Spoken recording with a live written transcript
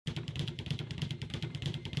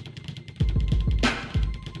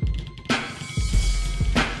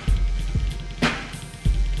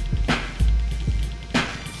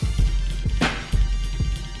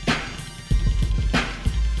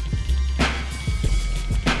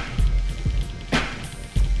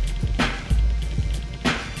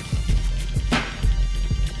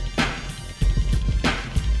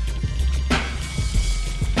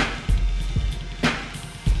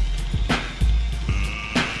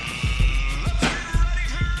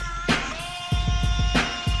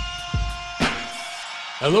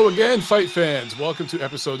Hello again, fight fans. Welcome to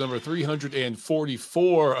episode number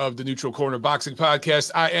 344 of the Neutral Corner Boxing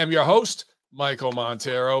Podcast. I am your host, Michael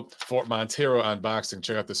Montero, Fort Montero Unboxing.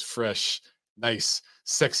 Check out this fresh, nice,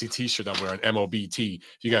 sexy t-shirt I'm wearing, MOBT.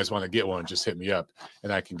 If you guys want to get one, just hit me up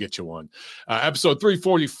and I can get you one. Episode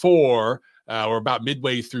 344, we're about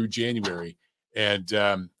midway through January. And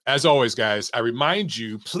as always, guys, I remind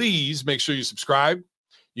you, please make sure you subscribe.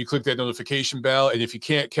 You click that notification bell, and if you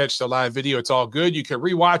can't catch the live video, it's all good. You can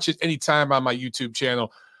rewatch it anytime on my YouTube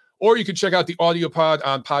channel, or you can check out the audio pod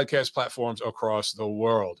on podcast platforms across the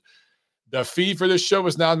world. The fee for this show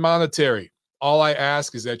is non-monetary. All I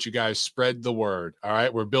ask is that you guys spread the word, all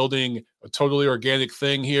right? We're building a totally organic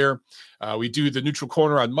thing here. We do the Neutral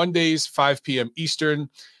Corner on Mondays, 5 p.m. Eastern,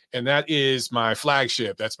 and that is my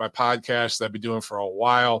flagship. That's my podcast that I've been doing for a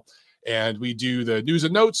while. And we do the news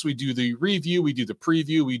and notes, we do the review, we do the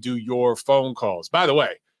preview, we do your phone calls. By the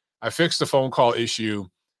way, I fixed the phone call issue.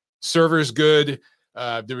 Server's good.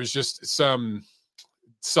 There was just some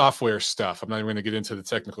software stuff. I'm not even going to get into the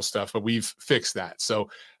technical stuff, but we've fixed that. So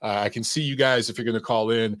I can see you guys. If you're going to call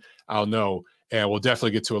in, I'll know. And we'll definitely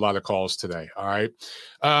get to a lot of calls today. All right.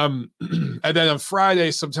 And then on Friday,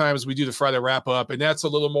 sometimes we do the Friday wrap up, and that's a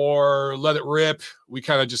little more let it rip. We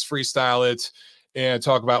kind of just freestyle it and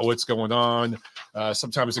talk about what's going on.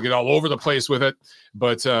 Sometimes I get all over the place with it,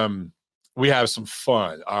 but we have some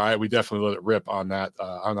fun. All right. We definitely let it rip on that,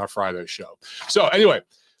 on our Friday show. So anyway,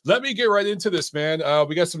 let me get right into this, man.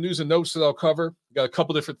 We got some news and notes that I'll cover. We got a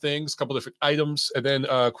couple different things, a couple different items, and then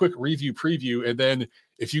a quick review preview. And then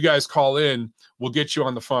if you guys call in, we'll get you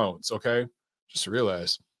on the phones. Okay. Just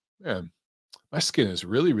realized, man, my skin is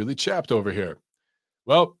really, really chapped over here.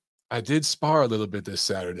 Well, I did spar a little bit this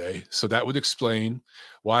Saturday, so that would explain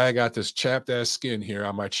why I got this chapped ass skin here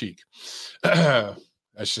on my cheek. That's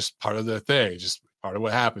just part of the thing, just part of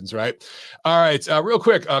what happens, right? All right, real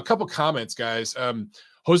quick, a couple comments, guys.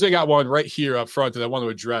 Jose got one right here up front that I want to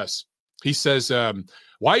address. He says,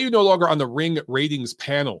 why are you no longer on the Ring ratings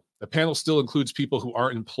panel? The panel still includes people who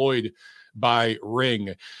aren't employed by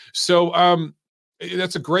Ring. So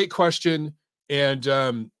that's a great question,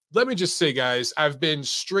 and let me just say, guys, I've been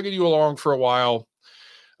stringing you along for a while.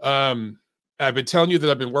 I've been telling you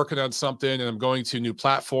that I've been working on something and I'm going to a new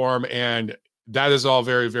platform, and that is all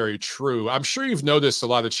very, very true. I'm sure you've noticed a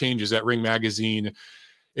lot of changes at Ring Magazine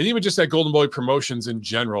and even just at Golden Boy Promotions in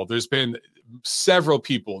general. There's been several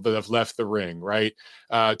people that have left the ring, right?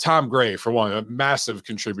 Tom Gray, for one, a massive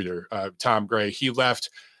contributor. Tom Gray, he left.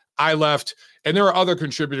 I left. And there are other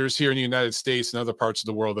contributors here in the United States and other parts of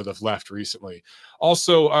the world that have left recently.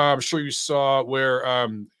 Also, I'm sure you saw where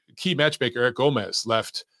key matchmaker Eric Gomez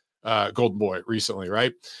left Golden Boy recently,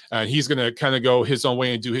 right? And he's going to kind of go his own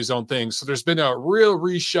way and do his own thing. So there's been a real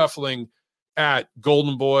reshuffling at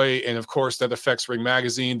Golden Boy. And of course, that affects Ring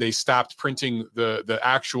Magazine. They stopped printing the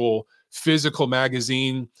actual physical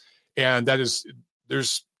magazine. And there's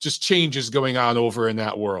just changes going on over in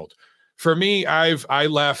that world. For me, I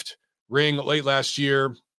left Ring late last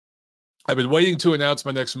year. I've been waiting to announce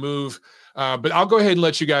my next move, but I'll go ahead and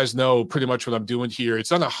let you guys know pretty much what I'm doing here.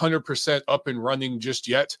 It's not 100% up and running just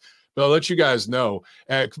yet, but I'll let you guys know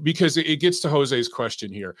because it gets to Jose's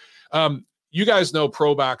question here. You guys know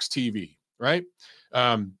ProBox TV, right?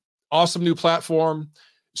 Awesome new platform.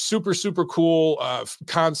 Super, super cool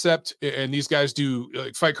concept. And these guys do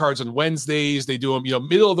fight cards on Wednesdays. They do them,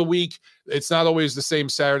 middle of the week. It's not always the same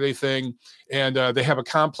Saturday thing. And they have a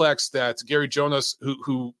complex that Gary Jonas,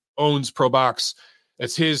 who owns ProBox,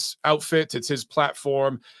 it's his outfit. It's his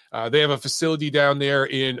platform. They have a facility down there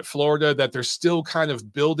in Florida that they're still kind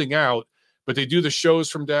of building out, but they do the shows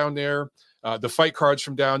from down there, the fight cards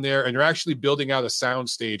from down there, and they're actually building out a sound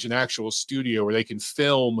stage, an actual studio where they can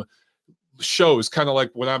film shows, kind of like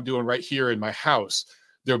what I'm doing right here in my house.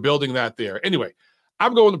 They're building that there. Anyway,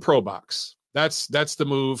 I'm going to ProBox. That's the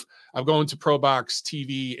move. I'm going to ProBox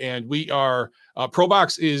TV, and we are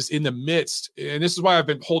ProBox is in the midst, and this is why I've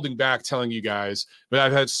been holding back telling you guys, but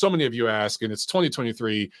I've had so many of you ask, and it's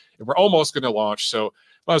 2023, and we're almost going to launch, so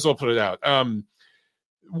might as well put it out.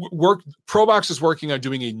 ProBox is working on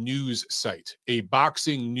doing a news site, a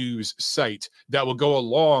boxing news site that will go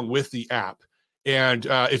along with the app. And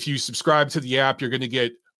if you subscribe to the app, you're going to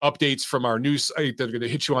get updates from our news site that are going to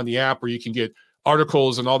hit you on the app, where you can get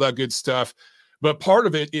articles and all that good stuff. But part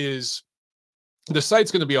of it is the site's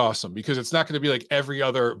going to be awesome because it's not going to be like every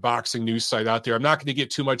other boxing news site out there. I'm not going to get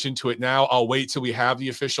too much into it now. I'll wait till we have the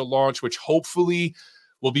official launch, which hopefully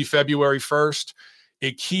will be February 1st.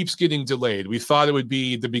 It keeps getting delayed. We thought it would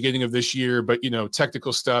be the beginning of this year, but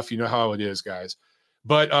technical stuff, you know how it is, guys.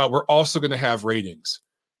 But we're also going to have ratings.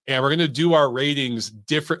 And we're going to do our ratings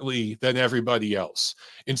differently than everybody else.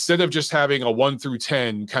 Instead of just having a 1 through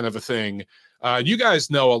 10 kind of a thing, you guys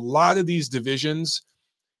know a lot of these divisions,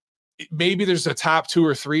 maybe there's a top 2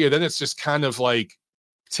 or 3, and then it's just kind of like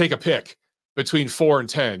take a pick between 4 and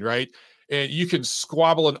 10, right? And you can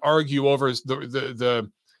squabble and argue over the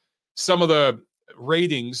some of the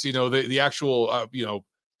ratings, the actual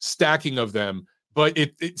stacking of them. But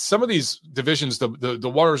some of these divisions,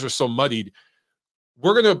 the waters are so muddied.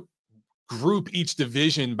 We're going to group each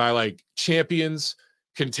division by like champions,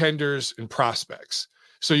 contenders, and prospects.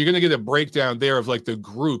 So you're going to get a breakdown there of like the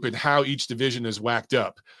group and how each division is whacked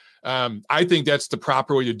up. I think that's the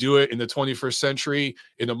proper way to do it in the 21st century,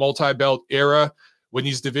 in a multi-belt era, when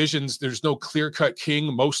these divisions, there's no clear-cut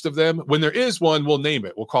king, most of them. When there is one, we'll name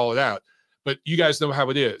it. We'll call it out. But you guys know how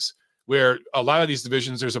it is, where a lot of these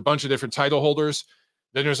divisions, there's a bunch of different title holders.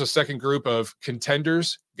 Then there's a second group of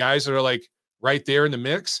contenders, guys that are like right there in the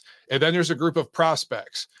mix. And then there's a group of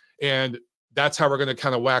prospects. And that's how we're going to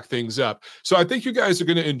kind of whack things up. So I think you guys are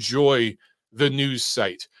going to enjoy the news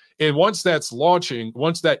site. And once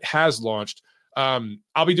that has launched,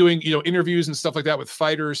 I'll be doing, interviews and stuff like that with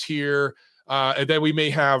fighters here. And then we may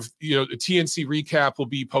have, the TNC recap will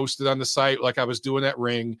be posted on the site like I was doing at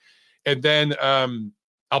Ring. And then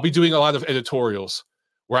I'll be doing a lot of editorials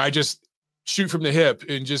where I just shoot from the hip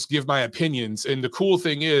and just give my opinions. And the cool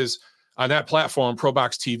thing is on that platform,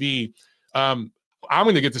 ProBox TV, I'm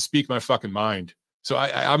going to get to speak my fucking mind. So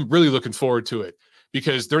I'm really looking forward to it,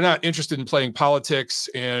 because they're not interested in playing politics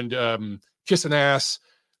and kissing ass.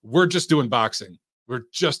 We're just doing boxing.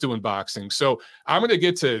 So I'm going to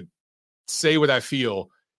get to say what I feel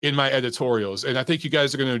in my editorials. And I think you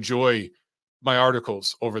guys are going to enjoy my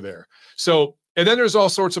articles over there. So, and then there's all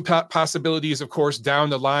sorts of possibilities, of course, down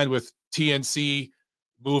the line with TNC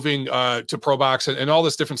moving to ProBox and all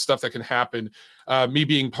this different stuff that can happen. Me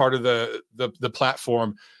being part of the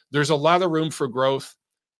platform, there's a lot of room for growth.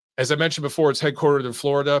 As I mentioned before, it's headquartered in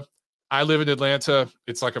Florida. I live in Atlanta.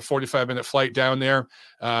 It's like a 45-minute flight down there.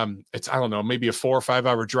 It's, I don't know, maybe a 4 or 5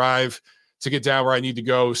 hour drive to get down where I need to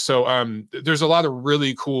go. So there's a lot of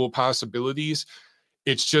really cool possibilities.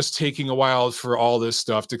 It's just taking a while for all this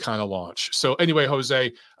stuff to kind of launch. So anyway,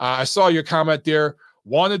 Jose, I saw your comment there.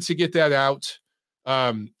 Wanted to get that out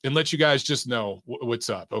and let you guys just know what's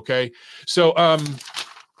up. Okay. So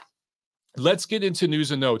let's get into news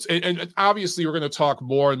and notes. And obviously we're going to talk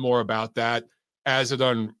more and more about that as it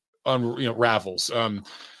unravels.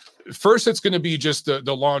 First, it's going to be just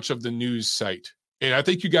the launch of the news site. And I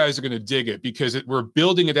think you guys are going to dig it, because we're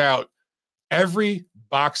building it out. Every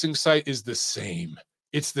boxing site is the same.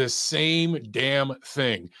 It's the same damn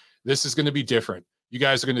thing. This is going to be different. You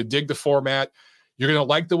guys are going to dig the format. You're going to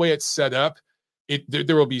like the way it's set up.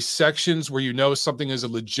 There will be sections where something is a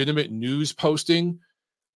legitimate news posting,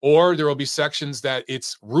 or there will be sections that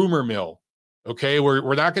it's rumor mill. Okay,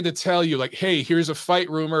 we're not going to tell you like, hey, here's a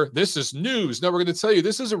fight rumor. This is news. No, we're going to tell you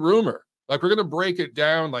this is a rumor. Like, we're going to break it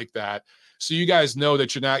down like that, so you guys know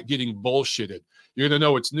that you're not getting bullshitted. You're going to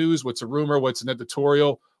know what's news, what's a rumor, what's an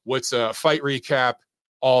editorial, what's a fight recap,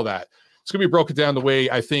 all that. It's going to be broken down the way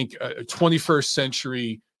I think a 21st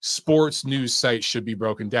century sports news site should be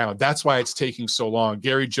broken down. That's why it's taking so long.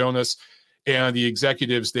 Gary Jonas and the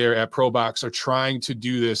executives there at ProBox are trying to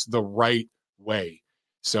do this the right way.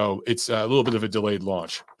 So it's a little bit of a delayed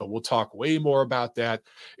launch, but we'll talk way more about that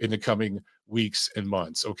in the coming weeks and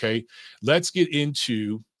months. Okay, let's get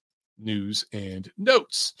into news and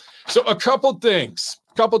notes. So a couple things.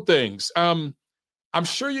 I'm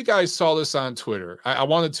sure you guys saw this on Twitter. I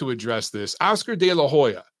wanted to address this. Oscar De La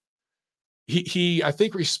Hoya. He I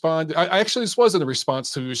think responded. Actually, this wasn't a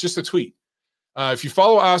response to. It was just a tweet. If you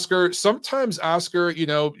follow Oscar, sometimes Oscar,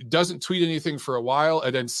 doesn't tweet anything for a while,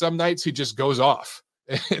 and then some nights he just goes off.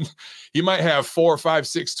 And you might have 4 or 5,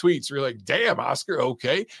 6 tweets where you're like, damn, Oscar,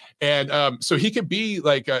 okay. And so he could be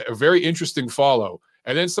like a very interesting follow.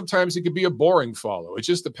 And then sometimes he could be a boring follow. It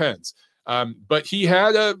just depends. But he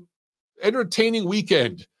had a entertaining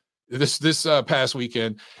weekend this past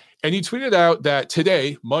weekend. And he tweeted out that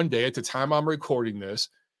today, Monday, at the time I'm recording this,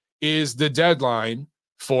 is the deadline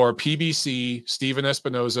for PBC, Steven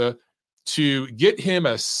Espinoza, to get him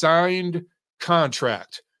a signed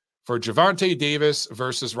contract for Gervonta Davis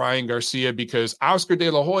versus Ryan Garcia, because Oscar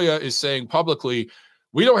De La Hoya is saying publicly,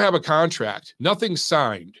 we don't have a contract. Nothing's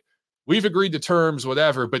signed. We've agreed to terms,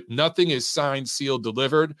 whatever, but nothing is signed, sealed,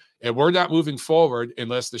 delivered, and we're not moving forward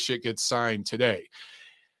unless the shit gets signed today.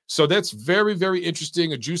 So that's very, very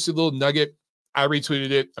interesting, a juicy little nugget. I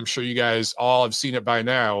retweeted it. I'm sure you guys all have seen it by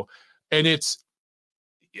now. And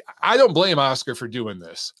I don't blame Oscar for doing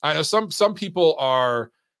this. I know some people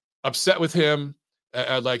are upset with him.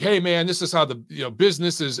 like, hey man, this is how the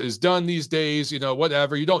business is done these days.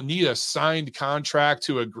 Whatever. You don't need a signed contract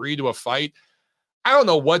to agree to a fight. I don't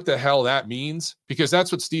know what the hell that means, because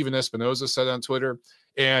that's what Steven Espinoza said on Twitter,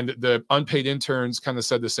 and the unpaid interns kind of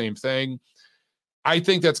said the same thing. I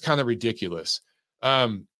think that's kind of ridiculous.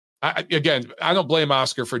 I don't blame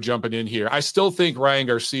Oscar for jumping in here. I still think Ryan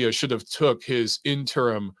Garcia should have took his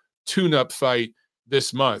interim tune-up fight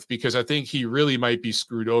this month, because I think he really might be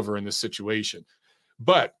screwed over in this situation.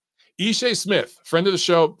 But Ishe Smith, friend of the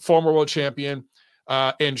show, former world champion,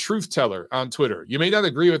 and truth teller on Twitter. You may not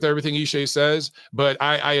agree with everything Ishe says, but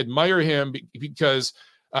I admire him because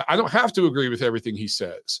I don't have to agree with everything he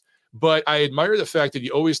says, but I admire the fact that he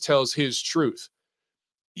always tells his truth.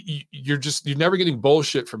 You're never getting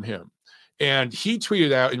bullshit from him. And he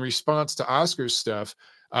tweeted out in response to Oscar's stuff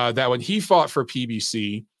that when he fought for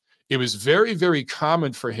PBC, it was very, very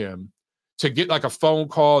common for him to get like a phone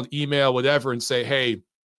call, an email, whatever, and say, hey,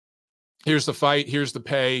 here's the fight, here's the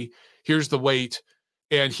pay, here's the weight.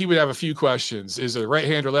 And he would have a few questions. Is it a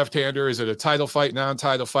right-hander, left-hander? Is it a title fight,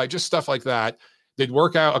 non-title fight? Just stuff like that. They'd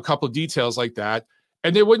work out a couple of details like that,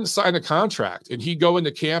 and they wouldn't sign a contract. And he'd go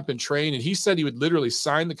into camp and train, and he said he would literally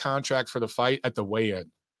sign the contract for the fight at the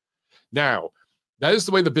weigh-in. Now, that is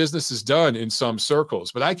the way the business is done in some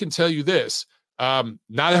circles. But I can tell you this, not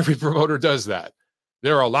every promoter does that.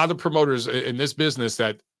 There are a lot of promoters in this business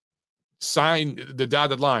that sign the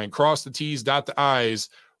dotted line, cross the T's, dot the I's,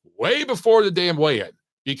 way before the damn weigh-in,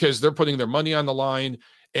 because they're putting their money on the line.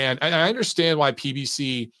 And I understand why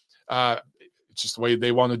PBC, it's just the way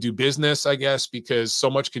they want to do business, I guess, because so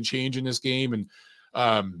much can change in this game. And,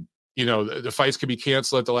 the fights can be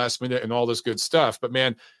canceled at the last minute and all this good stuff. But,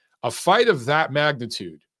 man, a fight of that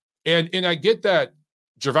magnitude, and I get that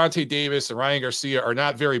Gervonta Davis and Ryan Garcia are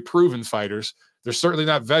not very proven fighters. They're certainly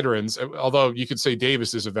not veterans, although you could say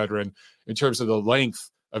Davis is a veteran in terms of the length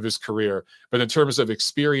of his career. But in terms of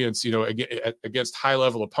experience, against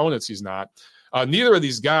high-level opponents, he's not. Neither of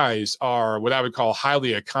these guys are what I would call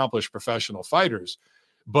highly accomplished professional fighters,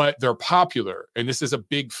 but they're popular. And this is a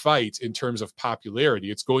big fight in terms of popularity.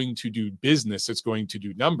 It's going to do business. It's going to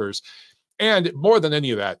do numbers. And more than any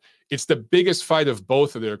of that, it's the biggest fight of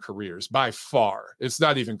both of their careers by far. It's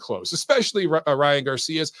not even close, especially Ryan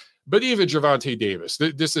Garcia's, but even Gervonta Davis.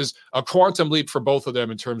 This is a quantum leap for both of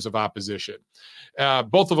them in terms of opposition.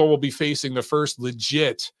 Both of them will be facing the first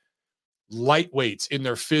legit lightweights in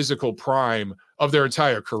their physical prime of their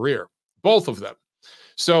entire career, both of them.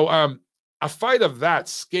 So a fight of that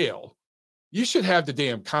scale, you should have the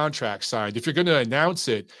damn contract signed. If you're going to announce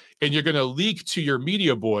it and you're going to leak to your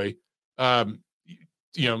media boy, you're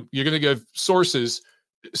going to give sources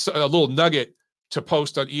a little nugget to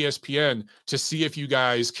post on ESPN to see if you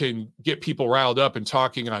guys can get people riled up and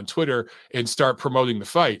talking on Twitter and start promoting the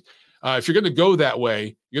fight. If you're going to go that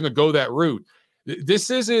way, you're going to go that route. This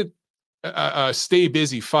isn't a stay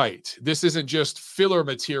busy fight. This isn't just filler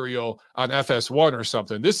material on FS1 or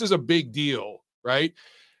something. This is a big deal, right?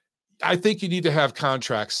 I think you need to have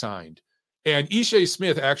contracts signed. And Ishe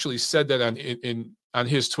Smith actually said that on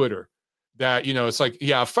his Twitter, that, it's like,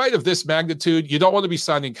 a fight of this magnitude, you don't want to be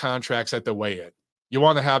signing contracts at the weigh-in. You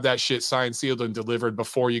want to have that shit signed, sealed, and delivered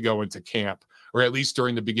before you go into camp, or at least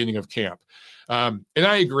during the beginning of camp. And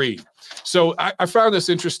I agree. So I found this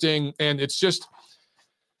interesting, and it's just,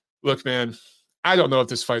 look, man, I don't know if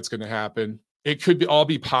this fight's going to happen. It could all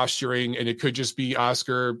be posturing, and it could just be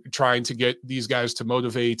Oscar trying to get these guys to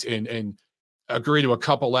motivate and agree to a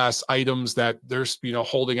couple last items that they're,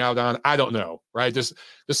 holding out on. I don't know, right? The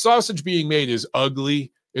sausage being made is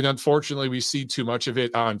ugly. And unfortunately, we see too much of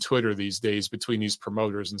it on Twitter these days between these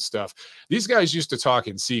promoters and stuff. These guys used to talk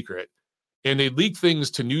in secret, and they leak things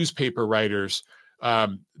to newspaper writers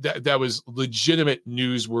that was legitimate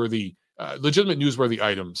newsworthy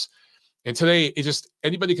items. And today,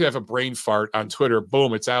 anybody could have a brain fart on Twitter.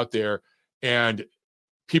 Boom, it's out there, and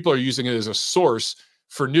people are using it as a source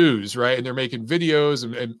for news, right? And they're making videos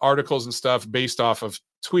and articles and stuff based off of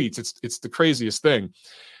tweets. It's the craziest thing,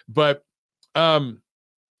 but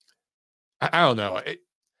I don't know.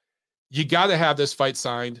 You got to have this fight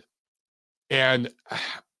signed. And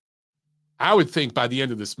I would think by the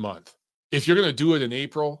end of this month, if you're going to do it in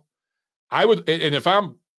April, I would, and if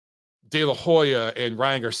I'm De La Hoya and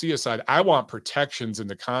Ryan Garcia side, I want protections in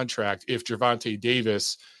the contract if Gervonta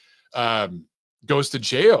Davis goes to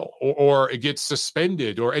jail or it gets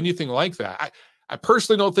suspended or anything like that. I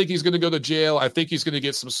personally don't think he's going to go to jail. I think he's going to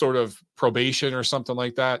get some sort of probation or something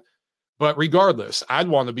like that. But regardless, I'd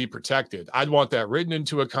want to be protected. I'd want that written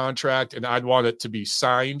into a contract, and I'd want it to be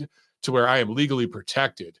signed to where I am legally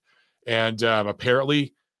protected. And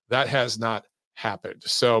apparently that has not happened.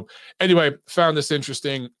 So anyway, found this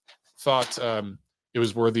interesting. Thought it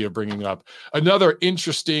was worthy of bringing up. Another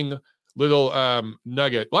interesting little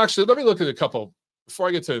nugget. Well, actually, let me look at a couple before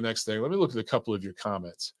I get to the next thing. Let me look at a couple of your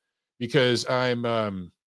comments because I'm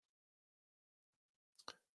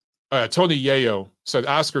Tony Yayo said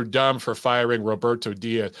Oscar dumb for firing Roberto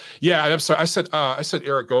Diaz. Yeah, I'm sorry. I said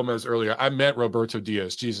Eric Gomez earlier. I meant Roberto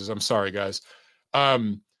Diaz. Jesus, I'm sorry, guys.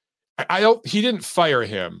 I don't. He didn't fire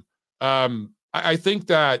him. I think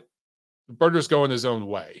that Roberto's going his own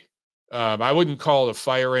way. I wouldn't call it a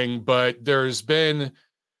firing, but there's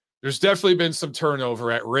definitely been some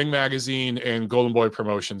turnover at Ring Magazine and Golden Boy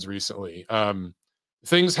Promotions recently.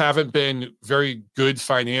 Things haven't been very good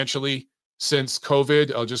financially since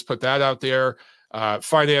COVID. I'll just put that out there.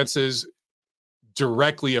 Finances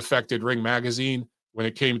directly affected Ring Magazine when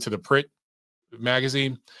it came to the print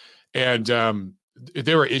magazine. And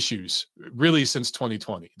there were issues really since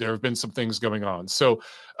 2020. There have been some things going on. So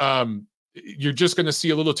you're just going to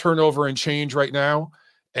see a little turnover and change right now.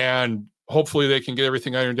 And hopefully they can get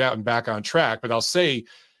everything ironed out and back on track. But I'll say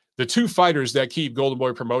the two fighters that keep Golden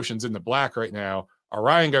Boy Promotions in the black right now are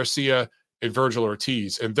Ryan Garcia and Virgil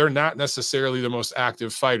Ortiz. And they're not necessarily the most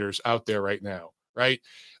active fighters out there right now, right?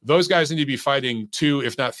 Those guys need to be fighting 2,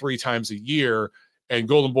 if not 3 times a year. And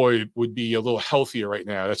Golden Boy would be a little healthier right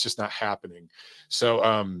now. That's just not happening.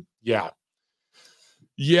 So, yeah.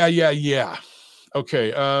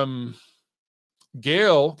 Okay.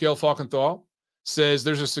 Gail Falkenthal says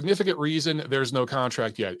there's a significant reason there's no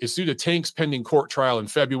contract yet. It's due to Tank's pending court trial in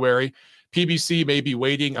February. PBC may be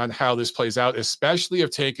waiting on how this plays out, especially if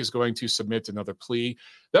Tank is going to submit another plea.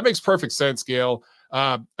 That makes perfect sense, Gail.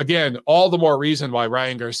 Again, all the more reason why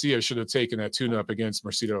Ryan Garcia should have taken that tune-up against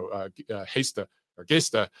Mercedo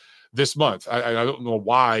Gesta this month. I don't know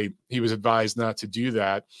why he was advised not to do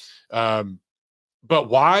that. But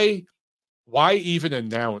why even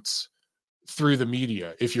announce through the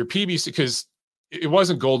media if you're PBC? Because it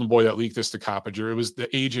wasn't Golden Boy that leaked this to Coppinger. It was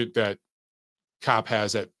the agent that Cop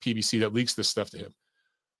has at PBC that leaks this stuff to him.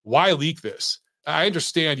 Why leak this? I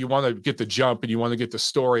understand you want to get the jump and you want to get the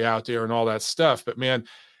story out there and all that stuff, but man,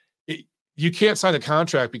 you can't sign a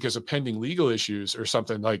contract because of pending legal issues or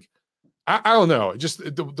something. Like, I don't know, just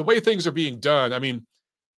the way things are being done. I mean,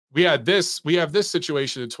 we have this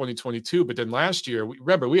situation in 2022, but then last year,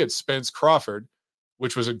 remember, we had Spence Crawford,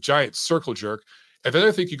 which was a giant circle jerk. And then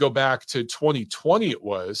I think you go back to 2020, it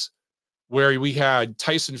was, where we had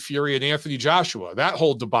Tyson Fury and Anthony Joshua, that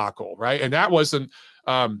whole debacle, right? And that wasn't,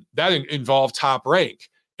 that involved Top Rank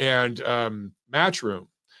and Matchroom.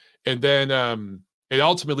 And then it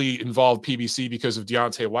ultimately involved PBC because of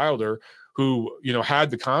Deontay Wilder, who,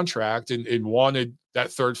 had the contract and wanted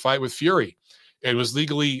that third fight with Fury and was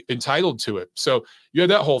legally entitled to it. So you had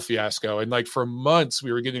that whole fiasco. And like for months,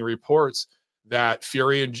 we were getting reports that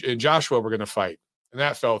Fury and Joshua were going to fight, and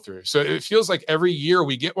that fell through. So it feels like every year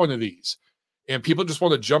we get one of these, and people just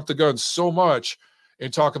want to jump the gun so much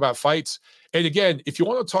and talk about fights. And again, if you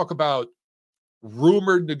want to talk about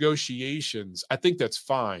rumored negotiations, I think that's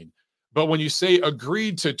fine. But when you say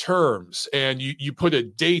agreed to terms and you put a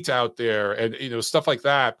date out there and stuff like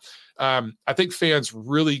that, I think fans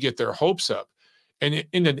really get their hopes up. And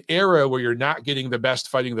in an era where you're not getting the best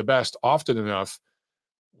fighting the best often enough,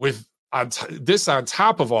 with this on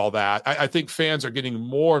top of all that, I think fans are getting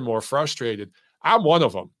more and more frustrated. I'm one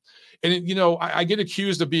of them. And, I get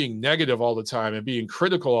accused of being negative all the time and being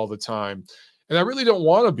critical all the time. And I really don't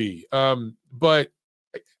want to be. But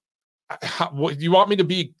you want me to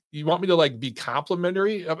be? You want me to be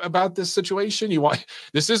complimentary about this situation?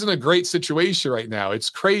 This isn't a great situation right now. It's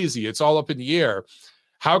crazy. It's all up in the air.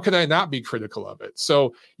 How can I not be critical of it?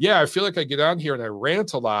 So yeah, I feel like I get on here and I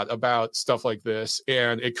rant a lot about stuff like this,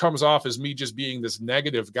 and it comes off as me just being this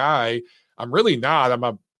negative guy. I'm really not. I'm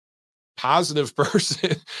a positive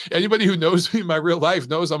person. Anybody who knows me in my real life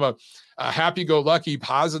knows I'm a happy-go-lucky,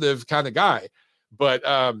 positive kind of guy. But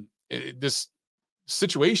this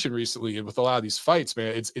situation recently and with a lot of these fights,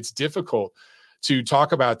 man, it's difficult to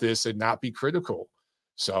talk about this and not be critical.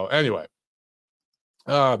 So anyway,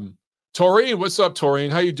 Taurine, what's up,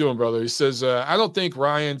 Taurine? How you doing, brother? He says, I don't think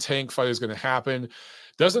Ryan Tank fight is going to happen.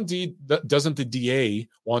 Doesn't the DA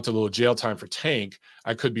want a little jail time for Tank?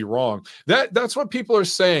 I could be wrong. That's what people are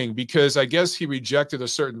saying, because I guess he rejected a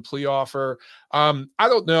certain plea offer. I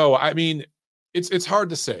don't know. I mean, it's hard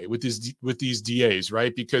to say with these DAs,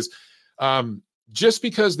 right? Because just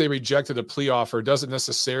because they rejected a plea offer doesn't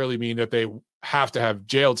necessarily mean that they have to have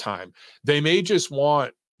jail time. They may just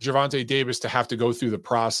want Gervonta Davis to have to go through the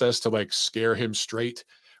process to scare him straight,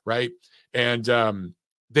 right? And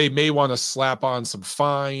they may want to slap on some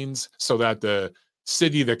fines so that the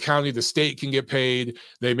city, the county, the state can get paid.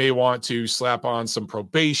 They may want to slap on some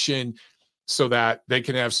probation so that they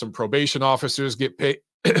can have some probation officers get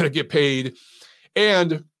paid.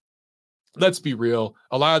 And let's be real,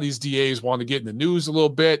 a lot of these DAs want to get in the news a little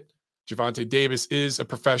bit. Gervonta Davis is a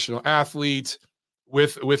professional athlete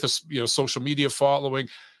with a social media following.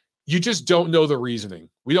 You just don't know the reasoning.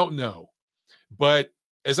 We don't know. But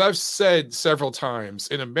as I've said several times,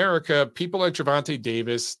 in America, people like Gervonta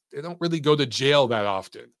Davis, they don't really go to jail that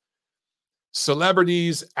often.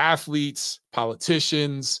 Celebrities, athletes,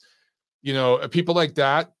 politicians, people like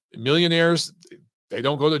that, millionaires, they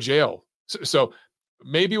don't go to jail. So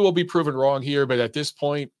maybe we'll be proven wrong here, but at this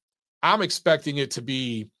point, I'm expecting it to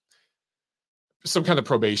be some kind of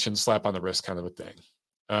probation, slap on the wrist kind of a thing.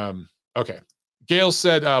 Okay. Gail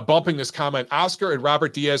said, bumping this comment, Oscar and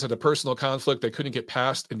Robert Diaz had a personal conflict they couldn't get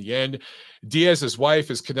past in the end. Diaz's wife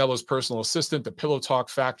is Canelo's personal assistant, the pillow talk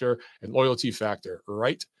factor and loyalty factor,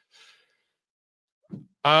 right?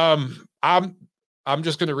 I'm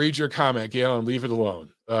just going to read your comment, Gail, and leave it alone.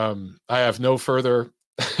 I have no further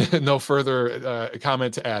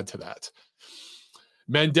comment to add to that.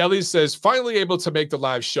 Mandeli says, finally able to make the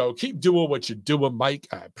live show. Keep doing what you're doing, Mike.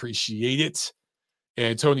 I appreciate it.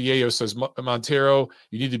 And Tony Yayo says, Montero,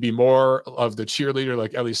 you need to be more of the cheerleader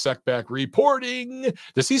like Ellie Seckbach reporting.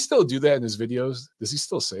 Does he still do that in his videos? Does he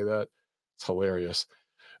still say that? It's hilarious.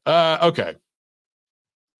 Okay.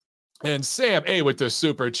 And Sam A with the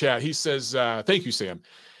super chat, he says, thank you, Sam.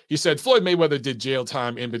 He said, Floyd Mayweather did jail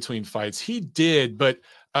time in between fights. He did, but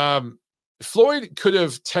Floyd could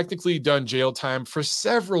have technically done jail time for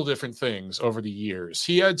several different things over the years.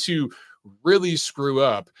 He had to really screw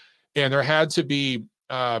up, and there had to be,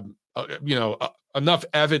 enough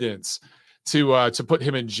evidence to put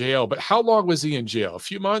him in jail. But how long was he in jail? A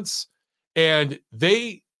few months? And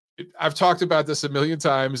I've talked about this a million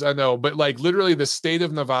times, I know, but like literally the state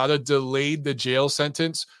of Nevada delayed the jail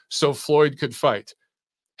sentence so Floyd could fight.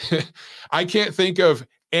 I can't think of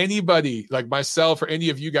anybody like myself or any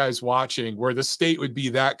of you guys watching where the state would be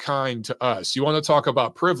that kind to us. You want to talk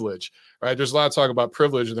about privilege, right? There's a lot of talk about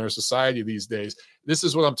privilege in our society these days. This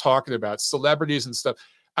is what I'm talking about. Celebrities and stuff.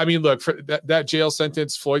 I mean, look, for that jail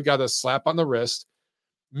sentence, Floyd got a slap on the wrist.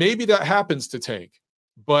 Maybe that happens to Tank,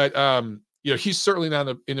 but he's certainly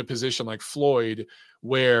not in a position like Floyd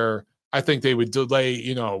where I think they would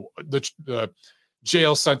delay, the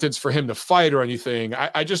jail sentence for him to fight or anything.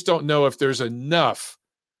 I just don't know if there's enough.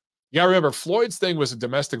 You got to remember, Floyd's thing was a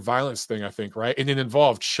domestic violence thing, I think, right? And it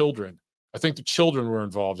involved children. I think the children were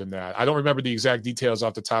involved in that. I don't remember the exact details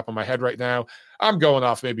off the top of my head right now. I'm going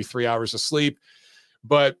off maybe 3 hours of sleep.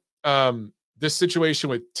 But this situation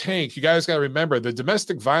with Tank, you guys got to remember the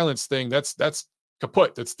domestic violence thing, that's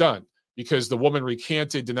kaput. That's done because the woman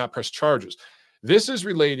recanted, did not press charges. This is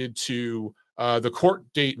related to the court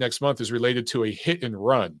date next month is related to a hit and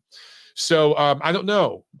run. So I don't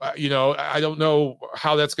know, I don't know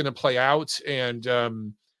how that's going to play out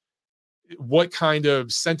and what kind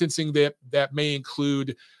of sentencing that may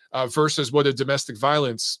include versus what a domestic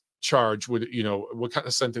violence charge would, what kind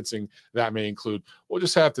of sentencing that may include. We'll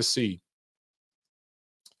just have to see.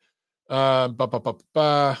 Gail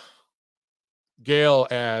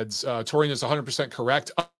adds, Torian is 100%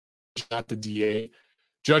 correct. Not the DA.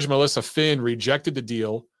 Judge Melissa Finn rejected the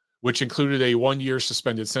deal, which included a 1-year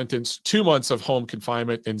suspended sentence, 2 months of home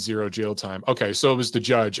confinement, and 0 jail time. Okay, so it was the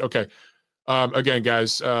judge. Okay. Again,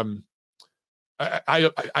 guys,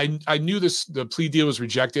 I knew the plea deal was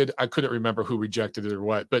rejected. I couldn't remember who rejected it or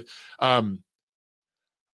what. But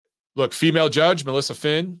look, female judge, Melissa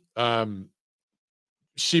Finn,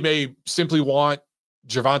 she may simply want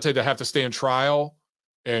Gervonta to have to stay in trial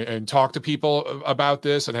and talk to people about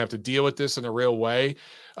this and have to deal with this in a real way.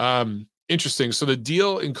 Interesting. So the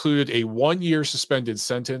deal included a 1-year suspended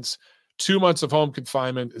sentence, 2 months of home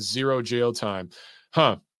confinement, 0 jail time.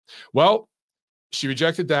 Well, she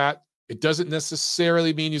rejected that. It doesn't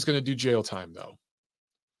necessarily mean he's going to do jail time, though.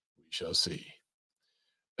 We shall see.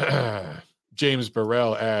 James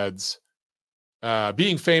Burrell adds,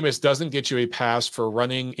 being famous doesn't get you a pass for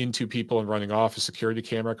running into people and running off. A security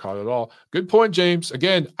camera caught it all. Good point, James.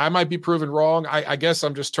 Again, I might be proven wrong. I guess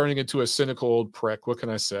I'm just turning into a cynical old prick. What can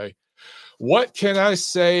I say? What can I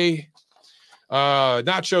say?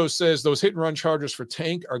 Nacho says those hit and run charges for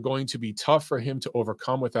Tank are going to be tough for him to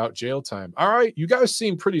overcome without jail time. All right, you guys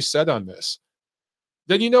seem pretty set on this.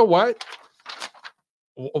 Then you know what?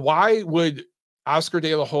 Why would Oscar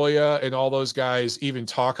De La Hoya and all those guys even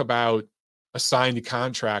talk about a signed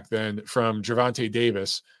contract then from Gervonta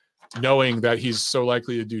Davis, knowing that he's so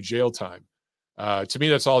likely to do jail time? To me,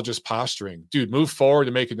 that's all just posturing. Dude, move forward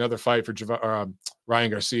and make another fight for Ryan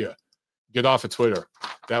Garcia. get off of Twitter.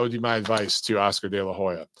 That would be my advice to Oscar De La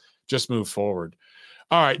Hoya. Just move forward.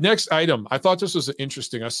 All right, next item. I thought this was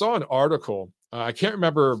interesting. I saw an article. I can't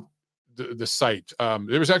remember the site.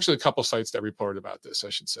 There was actually a couple sites that reported about this, I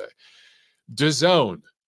should say. DAZN,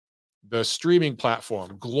 the streaming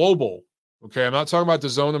platform, global. Okay, I'm not talking about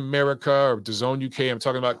DAZN America or DAZN UK. I'm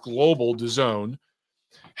talking about global DAZN.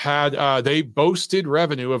 They boasted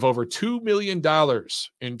revenue of over $2 million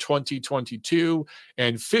in 2022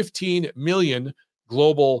 and 15 million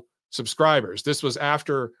global subscribers. This was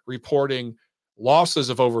after reporting losses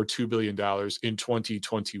of over $2 billion in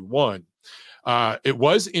 2021. It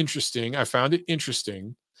was interesting. I found it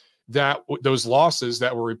interesting that those losses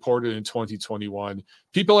that were reported in 2021,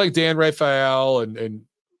 people like Dan Rafael and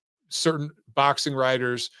certain boxing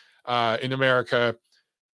writers in America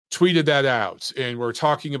tweeted that out and were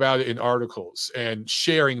talking about it in articles and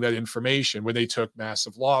sharing that information when they took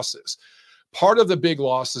massive losses. Part of the big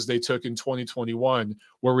losses they took in 2021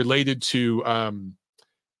 were related to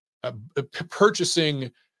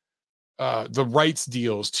purchasing the rights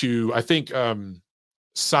deals to, I think,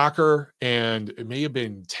 soccer, and it may have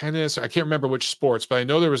been tennis. I can't remember which sports, but I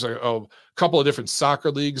know there was a couple of different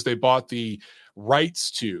soccer leagues they bought the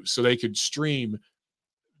rights to so they could stream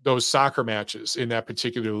those soccer matches in that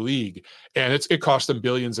particular league. And it cost them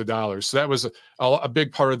billions of dollars. So that was a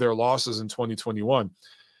big part of their losses in 2021.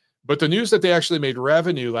 But the news that they actually made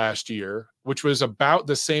revenue last year, which was about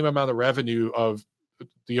the same amount of revenue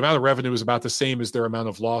was about the same as their amount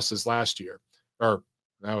of losses last year. Or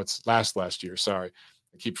now it's last year. Sorry.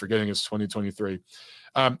 I keep forgetting it's 2023.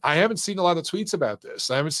 I haven't seen a lot of tweets about this.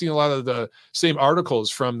 I haven't seen a lot of the same articles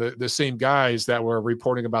from the same guys that were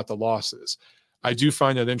reporting about the losses. I do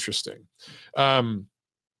find that interesting. Now,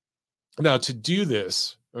 to do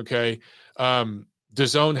this, okay,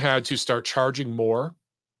 DAZN had to start charging more.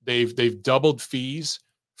 They've doubled fees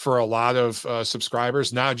for a lot of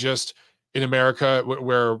subscribers, not just in America,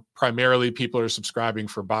 where primarily people are subscribing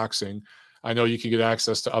for boxing. I know you can get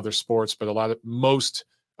access to other sports, but most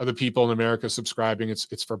of the people in America subscribing,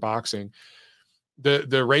 it's for boxing.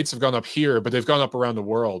 The rates have gone up here, but they've gone up around the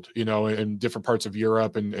world, in different parts of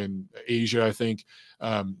Europe and Asia, I think.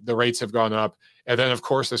 The rates have gone up. And then, of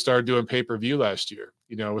course, they started doing pay-per-view last year,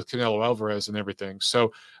 with Canelo Alvarez and everything.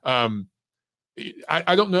 So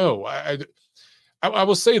I don't know. I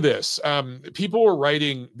will say this. People were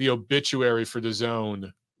writing the obituary for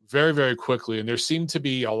DAZN very, very quickly. And there seemed to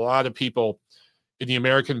be a lot of people in the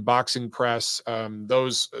American boxing press,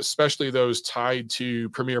 especially those tied to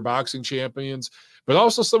Premier Boxing Champions, but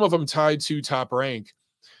also some of them tied to Top Rank,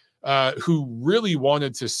 who really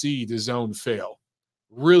wanted to see DAZN fail,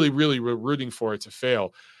 really, really were rooting for it to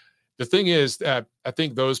fail. The thing is that I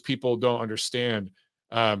think those people don't understand.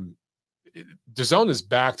 DAZN is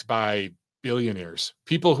backed by billionaires,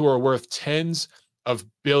 people who are worth tens of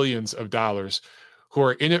billions of dollars, who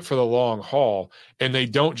are in it for the long haul, and they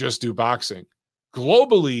don't just do boxing.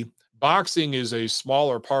 Globally, boxing is a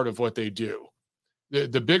smaller part of what they do.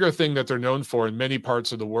 The bigger thing that they're known for in many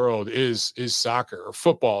parts of the world is soccer, or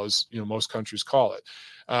football, as most countries call it.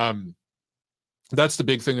 That's the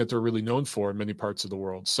big thing that they're really known for in many parts of the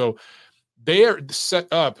world. So they are set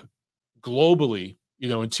up globally,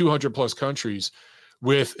 in 200 plus countries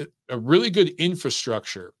with a really good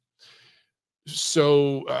infrastructure.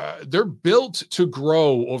 So they're built to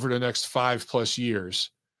grow over the next 5+ years,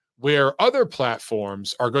 where other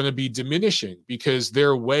platforms are going to be diminishing because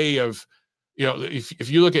their way of,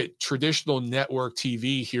 if you look at traditional network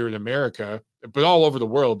TV here in America, but all over the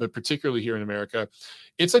world, but particularly here in America,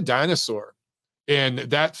 it's a dinosaur. And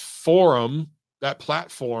that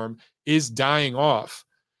platform is dying off.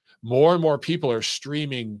 More and more people are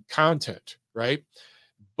streaming content, right?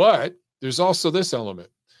 But there's also this element.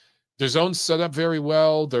 DAZN's set up very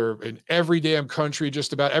well. They're in every damn country,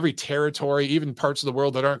 just about every territory, even parts of the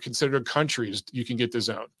world that aren't considered countries, you can get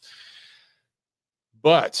DAZN.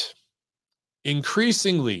 But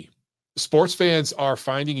increasingly, sports fans are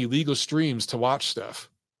finding illegal streams to watch stuff.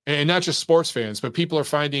 And not just sports fans, but people are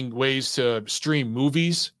finding ways to stream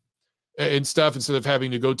movies and stuff instead of having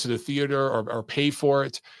to go to the theater or pay for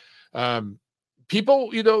it.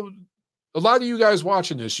 People, a lot of you guys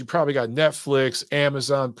watching this, you probably got Netflix,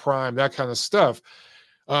 Amazon Prime, that kind of stuff,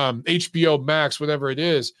 HBO Max, whatever it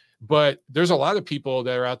is. But there's a lot of people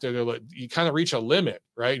that are out there that you kind of reach a limit,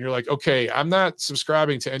 right? And you're like, okay, I'm not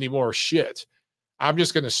subscribing to any more shit. I'm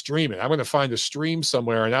just going to stream it. I'm going to find a stream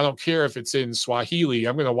somewhere, and I don't care if it's in Swahili.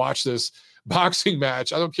 I'm going to watch this boxing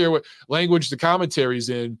match. I don't care what language the commentary's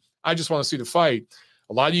in. I just want to see the fight.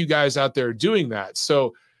 A lot of you guys out there are doing that.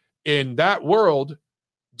 So in that world,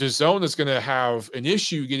 DAZN is going to have an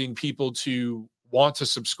issue getting people to want to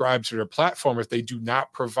subscribe to their platform if they do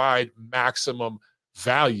not provide maximum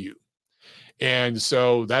value. And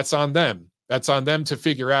so that's on them. That's on them to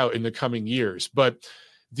figure out in the coming years. But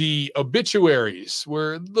the obituaries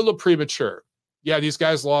were a little premature. Yeah, these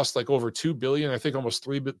guys lost like over $2 billion, I think almost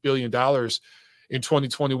 $3 billion in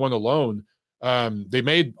 2021 alone. They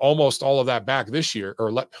made almost all of that back this year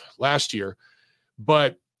or last year,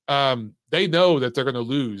 but they know that they're going to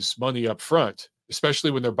lose money up front,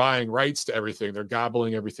 especially when they're buying rights to everything. They're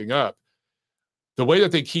gobbling everything up. The way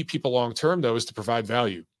that they keep people long-term, though, is to provide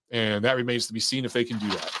value. And that remains to be seen if they can do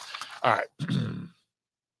that. All right.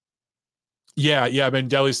 Yeah.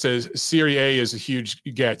 Mendelli says Serie A is a huge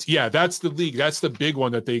get. Yeah, that's the league. That's the big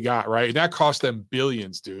one that they got, right? And that cost them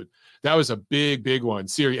billions, dude. That was a big one.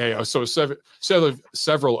 Serie A. So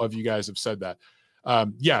several of you guys have said that.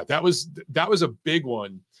 Yeah, that was a big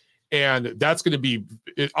one. And that's going to be,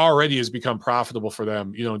 it already has become profitable for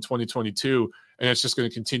them, in 2022. And it's just going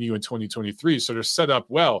to continue in 2023. So they're set up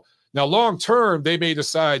well. Now, long term, they may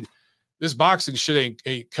decide this boxing shit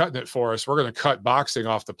ain't cutting it for us. We're going to cut boxing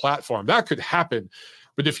off the platform. That could happen.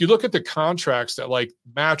 But if you look at the contracts that like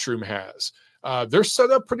Matchroom has, they're set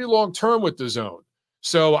up pretty long term with DAZN.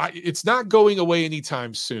 So it's not going away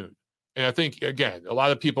anytime soon. And I think, again, a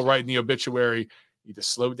lot of people writing the obituary need to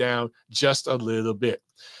slow down just a little bit.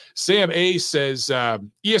 Sam A says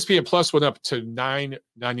ESPN Plus went up to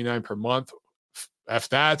 $9.99 per month. F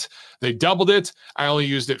that. They doubled it. I only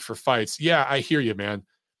used it for fights. Yeah, I hear you, man.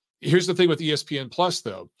 Here's the thing with ESPN Plus,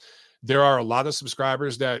 though. There are a lot of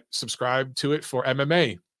subscribers that subscribe to it for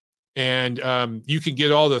MMA. And you can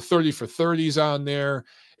get all the 30 for 30s on there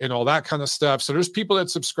and all that kind of stuff. So there's people that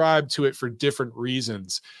subscribe to it for different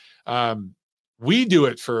reasons. We do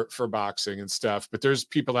it for boxing and stuff, but there's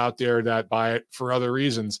people out there that buy it for other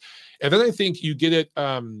reasons. And then I think you get it.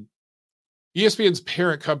 ESPN's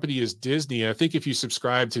parent company is Disney. And I think if you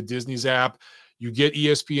subscribe to Disney's app, you get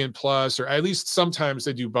ESPN Plus, or at least sometimes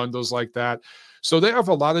they do bundles like that. So they have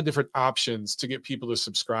a lot of different options to get people to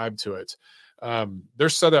subscribe to it. They're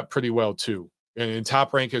set up pretty well too. And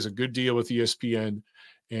Top Rank has a good deal with ESPN.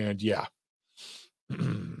 And yeah.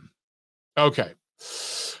 Okay.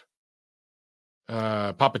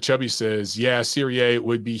 Papa Chubby says, yeah, Serie A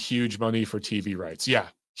would be huge money for TV rights. Yeah,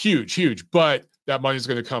 huge. But that money is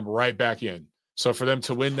going to come right back in. So for them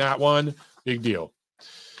to win that one, big deal.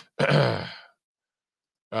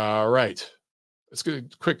 All right. Let's get a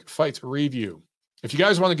quick fight review. If you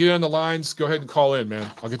guys want to get on the lines, go ahead and call in, man.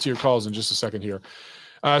 I'll get to your calls in just a second here.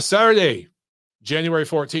 Saturday, January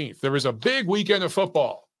 14th, there was a big weekend of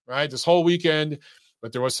football, right? This whole weekend,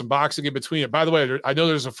 but there was some boxing in between it. By the way, I know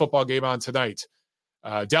there's a football game on tonight.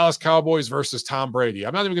 Dallas Cowboys versus Tom Brady.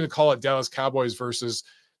 I'm not even going to call it Dallas Cowboys versus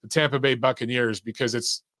the Tampa Bay Buccaneers because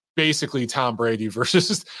it's basically Tom Brady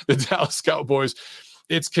versus the Dallas Cowboys.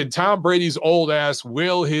 Can Tom Brady's old ass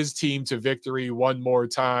will his team to victory one more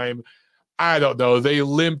time? I don't know. They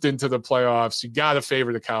limped into the playoffs. You got to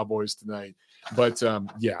favor the Cowboys tonight. But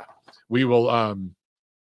yeah, we will.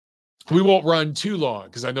 We won't run too long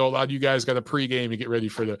because I know a lot of you guys got a pregame to get ready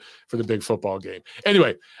for the big football game.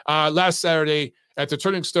 Anyway, last Saturday at the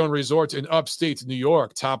Turning Stone Resort in upstate New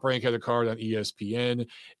York, Top Rank had a card on ESPN.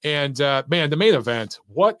 And man, the main event,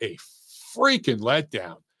 what a freaking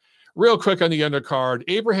letdown. Real quick on the undercard,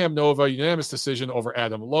 Abraham Nova, unanimous decision over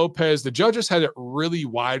Adam Lopez. The judges had it really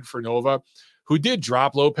wide for Nova, who did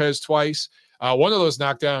drop Lopez twice. One of those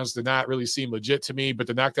knockdowns did not really seem legit to me, but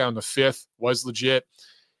the knockdown in the fifth was legit.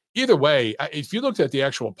 Either way, if you looked at the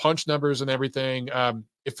actual punch numbers and everything,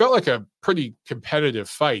 it felt like a pretty competitive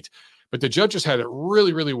fight. But the judges had it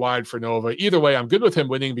really, really wide for Nova. Either way, I'm good with him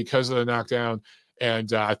winning because of the knockdown,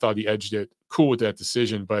 and I thought he edged it. Cool with that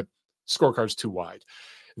decision, but scorecard's too wide.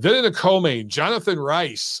 Then in the co-main, Jonathan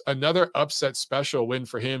Rice, another upset special win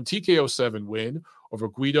for him. TKO 7 win over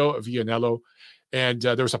Guido Vianello. And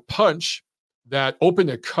there was a punch that opened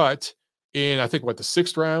a cut in, I think, the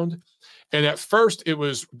sixth round. And at first, it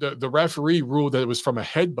was the referee ruled that it was from a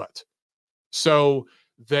headbutt. So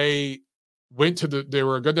they went they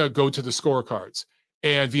were going to go to the scorecards.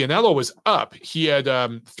 And Vianello was up. He had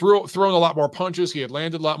thrown a lot more punches. He had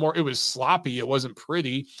landed a lot more. It was sloppy. It wasn't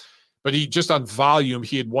pretty. But he just on volume,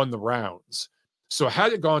 he had won the rounds. So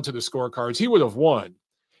had it gone to the scorecards, he would have won.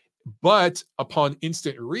 But upon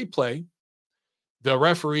instant replay, the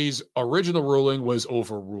referee's original ruling was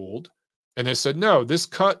overruled. And they said, no, this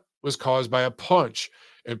cut was caused by a punch.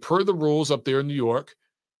 And per the rules up there in New York,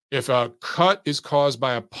 if a cut is caused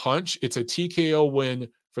by a punch, it's a TKO win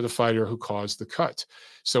for the fighter who caused the cut.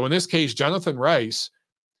 So in this case, Jonathan Rice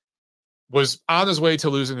was on his way to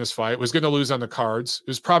losing this fight, was going to lose on the cards. It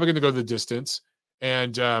was probably going to go the distance.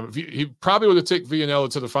 And he probably would have taken Vianello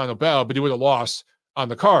to the final bell, but he would have lost on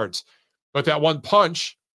the cards. But that one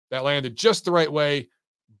punch that landed just the right way,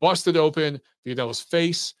 busted open Vianello's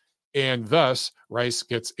face, and thus Rice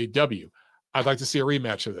gets a W. I'd like to see a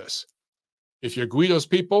rematch of this. If you're Guido's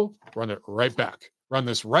people, run it right back. Run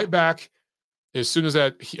this right back as soon as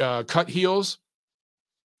that cut heals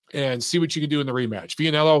and see what you can do in the rematch.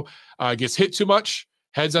 Vianello gets hit too much,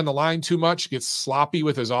 heads on the line too much, gets sloppy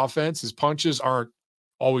with his offense. His punches aren't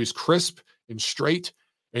always crisp and straight,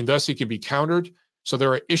 and thus he can be countered. So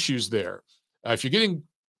there are issues there. If you're getting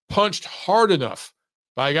punched hard enough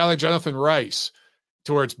by a guy like Jonathan Rice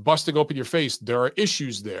to where it's busting open your face, there are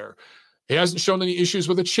issues there. He hasn't shown any issues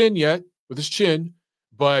with a chin yet, with his chin,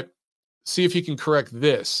 but see if he can correct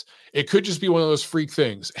this. It could just be one of those freak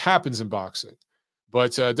things. It happens in boxing,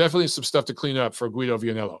 but definitely some stuff to clean up for Guido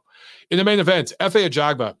Vianello. In the main event, Efe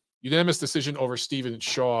Ajagba, unanimous decision over Stephen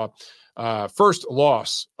Shaw. First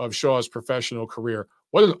loss of Shaw's professional career.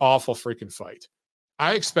 What an awful freaking fight.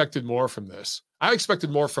 I expected more from this. I expected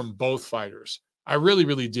more from both fighters. I really,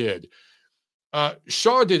 really did.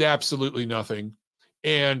 Shaw did absolutely nothing,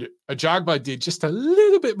 and Ajagba did just a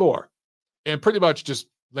little bit more and pretty much just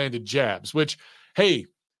landed jabs, which, hey,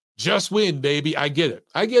 just win, baby. I get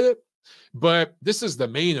it. But this is the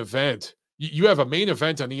main event. You have a main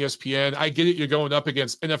event on ESPN. I get it. You're going up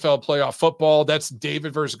against NFL playoff football. That's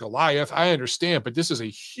David versus Goliath. I understand, but this is a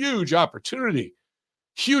huge opportunity.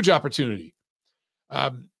 Huge opportunity.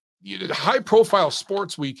 High-profile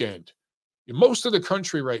sports weekend. Most of the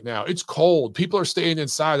country right now, it's cold. People are staying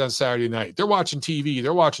inside on Saturday night. They're watching TV.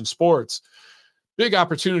 They're watching sports. Big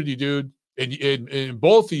opportunity, dude. And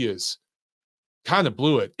both of you kind of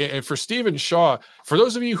blew it. And for Stephen Shaw, for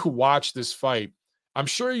those of you who watched this fight, I'm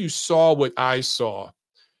sure you saw what I saw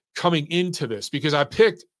coming into this because I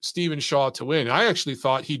picked Stephen Shaw to win. I actually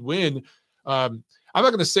thought he'd win. I'm not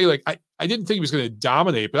going to say I didn't think he was going to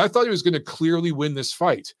dominate, but I thought he was going to clearly win this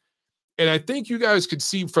fight. And I think you guys could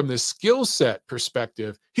see from the skill set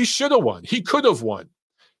perspective, he should have won. He could have won.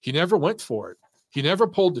 He never went for it. He never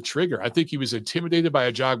pulled the trigger. I think he was intimidated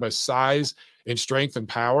by Ajagba's size and strength and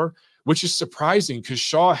power, which is surprising because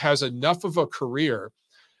Shaw has enough of a career,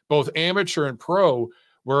 both amateur and pro,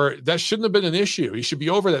 where that shouldn't have been an issue. He should be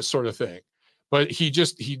over that sort of thing. But he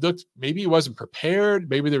looked, maybe he wasn't prepared.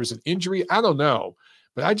 Maybe there was an injury. I don't know.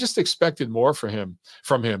 But I just expected more from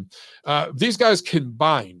him. These guys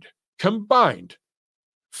combined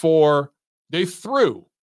they threw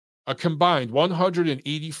a combined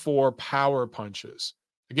 184 power punches.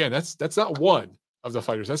 Again, that's not one of the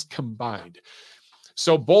fighters. That's combined.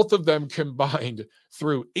 So both of them combined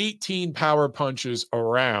threw 18 power punches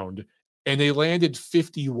around, and they landed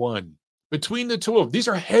 51. Between the two of them, these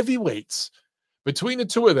are heavyweights. Between the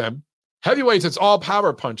two of them, heavyweights, it's all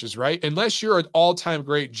power punches, right? Unless you're an all-time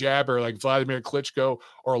great jabber like Vladimir Klitschko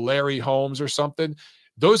or Larry Holmes or something,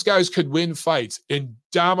 those guys could win fights and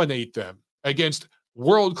dominate them against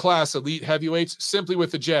world-class elite heavyweights simply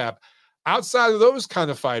with the jab. Outside of those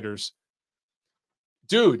kind of fighters,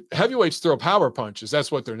 dude, heavyweights throw power punches.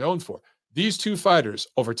 That's what they're known for. These two fighters,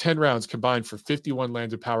 over 10 rounds, combined for 51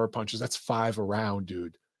 landed power punches. That's 5 a round,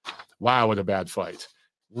 dude. Wow, what a bad fight.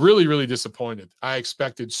 Really, really disappointed. I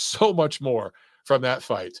expected so much more from that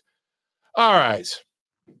fight. All right.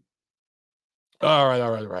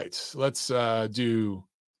 Let's do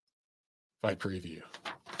fight preview.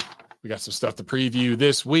 We got some stuff to preview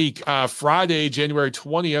this week. Friday, January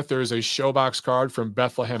 20th, there's a ShoBox card from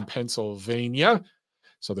Bethlehem, Pennsylvania.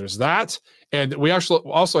 So there's that. And we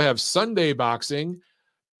also have Sunday boxing,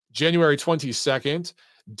 January 22nd.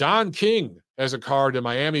 Don King has a card in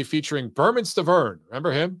Miami featuring Bermane Stiverne.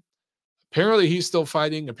 Remember him? Apparently he's still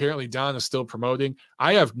fighting. Apparently Don is still promoting.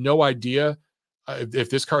 I have no idea if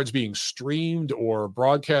this card's being streamed or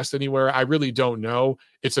broadcast anywhere. I really don't know.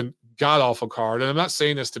 It's a god-awful card. And I'm not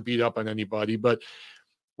saying this to beat up on anybody, but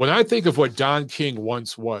when I think of what Don King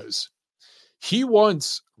once was, he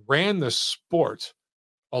once ran the sport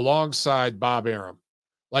alongside Bob Arum.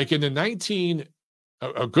 Like in the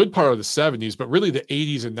a good part of the 70s, but really the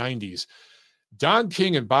 80s and 90s, Don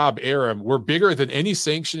King and Bob Arum were bigger than any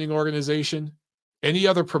sanctioning organization, any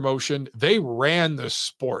other promotion. They ran the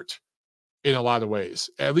sport in a lot of ways,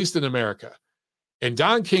 at least in America. And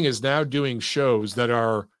Don King is now doing shows that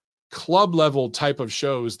are club level type of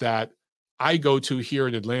shows that I go to here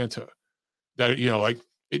in Atlanta that,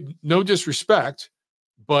 no disrespect,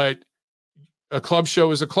 but a club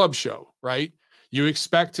show is a club show, right? You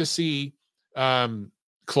expect to see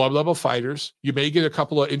club level fighters. You may get a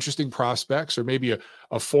couple of interesting prospects or maybe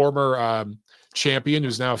a former champion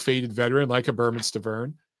who's now a faded veteran like a Bermane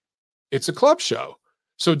Stiverne. It's a club show.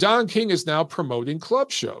 So Don King is now promoting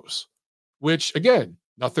club shows, which, again,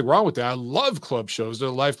 nothing wrong with that. I love club shows. They're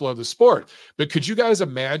the lifeblood of the sport. But could you guys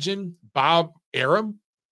imagine Bob Arum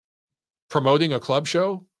promoting a club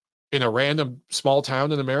show in a random small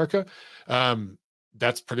town in America?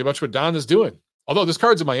 That's pretty much what Don is doing. Although this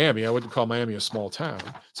card's in Miami, I wouldn't call Miami a small town.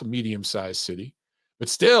 It's a medium-sized city. But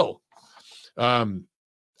still, I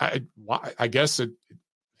guess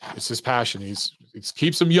it's his passion. It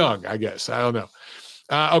keeps him young, I guess. I don't know.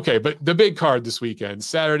 Okay, but the big card this weekend,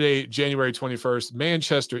 Saturday, January 21st,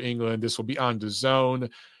 Manchester, England. This will be on DAZN.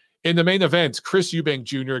 In the main event, Chris Eubank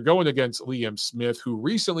Jr. going against Liam Smith, who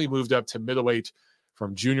recently moved up to middleweight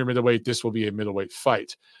from junior middleweight. This will be a middleweight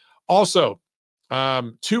fight. Also,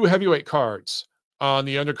 2 heavyweight cards on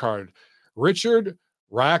the undercard. Richard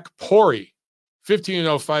Rakpori,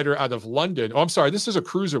 15-0 fighter out of London. Oh, I'm sorry. This is a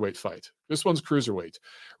cruiserweight fight. This one's cruiserweight.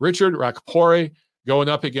 Richard Rakpori going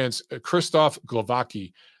up against Krzysztof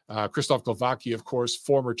Glowacki. Krzysztof Glowacki, of course,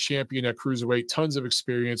 former champion at cruiserweight, tons of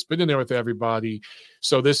experience, been in there with everybody.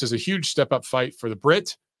 So this is a huge step-up fight for the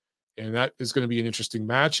Brit, and that is going to be an interesting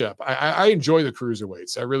matchup. I enjoy the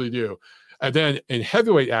cruiserweights. I really do. And then in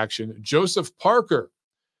heavyweight action, Joseph Parker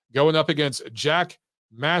going up against Jack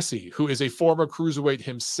Massey, who is a former cruiserweight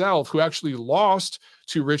himself, who actually lost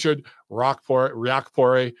to Richard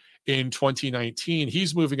Rakpori in 2019.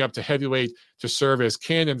 He's moving up to heavyweight to serve as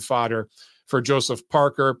cannon fodder for Joseph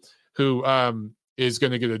Parker, who is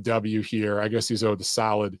going to get a W here. I guess he's owed a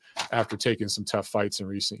solid after taking some tough fights in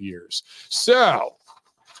recent years. So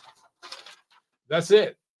that's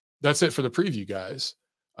it. That's it for the preview, guys.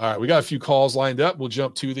 All right, we got a few calls lined up. We'll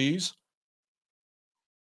jump to these.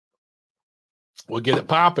 We'll get it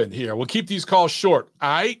popping here. We'll keep these calls short. All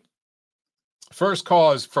right. First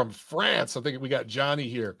call is from France. I think we got Johnny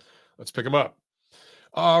here. Let's pick him up.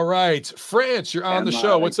 All right. France, you're on the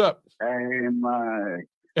show. What's up? Hey, Mike.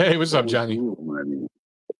 Hey, what's up, Johnny? Yeah,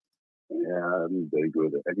 I'm very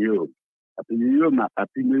good. And you? Happy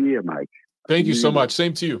New Year, Mike. Thank you so much.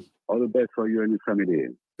 Same to you. All the best for you and your family.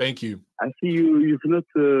 Thank you. I see you've not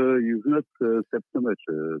slept so much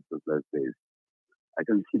those last days. I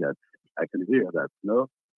can see that. I can hear that. No,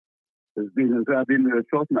 there have been a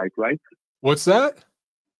short night, right? What's that?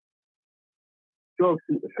 Short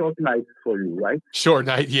night for you, right? Short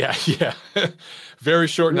night, yeah. Very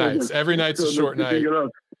short nights. Every night's a short night.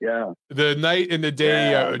 Yeah. The night and the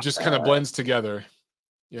day just kind of blends together.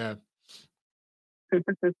 Yeah.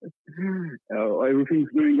 Everything's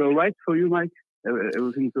going all right for you, Mike?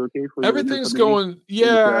 Everything's okay for you? Everything's going.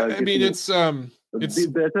 Yeah, I mean it's a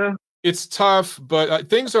bit better. It's tough, but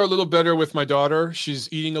things are a little better with my daughter.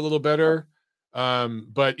 She's eating a little better.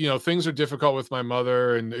 But things are difficult with my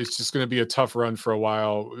mother, and it's just going to be a tough run for a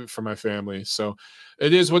while for my family. So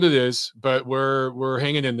it is what it is, but we're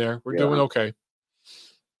hanging in there. We're doing okay.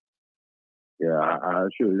 Yeah, I'm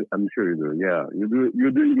sure you do. Yeah, you're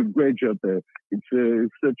doing a great job there. It's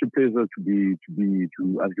such a pleasure to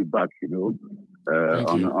have you back,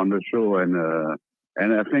 on the show,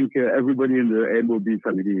 and I think everybody in the MOB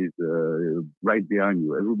family is right behind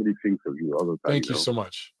you. Everybody thinks of you all the time. Thank you so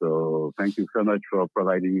much. So thank you so much for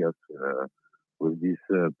providing us with this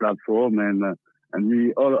platform, and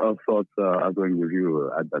we all our thoughts are going with you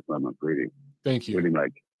at that moment. Really, thank you. Really,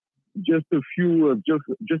 Mike. Just a few,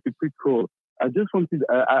 just a quick call. I just wanted.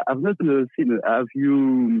 I've not seen. Have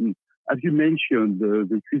you mentioned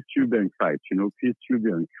the Chris Eubank fight? Chris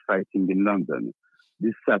Eubank fighting in London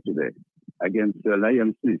this Saturday against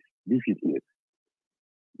Liam Smith, Beefy Smith.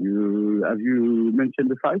 Have you mentioned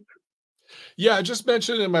the fight? Yeah, I just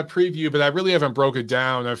mentioned it in my preview, but I really haven't broke it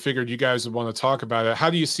down. I figured you guys would want to talk about it. How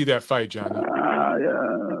do you see that fight, Johnny?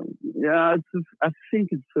 I think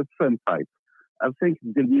it's a fun fight. I think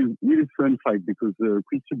it's going to be a really fun fight because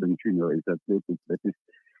Chris Eubank Jr. is athletic, but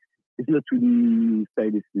it's not really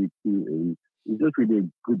stylistic. He's not really a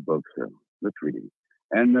good boxer, not really.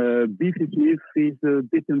 And Beefy Smith is a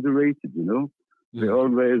bit underrated, They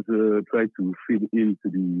always try to fit into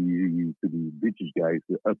the British guys,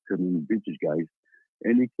 the upcoming British guys,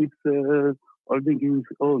 and he keeps holding his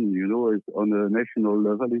own. It's on a national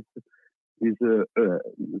level. Is a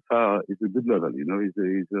good level.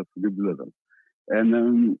 Is a good level.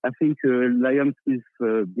 And I think Liam Smith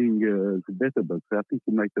being the better boxer, I think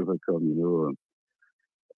he might overcome.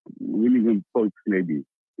 Winning on points, maybe.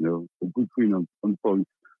 A good win on points.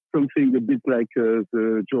 Something a bit like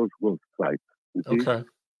the George Wolf fight. Okay.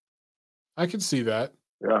 I can see that.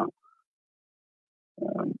 Yeah.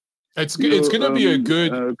 It's going to be a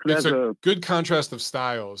good contrast of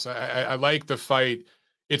styles. I like the fight.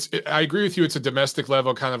 I agree with you. It's a domestic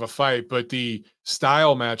level kind of a fight, but the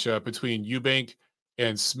style matchup between Eubank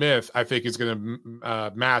and Smith, I think is going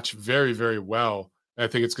to match very, very well. I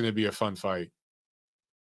think it's going to be a fun fight.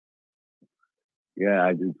 Yeah,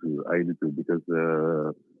 I do too. Because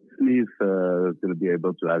Smith is going to be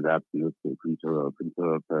able to adapt, to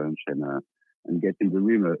counter punch and get in the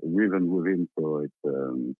rhythm with him. So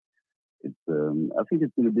I think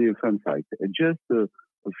it's going to be a fun fight. Just a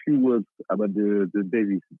few words about the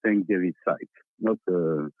Tank Davis fight, not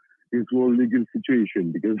his whole legal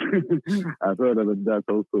situation, because I've heard about that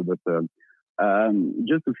also. But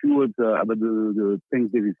just a few words about the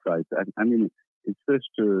Tank Davis fight. I mean, it's such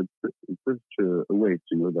a waste,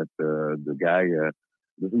 that the guy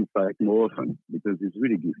doesn't fight more often, because he's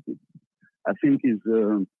really gifted. I think he's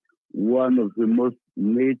one of the most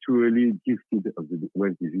naturally gifted of the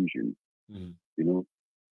weight division.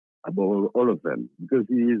 Above all of them, because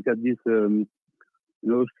he's got this,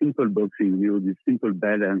 simple boxing, this simple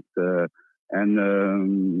balance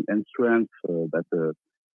and strength that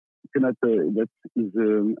cannot. That is,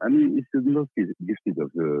 I mean, it's the most gifted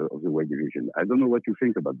of the weight division. I don't know what you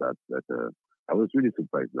think about that, but I was really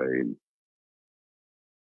surprised by him.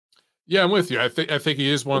 Yeah, I'm with you. I think he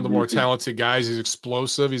is one of the more talented guys. He's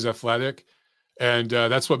explosive. He's athletic, and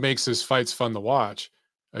that's what makes his fights fun to watch.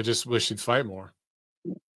 I just wish he'd fight more.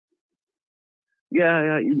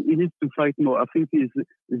 Yeah, he needs to fight more. I think he's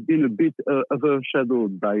been a bit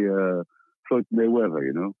overshadowed by Floyd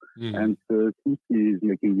Mayweather, and since he's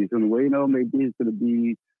making his own way now, maybe he's going to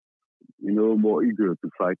be, more eager to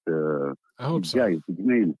fight I hope so. Guys, big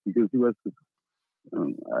names, because he was.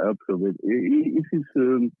 I hope so. But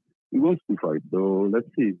he wants to fight, so let's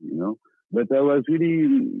see, But I was really,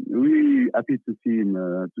 really happy to see him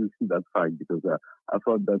to see that fight, because I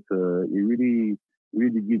thought that he really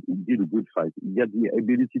did a good fight. He had the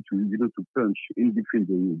ability to punch in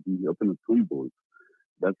between the opponent's combos.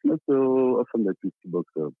 That's not so often that you see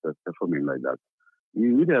boxers performing like that. He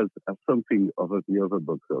really has something over the other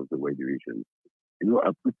boxers of the weight division.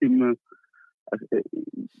 I put him.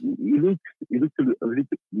 He looks a little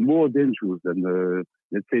more dangerous than,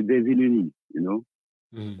 let's say, David Nunes.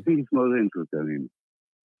 I think it's more dangerous than him,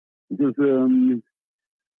 because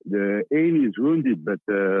the aim is wounded, but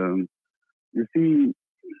you see,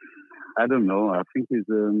 I don't know. I think he's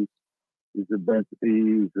the best.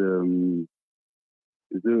 He's the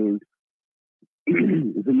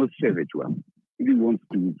most savage one. He wants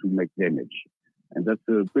to make damage, and that's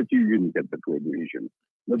pretty unique at the weight division.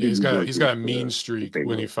 He's got a mean streak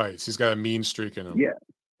when he fights. He's got a mean streak in him. Yeah.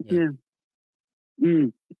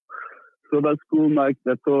 So that's cool, Mike.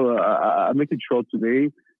 That's all. I make it short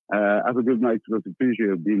today. Have a good night. It was a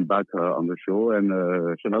pleasure being back on the show, and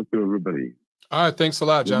shout out to everybody. All right, thanks a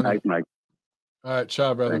lot, John. Good night, Mike. All right,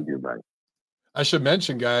 ciao, brother. Thank you, bye. I should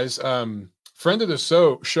mention, guys, friend of the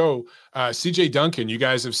show, CJ Duncan. You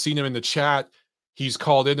guys have seen him in the chat. He's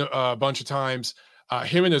called in a bunch of times.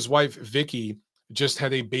 Him and his wife, Vicky, just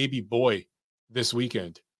had a baby boy this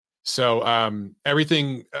weekend. So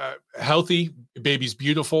everything healthy. Baby's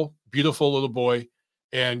beautiful little boy,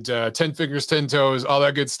 and 10 fingers, 10 toes, all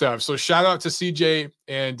that good stuff. So shout out to CJ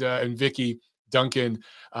and Vicky Duncan.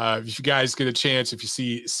 If you guys get a chance, if you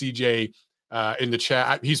see CJ in the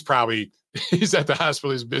chat, he's at the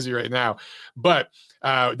hospital. He's busy right now. But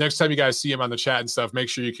next time you guys see him on the chat and stuff, make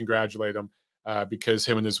sure you congratulate him because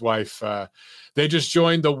him and his wife, they just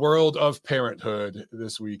joined the world of parenthood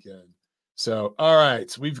this weekend. So, all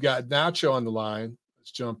right, we've got Nacho on the line.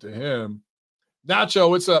 Let's jump to him. Nacho,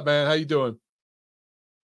 what's up, man? How you doing?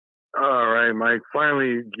 All right, Mike.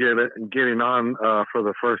 Finally getting on for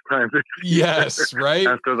the first time. Yes, right?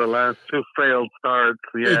 After the last two failed starts.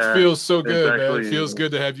 Yeah. It feels so good, man. It feels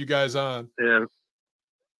good to have you guys on. Yeah.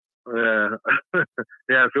 Yeah.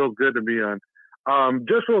 Yeah, it feels good to be on.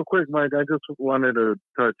 Just real quick, Mike, I just wanted to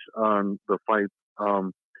touch on the fight.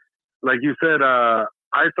 Like you said, I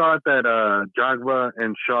thought that Jagba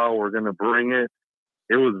and Shaw were going to bring it.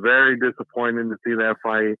 It was very disappointing to see that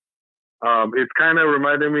fight. It's kind of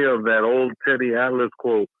reminded me of that old Teddy Atlas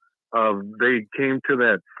quote of they came to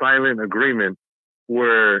that silent agreement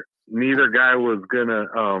where neither guy was going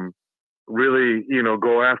to really,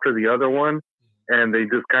 go after the other one. And they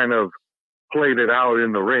just kind of played it out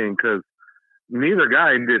in the ring because neither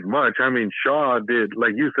guy did much. I mean, Shaw did,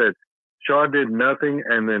 like you said, Shaw did nothing,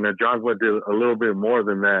 and then Ajagba did a little bit more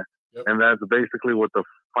than that. Yep. And that's basically what the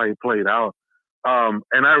fight played out.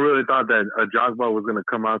 And I really thought that Ajagba was going to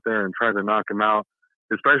come out there and try to knock him out,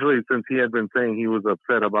 especially since he had been saying he was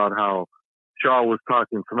upset about how Shaw was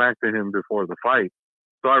talking smack to him before the fight.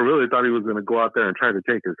 So I really thought he was going to go out there and try to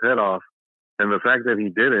take his head off. And the fact that he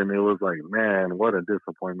didn't, it was like, man, what a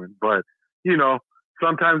disappointment. But,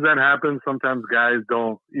 sometimes that happens. Sometimes guys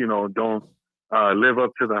don't live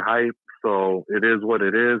up to the hype. So it is what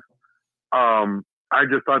it is. I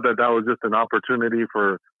just thought that was just an opportunity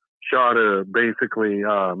for Shaw to basically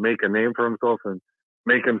make a name for himself and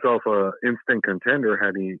make himself a instant contender.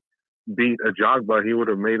 Had he beat Ajagba, he would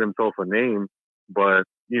have made himself a name. But,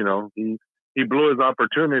 you know, he blew his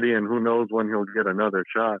opportunity, and who knows when he'll get another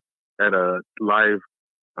shot at a live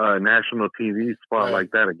national TV spot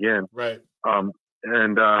like that again. Right.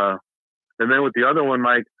 And then with the other one,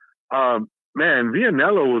 Mike, man,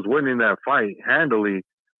 Vianello was winning that fight handily.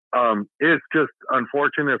 It's just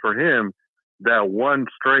unfortunate for him that one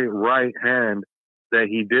straight right hand that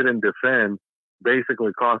he didn't defend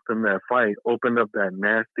basically cost him that fight, opened up that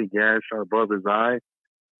nasty gash above his eye,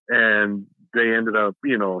 and they ended up,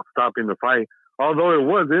 you know, stopping the fight. Although it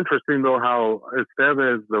was interesting, though, how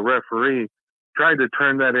Estevez, the referee, tried to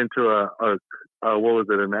turn that into an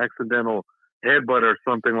accidental headbutt or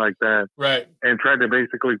something like that. Right. And tried to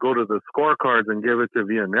basically go to the scorecards and give it to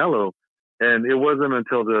Vianello. And it wasn't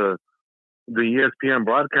until the ESPN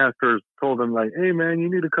broadcasters told him, like, hey, man, you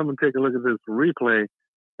need to come and take a look at this replay.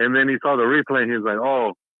 And then he saw the replay and he was like,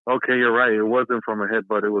 oh, okay, you're right. It wasn't from a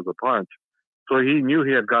headbutt. It was a punch. So he knew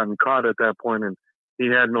he had gotten caught at that point, and he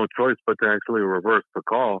had no choice but to actually reverse the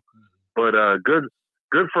call. But good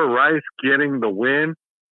for Rice getting the win.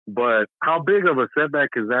 But how big of a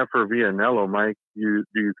setback is that for Vianello, Mike? Do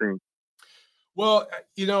you think? Well,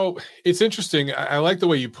 you know, it's interesting. I like the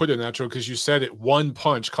way you put it, Nacho, because you said it. One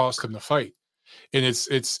punch cost him the fight, and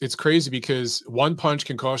it's crazy because one punch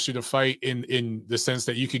can cost you the fight in the sense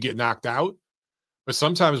that you could get knocked out, but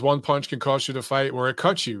sometimes one punch can cost you the fight where it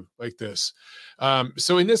cuts you like this.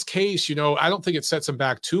 So in this case, you know, I don't think it sets him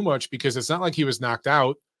back too much because it's not like he was knocked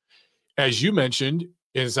out, as you mentioned.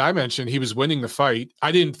 As I mentioned, he was winning the fight.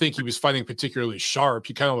 I didn't think he was fighting particularly sharp.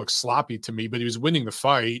 He kind of looked sloppy to me, but he was winning the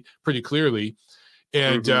fight pretty clearly.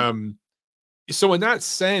 And so in that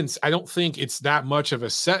sense, I don't think it's that much of a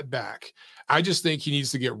setback. I just think he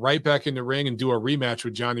needs to get right back in the ring and do a rematch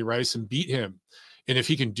with Johnny Rice and beat him. And if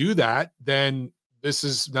he can do that, then this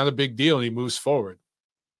is not a big deal and he moves forward.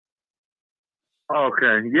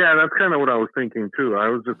 Okay. Yeah, that's kind of what I was thinking too. I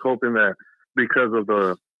was just hoping that because of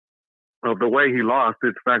the way he lost,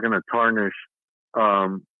 it's not going to tarnish,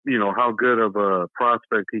 you know, how good of a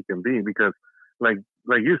prospect he can be. Because, like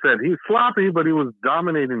you said, he's sloppy, but he was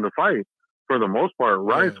dominating the fight for the most part.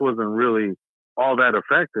 Rice wasn't really all that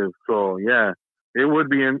effective. So yeah, it would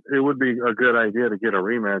be a good idea to get a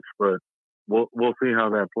rematch, but we'll see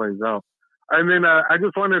how that plays out. And then I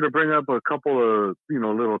just wanted to bring up a couple of, you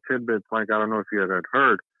know, little tidbits. Like, I don't know if you had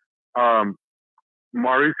heard.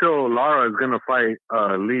 Mauricio Lara is going to fight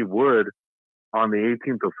Lee Wood on the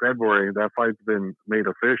 18th of February. That fight's been made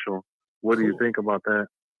official. What do you think about that?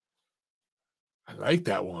 I like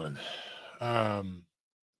that one. I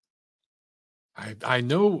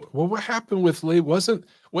know. Well, what happened with Lee? What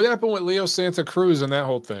happened with Leo Santa Cruz and that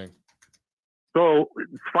whole thing? So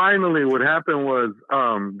finally, what happened was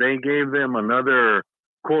they gave them another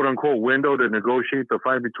quote unquote window to negotiate the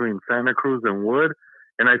fight between Santa Cruz and Wood.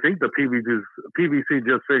 And I think the PBC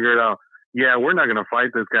just figured out, yeah, we're not going to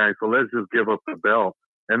fight this guy, so let's just give up the belt.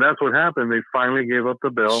 And that's what happened. They finally gave up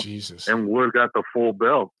the belt, and Wood got the full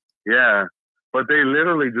belt. Yeah. But they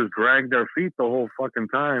literally just dragged their feet the whole fuking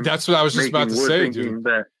time. That's what I was just about to say, dude.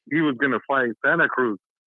 That he was going to fight Santa Cruz.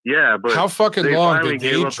 Yeah, but how fucking long did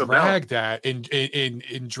they drag that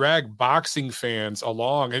and drag boxing fans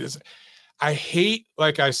along? I hate,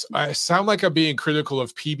 like, I sound like I'm being critical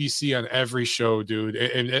of PBC on every show, dude.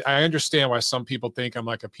 And I understand why some people think I'm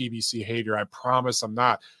like a PBC hater. I promise I'm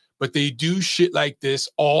not. But they do shit like this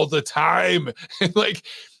all the time. Like,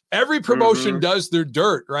 every promotion does their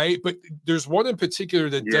dirt, right? But there's one in particular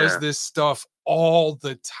that does this stuff all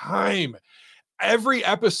the time. Every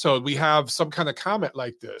episode, we have some kind of comment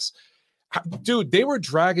like this. Dude, they were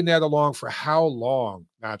dragging that along for how long,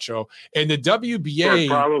 Nacho? And the WBA...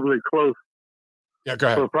 probably close. Yeah, go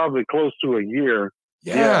ahead. So probably close to a year.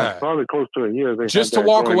 Yeah. Probably close to a year. Just to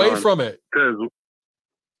walk away from it.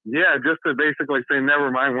 Yeah, just to basically say, never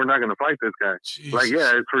mind, we're not going to fight this guy. Jesus. Like,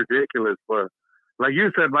 yeah, it's ridiculous. But like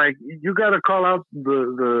you said, Mike, you got to call out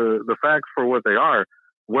the facts for what they are,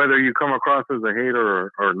 whether you come across as a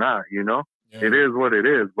hater or not, you know? Yeah. It is what it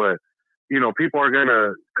is. But, you know, people are going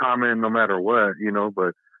to comment no matter what, you know?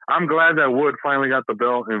 But I'm glad that Wood finally got the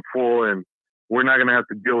belt in full, and we're not going to have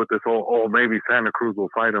to deal with this whole, maybe Santa Cruz will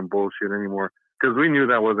fight him bullshit anymore. Because we knew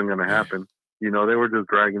that wasn't going to happen. You know, they were just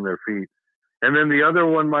dragging their feet. And then the other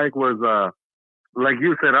one, Mike, was, like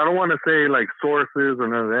you said, I don't want to say, like, sources or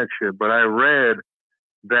none of that shit, but I read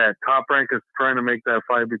that Top Rank is trying to make that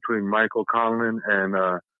fight between Michael Conlan and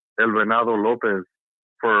El Venado Lopez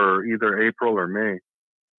for either April or May.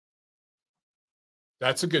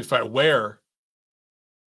 That's a good fight. Where?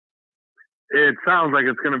 It sounds like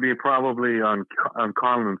it's going to be probably on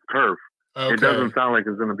Colin's turf. Okay. It doesn't sound like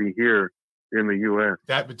it's going to be here in the U.S.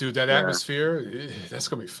 That atmosphere, that's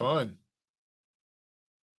going to be fun.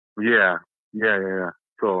 Yeah.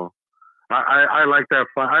 So I like that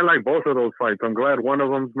fight. I like both of those fights. I'm glad one of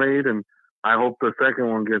them's made, and I hope the second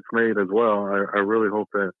one gets made as well. I really hope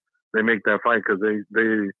that they make that fight because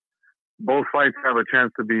they both fights have a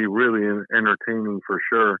chance to be really entertaining for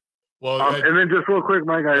sure. Well, and then just real quick,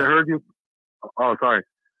 Mike, I heard you. Oh, sorry.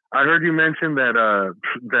 I heard you mention that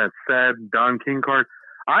that sad Don King card.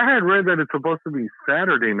 I had read that it's supposed to be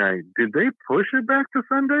Saturday night. Did they push it back to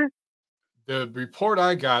Sunday? The report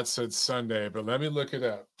I got said Sunday, but let me look it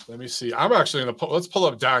up. Let me see. I'm actually going to let's pull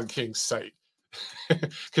up Don King's site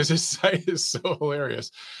because his site is so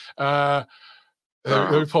hilarious. Let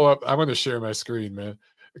me pull up. I'm going to share my screen, man,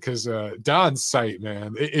 because Don's site,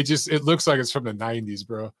 man, it looks like it's from the 90s,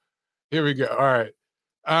 bro. Here we go. All right,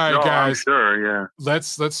 guys. I'm sure, yeah.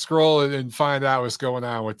 Let's scroll and find out what's going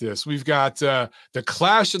on with this. We've got the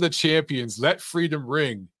Clash of the Champions. Let Freedom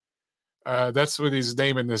Ring. That's what he's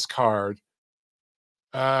naming this card.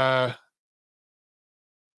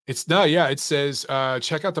 It's not, yeah. It says,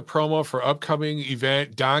 check out the promo for upcoming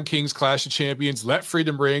event, Don King's Clash of Champions, Let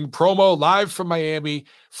Freedom Ring. Promo live from Miami,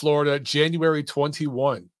 Florida, January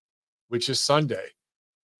 21, which is Sunday.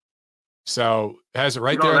 So it has it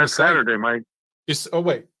right there. That's Saturday, Mike. Oh,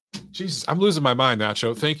 wait. Jesus, I'm losing my mind,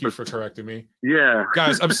 Nacho. Thank you for correcting me. Yeah.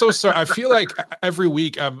 Guys, I'm so sorry. I feel like every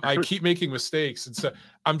week I keep making mistakes. And so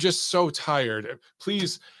I'm just so tired.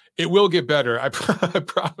 Please, it will get better. I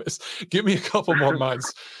promise. Give me a couple more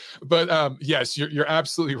months. But yes, you're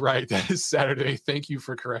absolutely right. That is Saturday. Thank you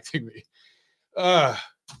for correcting me.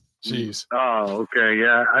 Jeez. Oh, okay.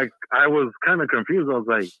 Yeah, I was kind of confused. I was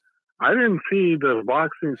like, I didn't see the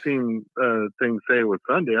boxing scene thing say it was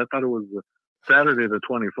Sunday. I thought it was Saturday the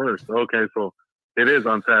 21st. Okay, so it is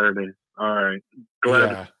on Saturday. All right.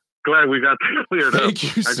 Glad we got that cleared up.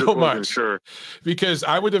 Thank you so much. Sure. Because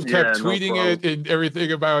I would have kept tweeting it and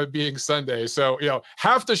everything about it being Sunday. So,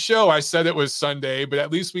 half the show I said it was Sunday, but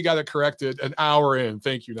at least we got it corrected an hour in.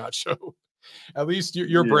 Thank you, Nacho. At least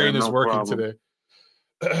your brain is working today.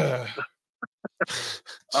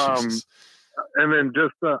 And then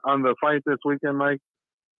just on the fight this weekend, Mike,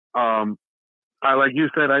 I like you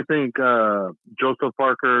said, I think Joseph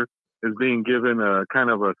Parker is being given a kind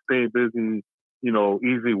of a stay busy,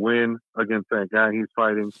 easy win against that guy he's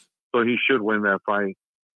fighting. So he should win that fight.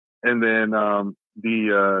 And then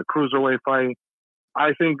the cruiserweight fight,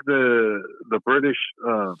 I think the British,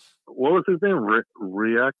 what was his name?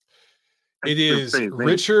 Riak? It is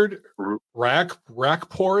Richard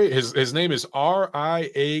Rakpore. His name is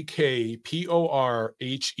Riakporhe.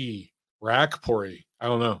 Rakpore. I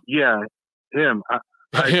don't know. Yeah, him.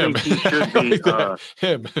 I think he should be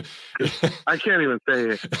him. I can't even say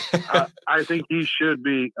it. I think he should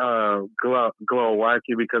be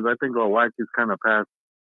Glowacki because I think Glowacki's kind of past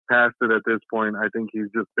it at this point. I think he's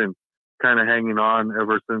just been kind of hanging on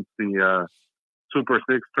ever since the Super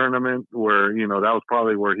 6 tournament where, that was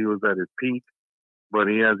probably where he was at his peak, but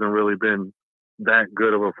he hasn't really been that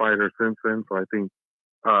good of a fighter since then. So I think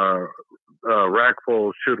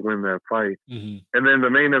Rakpole should win that fight. Mm-hmm. And then the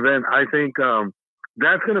main event, I think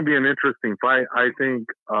that's going to be an interesting fight. I think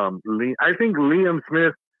Liam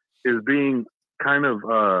Smith is being kind of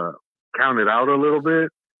counted out a little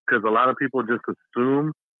bit because a lot of people just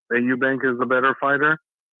assume that Eubank is a better fighter.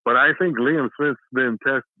 But I think Liam Smith's been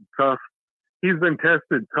tough. He's been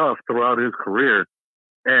tested tough throughout his career,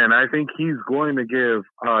 and I think he's going to give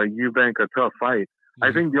Eubank a tough fight. Mm-hmm.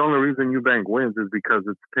 I think the only reason Eubank wins is because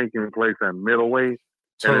it's taking place at middleweight,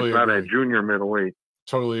 and it's not at junior middleweight.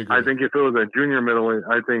 Totally agree. I think if it was at junior middleweight,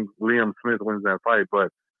 I think Liam Smith wins that fight.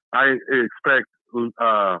 But I expect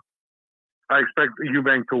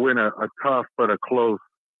Eubank to win a tough but a close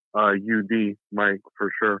UD, Mike,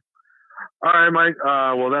 for sure. All right, Mike.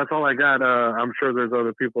 Well, that's all I got. I'm sure there's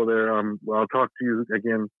other people there. I'll talk to you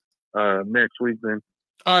again next week then.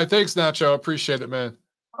 All right. Thanks, Nacho. Appreciate it, man.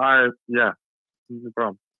 All right. Yeah. No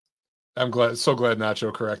problem. I'm so glad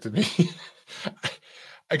Nacho corrected me.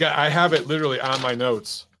 I have it literally on my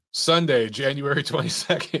notes. Sunday, January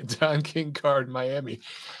 22nd, Don King card, Miami.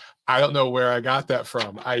 I don't know where I got that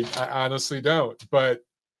from. I honestly don't. But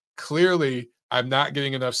clearly, I'm not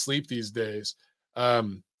getting enough sleep these days.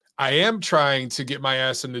 I am trying to get my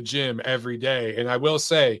ass in the gym every day. And I will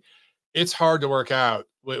say it's hard to work out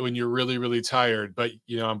when you're really, really tired. But,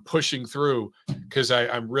 I'm pushing through because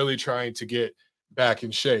I'm really trying to get back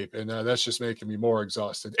in shape. And that's just making me more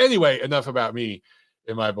exhausted. Anyway, enough about me.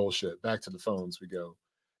 in my bullshit. Back to the phones we go.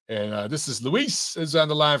 And this is Luis is on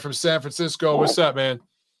the line from San Francisco. What's up, man?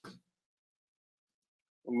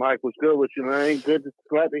 Mike, what's good with you, man? Glad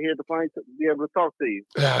to hear the fine to be able to talk to you.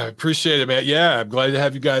 Appreciate it, man. Yeah, I'm glad to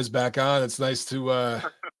have you guys back on. It's nice to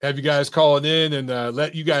have you guys calling in and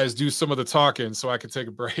let you guys do some of the talking so I can take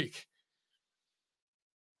a break.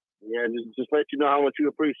 Yeah, just let you know how much you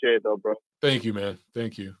appreciate it, though, bro. Thank you, man.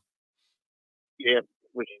 Thank you. Yeah,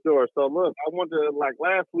 for sure. So, look, I wanted to, like,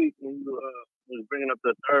 last week when you was bringing up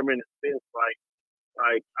the Thurman and Spence,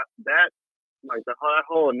 that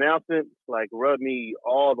whole announcement, like, rubbed me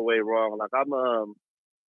all the way wrong. Like, I'm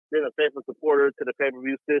been a faithful supporter to the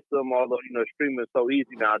pay-per-view system, although, you know, streaming is so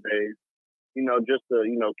easy nowadays. You know, just to,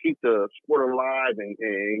 you know, keep the sport alive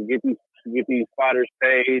and get these fighters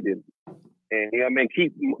paid and you know, I mean,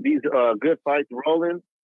 keep these good fights rolling.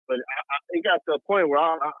 But it got to a point where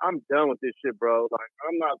I'm done with this shit, bro. Like,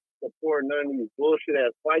 I'm not supporting none of these bullshit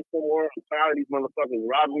ass fights no more. I'm tired of these motherfuckers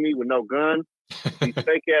robbing me with no gun. These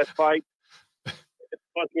fake ass fights.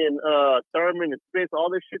 Fucking Thurman and Spence, all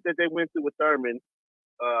this shit that they went through with Thurman,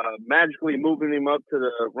 magically moving him up to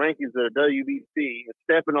the rankings of the WBC and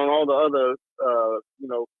stepping on all the other, you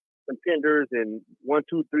know, contenders and 1,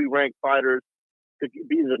 2, 3 ranked fighters to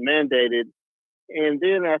be mandated. And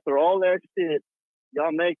then after all that shit,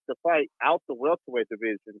 y'all make the fight out the welterweight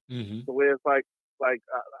division. Mm-hmm. So where it's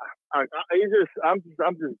I'm just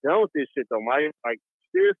done with this shit though, Mike. Like,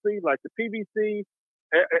 seriously, like the PBC,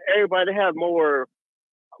 everybody have more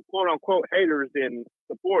quote unquote haters than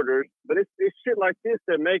supporters, but it's shit like this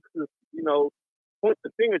that makes us, you know, point the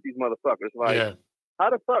finger at these motherfuckers. Like, how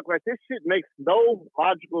the fuck? Like, this shit makes no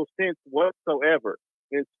logical sense whatsoever.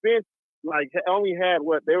 And Spence, like, only had I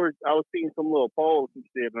was seeing some little polls and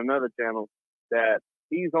shit on another channel that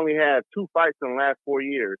he's only had 2 fights in the last 4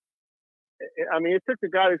 years. I mean, it took the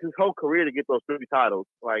guy his whole career to get those 3 titles.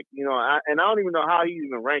 Like, you know, I don't even know how he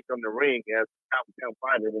even ranked on the ring as a top 10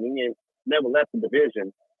 fighter, and he never left the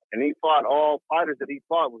division. And he fought all fighters that he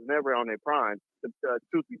fought was never on their prime,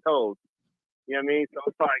 truth be told. You know what I mean? So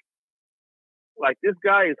it's like this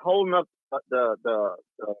guy is holding up the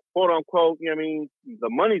quote unquote, you know what I mean, the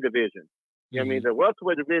money division. You know what I mean? The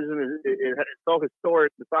welterweight division is so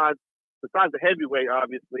historic. Besides the heavyweight,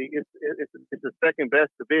 obviously, it's the second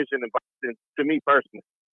best division in boxing to me personally.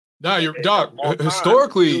 No,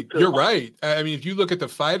 historically, you're right. I mean, if you look at the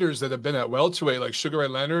fighters that have been at welterweight, like Sugar Ray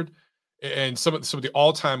Leonard and some of the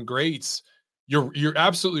all-time greats, you're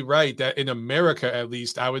absolutely right that in America, at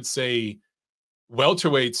least, I would say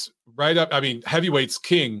welterweight's right up. I mean, heavyweight's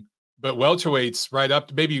king, but welterweight's right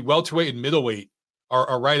up. Maybe welterweight and middleweight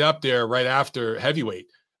are right up there, right after heavyweight.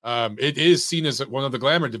 It is seen as one of the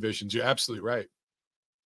glamour divisions. You're absolutely right.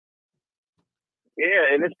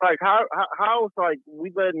 Yeah, and it's like how it's like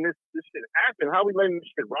we letting this shit happen? How we letting this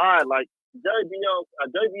shit ride? Like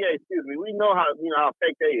WBA, excuse me. We know how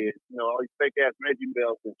fake they is. You know, all these fake ass Reggie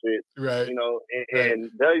belts and shit. Right. You know,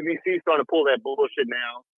 and WBC starting to pull that bullshit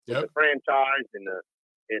now. With the franchise and the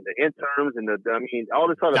interns and all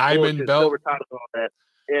this other diamond bullshit, belt, silver titles, all that.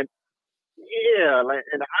 And yeah, like,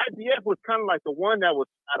 and the IBF was kind of like the one that was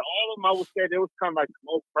out of all of them. I would say it was kind of like the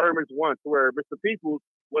most fervent one, to where Mr. Peoples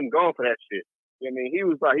wasn't going for that shit. I mean, he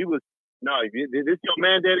was no, if this your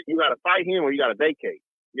mandate, you got to fight him or you got to vacate.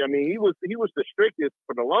 You know what I mean? He was the strictest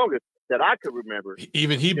for the longest that I could remember.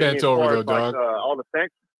 Even he bent over though, dog. All the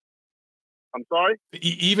sanctions. I'm sorry?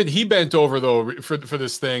 Even he bent over though for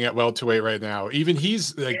this thing at welterweight right now. Even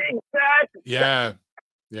he's like, exactly. Yeah.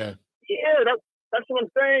 That's what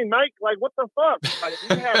I'm saying, Mike. Like, what the fuck? Like,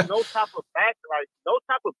 we have no type of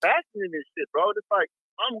backing in this shit, bro. It's like,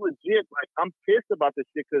 I'm legit, like, I'm pissed about this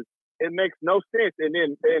shit because it makes no sense. And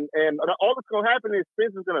then, and all that's gonna happen is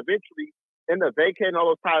Spence is gonna eventually end up vacating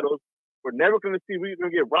all those titles. We're never gonna see. We're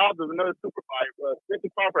gonna get robbed of another super fight. Spence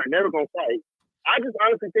and Crawford are never gonna fight. I just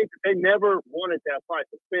honestly think that they never wanted that fight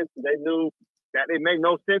for Spence. They knew that it made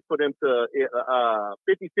no sense for them to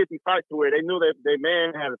 50-50 fight to where they knew that their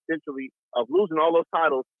man had essentially of losing all those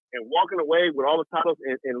titles and walking away with all the titles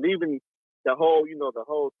and leaving the whole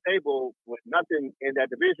table with nothing in that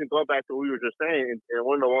division. Going back to what we were just saying, and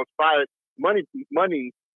one of the most fired money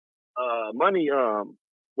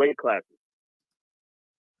weight classes.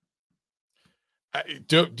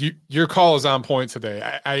 Your call is on point today.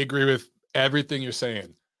 I agree with everything you're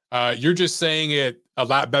saying. You're just saying it a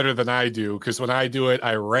lot better than I do, because when I do it,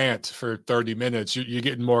 I rant for 30 minutes. You're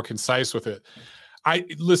getting more concise with it.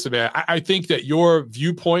 Listen, man, I think that your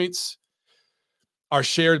viewpoints are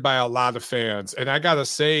shared by a lot of fans. And I got to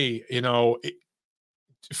say,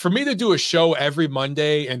 for me to do a show every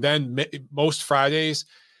Monday and then most Fridays,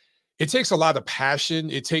 it takes a lot of passion.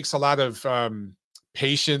 It takes a lot of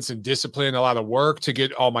patience and discipline, a lot of work to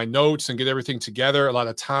get all my notes and get everything together, a lot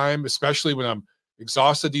of time, especially when I'm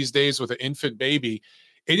exhausted these days with an infant baby.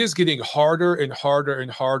 It is getting harder and harder and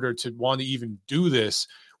harder to want to even do this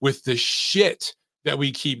with the shit that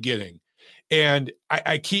we keep getting. And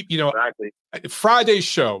I keep, Exactly.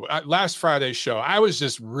 Last Friday's show, I was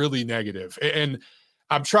just really negative, and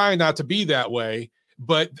I'm trying not to be that way.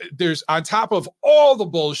 But there's, on top of all the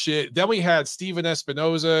bullshit, then we had Steven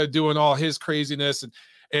Espinoza doing all his craziness,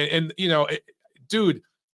 and dude,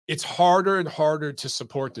 it's harder and harder to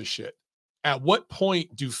support this shit. At what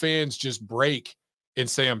point do fans just break and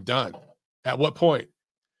say, I'm done? At what point?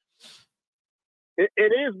 It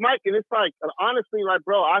is, Mike, and it's like, honestly, like,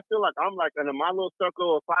 bro, I feel like I'm like in my little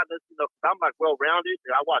circle of partners, I'm like well-rounded.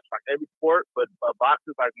 I watch like every sport, but boxing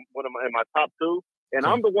is like one of my top two. And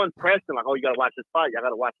I'm the one pressing, like, oh, you got to watch this fight. Y'all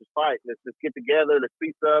got to watch this fight. Let's get together. Let's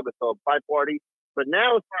beat up. It's a fight party. But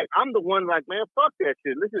now it's like, I'm the one like, man, fuck that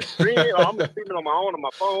shit. Let's just stream it. Or I'm just streaming on my own on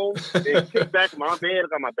my phone. And kick back in my bed.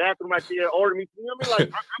 I got my bathroom right there. Order me. You know what I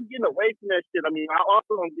mean? Like, I'm getting away from that shit. I mean, I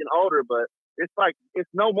also am getting older, but it's like, it's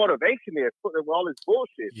no motivation there with all this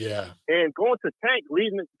bullshit. Yeah. And going to Tank,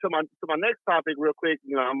 leading to my next topic real quick,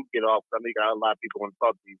 I'm going to get off. I mean, got a lot of people want to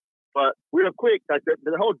talk to you. But real quick, like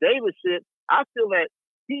the whole Davis shit, I feel that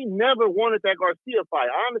he never wanted that Garcia fight.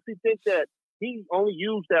 I honestly think that he only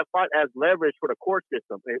used that fight as leverage for the court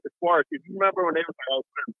system. As far as, if you remember when they were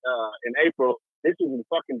in April, this was in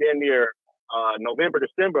fucking damn near November,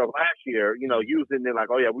 December of last year, using it like,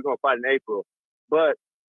 oh yeah, we're going to fight in April. But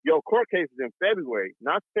your court case is in February.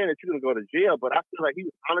 Not saying that you're going to go to jail, but I feel like he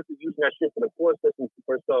was honestly using that shit for the court system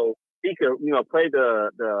so he could, play the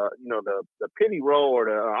pity role or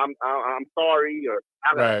the I'm sorry, or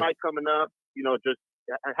I got a fight coming up, just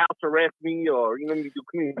house arrest me, or you do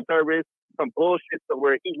community service, some bullshit, so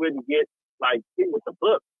where he wouldn't get like hit with the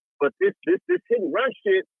book. But this hit and run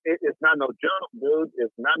shit, it's not no joke, dude.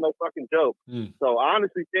 It's not no fucking joke. So I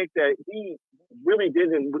honestly think that he really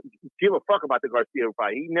didn't give a fuck about the Garcia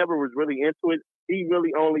fight. He never was really into it. He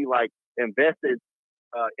really only like invested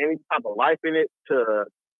any type of life in it to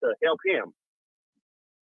help him.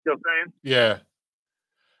 You know what I'm saying? Yeah.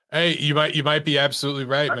 Hey, you might be absolutely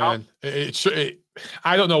right, man.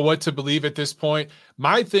 I don't know what to believe at this point.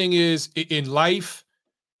 My thing is, in life,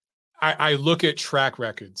 I look at track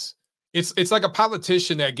records. It's like a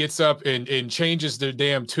politician that gets up and changes their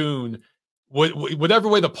damn tune. Whatever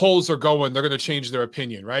way the polls are going, they're going to change their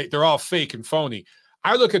opinion, right? They're all fake and phony.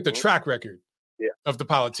 I look at the track record of the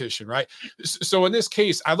politician, right? So in this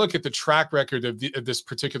case, I look at the track record of this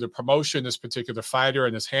particular promotion, this particular fighter,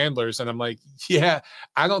 and his handlers, and I'm like, yeah,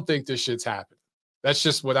 I don't think this shit's happening. That's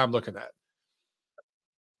just what I'm looking at.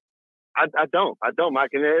 I don't, Mike.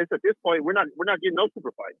 And it's at this point, we're not getting no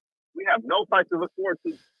super fights. We have no fight to look forward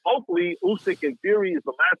to. Hopefully, Usyk and Fury is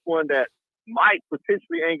the last one that might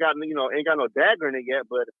potentially ain't got no dagger in it yet.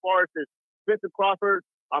 But as far as this Spencer Crawford,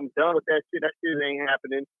 I'm done with that shit. That shit ain't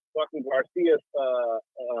happening. Fucking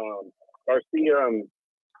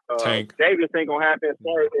Tank. Davis ain't gonna happen. As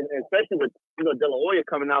far as, and especially with De La Hoya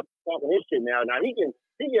coming out talking his shit now. Now he gets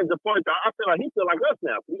the point. I feel like he feel like us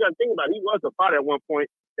now. You got to think about it. He was a fighter at one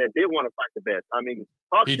point that did want to fight the best. I mean,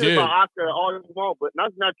 talk shit about Oscar all you want, but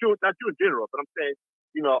not true in general. But I'm saying,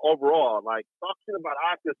 overall, like talk shit about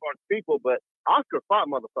Oscar as far as people, but Oscar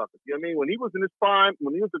fought motherfuckers. You know what I mean? When he was in his prime,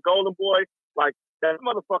 when he was a golden boy, like that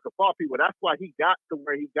motherfucker fought people. That's why he got to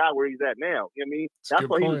where he's at now. You know what I mean? That's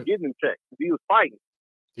why he was getting in check. He was fighting.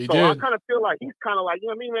 I kind of feel like he's kind of like, you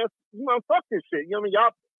know what I mean, man? Fuck this shit. You know what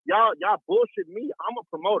I mean? Y'all bullshit me. I'm a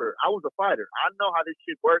promoter. I was a fighter. I know how this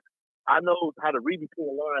shit works. I know how to read between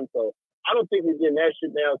the lines. So I don't think we're getting that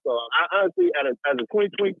shit now. So I honestly, as a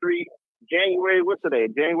 2023 January, what's today?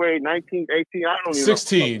 January 19th, 18th. I don't even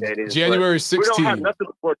 16. know what that is. January 16th. We don't have nothing to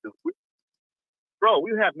look forward to. Bro,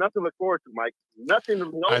 we have nothing to look forward to, Mike. Nothing.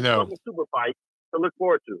 No super fight to look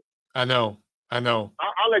forward to. I know.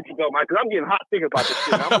 I'll let you go, Mike, because I'm getting hot thinking about this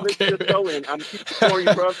shit. I'm going to listen to this show, and I'm keeping supporting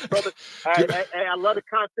you, brother. I love the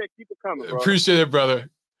content. Keep it coming, bro. Appreciate it, brother.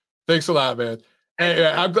 Thanks a lot, man.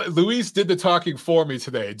 Hey, Luis did the talking for me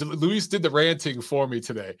today. Luis did the ranting for me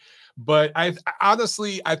today. But I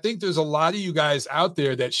honestly think there's a lot of you guys out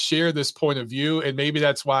there that share this point of view, and maybe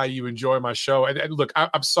that's why you enjoy my show. And look,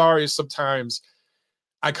 I'm sorry sometimes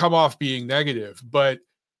I come off being negative, but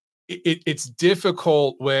it's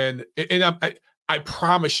difficult when, and I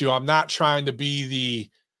promise you, I'm not trying to be the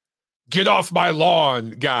get off my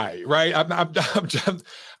lawn guy, right?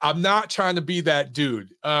 I'm not trying to be that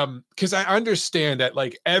dude. Because I understand that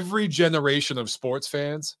like every generation of sports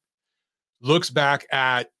fans looks back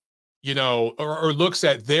at, or looks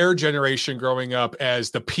at their generation growing up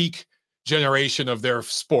as the peak generation of their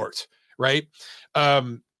sport, right?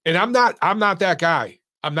 And I'm not that guy.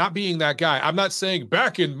 I'm not being that guy. I'm not saying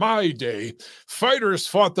back in my day, fighters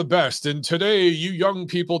fought the best, and today you young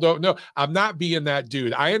people don't know. I'm not being that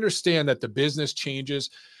dude. I understand that the business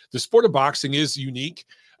changes. The sport of boxing is unique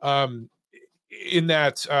in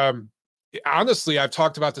that, honestly, I've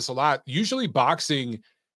talked about this a lot. Usually boxing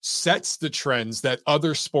sets the trends that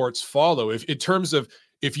other sports follow. In terms of,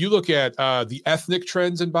 if you look at the ethnic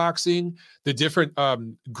trends in boxing, the different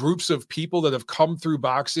groups of people that have come through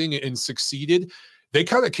boxing and succeeded, they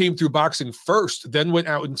kind of came through boxing first, then went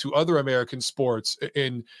out into other American sports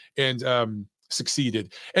and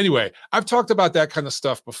succeeded. Anyway, I've talked about that kind of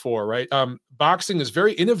stuff before, right? Boxing is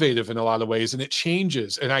very innovative in a lot of ways, and it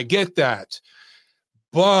changes, and I get that.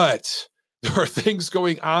 But there are things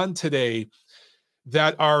going on today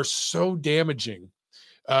that are so damaging.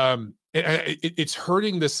 It's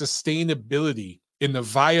hurting the sustainability and the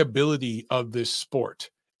viability of this sport,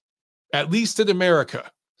 at least in America.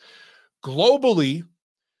 Globally,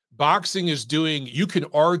 boxing is doing, you can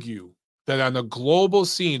argue that on the global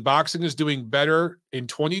scene, boxing is doing better in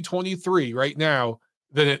 2023 right now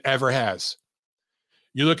than it ever has.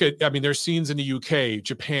 You look at, I mean, there's scenes in the UK,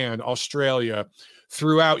 Japan, Australia,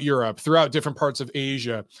 throughout Europe, throughout different parts of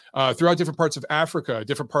Asia, throughout different parts of Africa,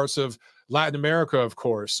 different parts of Latin America, of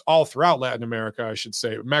course, all throughout Latin America, I should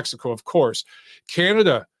say, Mexico, of course,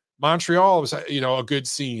 Canada, Montreal was, a good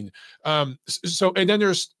scene. So, and then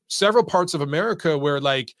there's several parts of America where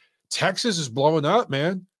like Texas is blowing up,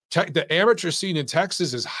 man. The amateur scene in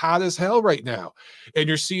Texas is hot as hell right now. And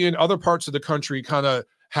you're seeing other parts of the country kind of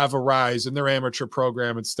have a rise in their amateur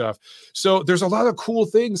program and stuff. So there's a lot of cool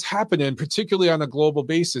things happening, particularly on a global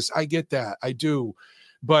basis. I get that. I do.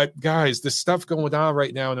 But guys, the stuff going on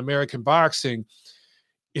right now in American boxing,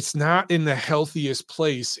 it's not in the healthiest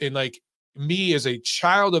place. And like me as a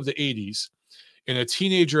child of the 80s and a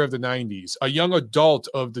teenager of the 90s, a young adult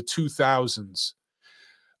of the 2000s,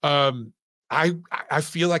 I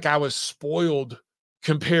feel like I was spoiled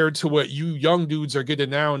compared to what you young dudes are getting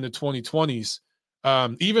now in the 2020s.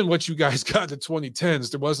 Even what you guys got in the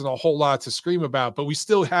 2010s, there wasn't a whole lot to scream about, but we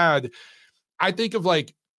still had, I think of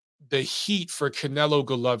like the heat for Canelo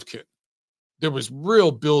Golovkin. There was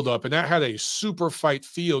real buildup, and that had a super fight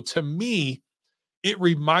feel. To me, it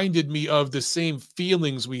reminded me of the same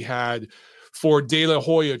feelings we had for De La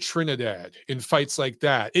Hoya Trinidad in fights like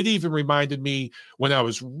that. It even reminded me when I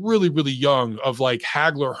was really, really young of like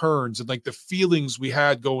Hagler Hearns and like the feelings we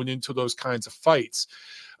had going into those kinds of fights.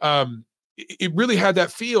 It really had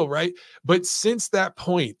that feel, right? But since that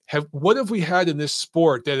point, what have we had in this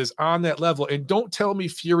sport that is on that level? And don't tell me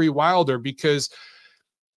Fury Wilder, because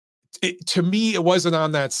to me, it wasn't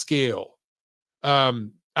on that scale.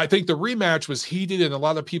 I think the rematch was heated and a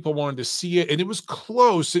lot of people wanted to see it, and it was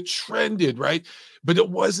close. It trended, right? But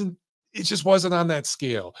it just wasn't on that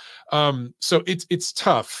scale. So it's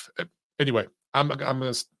tough. Anyway, I'm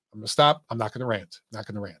going to stop. I'm not going to rant. Not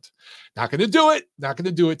going to do it. Not going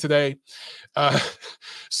to do it today.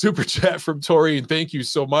 Super chat from Tori, and thank you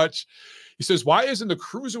so much. He says, why isn't the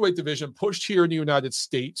cruiserweight division pushed here in the United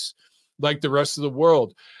States like the rest of the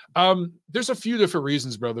world? There's a few different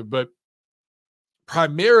reasons, brother, but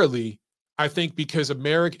primarily, I think because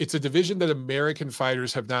it's a division that American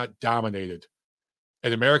fighters have not dominated.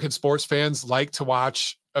 And American sports fans like to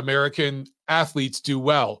watch American athletes do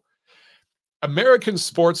well. American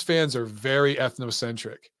sports fans are very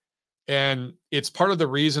ethnocentric. And it's part of the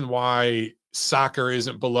reason why soccer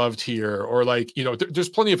isn't beloved here. Or like, there's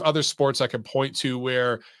plenty of other sports I can point to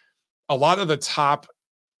where a lot of the top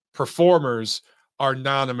performers are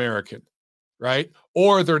non-American, right?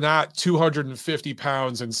 Or they're not 250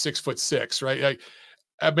 pounds and 6'6", right? Like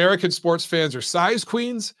American sports fans are size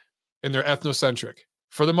queens and they're ethnocentric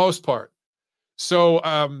for the most part. So,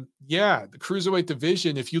 the cruiserweight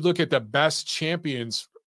division, if you look at the best champions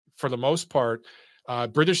for the most part,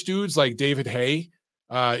 British dudes like David Haye,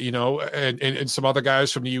 and some other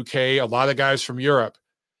guys from the UK, a lot of guys from Europe.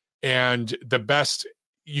 And the best,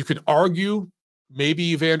 you could argue,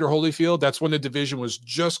 maybe Evander Holyfield. That's when the division was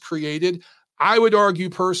just created. I would argue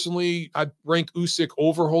personally, I'd rank Usyk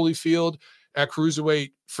over Holyfield at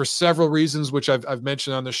cruiserweight for several reasons, which I've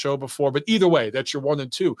mentioned on the show before. But either way, that's your 1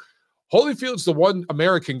 and 2. Holyfield's the one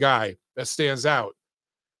American guy that stands out.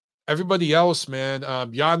 Everybody else, man,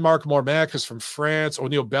 Jan-Marc Mormac is from France.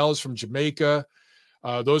 O'Neal Bell is from Jamaica.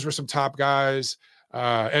 Those were some top guys.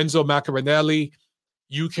 Enzo Maccarinelli,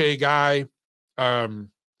 UK guy.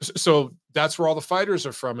 So that's where all the fighters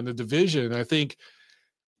are from in the division. I think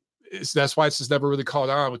that's why it's just never really caught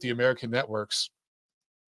on with the American networks.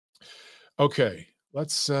 Okay,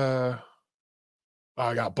 let's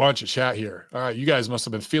I got a bunch of chat here. All right, you guys must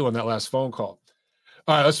have been feeling that last phone call.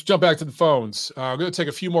 All right, let's jump back to the phones. I'm going to take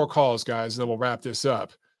a few more calls, guys, and then we'll wrap this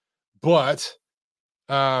up. But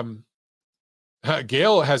Gail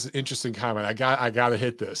has an interesting comment. I got to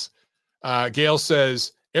hit this. Gail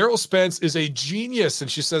says Errol Spence is a genius, and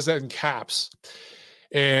she says that in caps.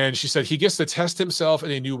 And she said he gets to test himself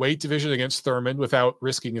in a new weight division against Thurman without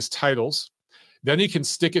risking his titles. Then he can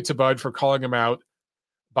stick it to Bud for calling him out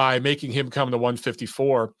by making him come to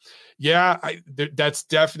 154. Yeah, that's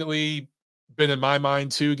definitely been in my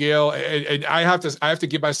mind too, Gail. And I have to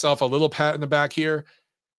give myself a little pat in the back here.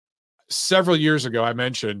 Several years ago, I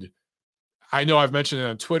know I've mentioned it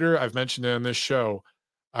on Twitter. I've mentioned it on this show.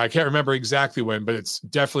 I can't remember exactly when, but it's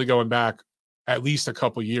definitely going back at least a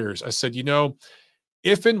couple years. I said,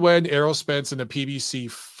 if and when Errol Spence and the PBC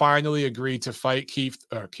finally agreed to fight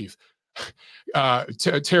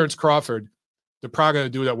Terrence Crawford, they're probably going to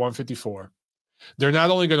do it at 154. They're not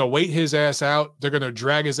only going to wait his ass out, they're going to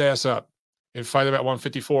drag his ass up and fight him at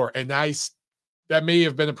 154. And that may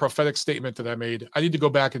have been a prophetic statement that I made. I need to go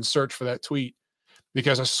back and search for that tweet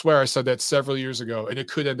because I swear I said that several years ago, and it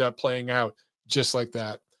could end up playing out just like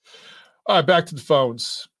that. All right, back to the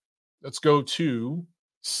phones. Let's go to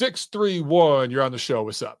 631. You're on the show.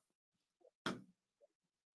 What's up?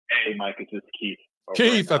 Hey, Mike, it's just Keith.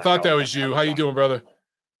 Keith, I thought that was you. How you doing, brother?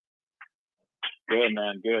 Good,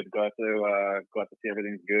 man. Good. Glad to see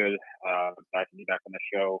everything's good. Glad to be back on the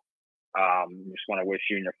show. Just want to wish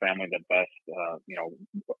you and your family the best, as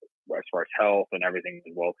far as health and everything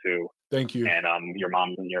as well, too. Thank you. And your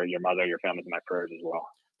mom and your mother, your family's in my prayers as well.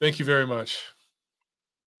 Thank you very much.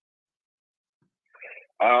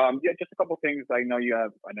 Just a couple things. I know you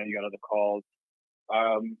got other calls.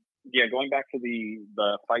 Going back to the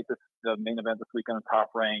fight, the main event this weekend on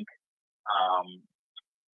Top Rank.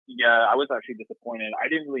 I was actually disappointed. I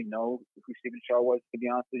didn't really know who Stephen Shaw was, to be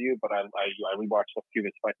honest with you, but I rewatched a few of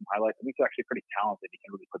his fights and highlights, and he's actually pretty talented. He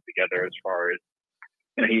can really put together as far as,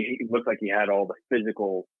 he looked like he had all the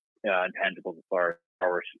physical intangibles as far as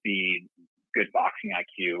power, speed, good boxing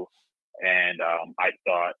IQ, and I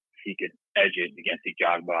thought he could edge it against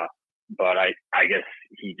Ijagba, but I guess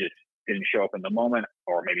he just didn't show up in the moment,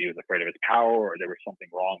 or maybe he was afraid of his power, or there was something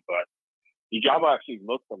wrong, but Ijagba actually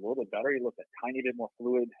looked a little bit better. He looked a tiny bit more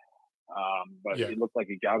fluid, but it looked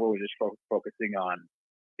like Ijagba was just focusing on.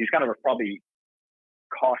 He's kind of probably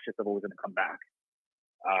cautious of what was going to come back,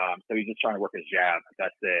 so he's just trying to work his jab.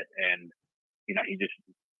 That's it, and he just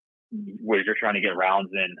was just trying to get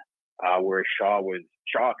rounds in. Where Shaw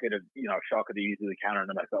could have easily countered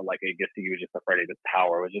him. I felt like I guess he was just afraid of his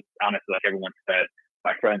power. It was just honestly, like everyone said,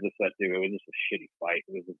 my friends have said too, it was just a shitty fight.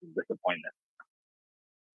 It was just a disappointment.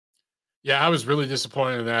 Yeah, I was really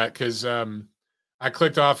disappointed in that because I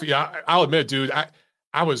clicked off. Yeah, I'll admit, dude,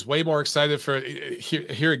 I was way more excited for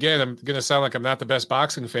here again. I'm going to sound like I'm not the best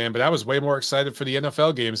boxing fan, but I was way more excited for the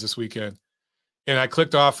NFL games this weekend. And I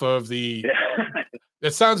clicked off of the.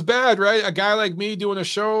 That sounds bad, right? A guy like me doing a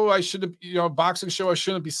show, I should have, boxing show, I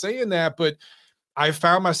shouldn't be saying that, but I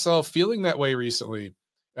found myself feeling that way recently.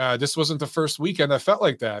 This wasn't the first weekend I felt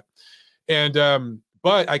like that. And,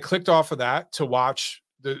 but I clicked off of that to watch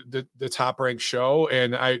the Top Rank show.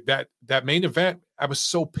 And that main event, I was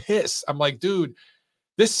so pissed. I'm like, dude,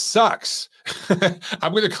 this sucks.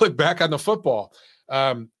 I'm going to click back on the football.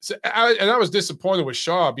 I was disappointed with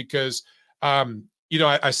Shaw because,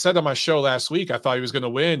 I said on my show last week, I thought he was going to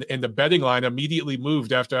win, and the betting line immediately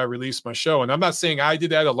moved after I released my show. And I'm not saying I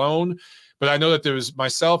did that alone, but I know that there was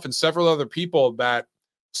myself and several other people that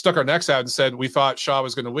stuck our necks out and said we thought Shaw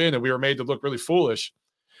was going to win, and we were made to look really foolish.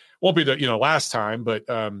 Won't be the last time, but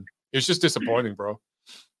it's just disappointing, bro.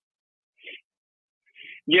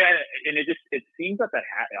 Yeah, and it seems that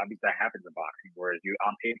happens in boxing, whereas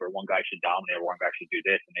on paper one guy should dominate, or one guy should do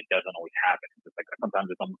this, and it doesn't always happen. It's like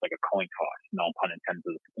sometimes it's almost like a coin toss. No pun intended,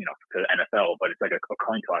 to the NFL, but it's like a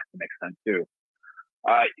coin toss to make sense too.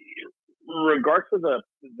 Regards to the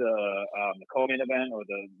co-main event or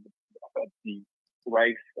the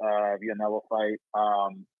Rice Vianello fight,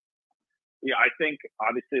 I think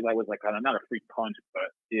obviously that was like kind of not a free punch,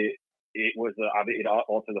 but it was it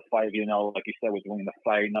altered the fight. Like you said, was winning the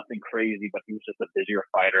fight. Nothing crazy, but he was just a busier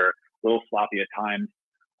fighter, a little sloppy at times,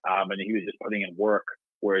 and he was just putting in work.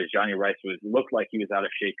 Whereas Johnny Rice looked like he was out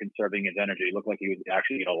of shape, conserving his energy. It looked like he was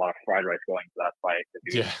actually a lot of fried rice going to that fight.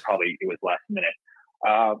 It was last minute.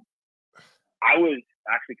 I was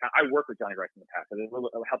actually I worked with Johnny Rice in the past. I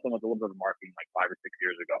helped him with a little bit of marketing like 5 or 6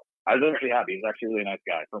 years ago. I was actually happy. He's actually a really nice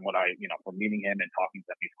guy. From what from meeting him and talking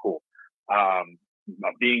to him, he's cool.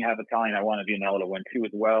 Being half Italian, I wanted Vianello to win too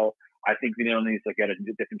as well. I think Vianello needs to get a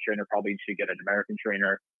different trainer. Probably should get an American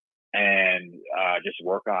trainer. and just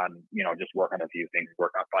work on a few things,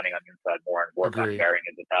 work on fighting on the inside more, and work on varying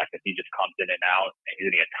his attack. If he just comes in and out and he's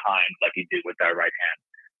going to get timed like he did with that right hand,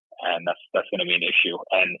 and that's going to be an issue.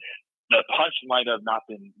 And the punch might not have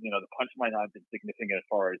been significant as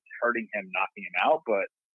far as hurting him, knocking him out, but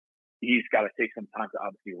he's got to take some time to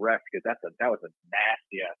obviously rest, because that was a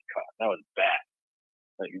nasty ass cut. That was bad,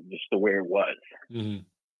 like just the way it was. Mm-hmm.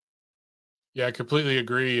 Yeah, I completely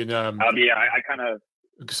agree. And I kind of.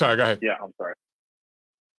 Sorry, go ahead. Yeah, I'm sorry.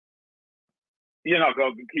 Go. I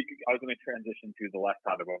was going to transition to the last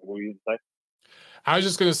topic. What were you going to say? I was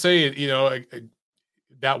just going to say,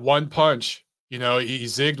 that one punch, he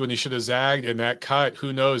zigged when he should have zagged, and that cut,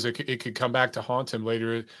 who knows, it could come back to haunt him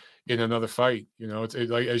later in another fight.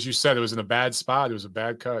 It's like, as you said, it was in a bad spot. It was a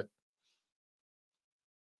bad cut.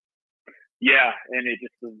 Yeah, and it's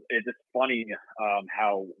just funny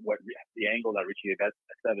how the angle that Richie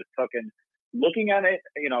Estevez took, and looking at it,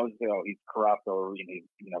 he's corrupt, or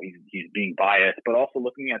he's being biased, but also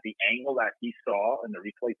looking at the angle that he saw in the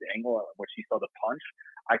replay, the angle at which he saw the punch,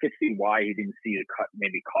 I could see why he didn't see the cut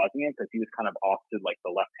maybe causing it, because he was kind of off to like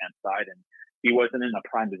the left hand side, and he wasn't in a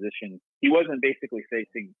prime position. He wasn't basically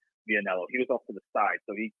facing Vianello. He was off to the side,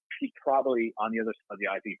 so he probably on the other side of the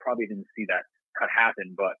eye, he probably didn't see that cut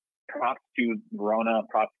happen. But props to Verona,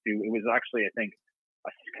 it was actually, I think,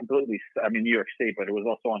 New York State, but it was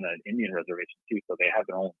also on an Indian reservation too, so they have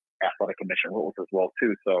their own athletic commission rules as well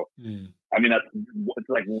too. So, it's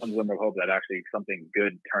like one glimmer of hope that actually something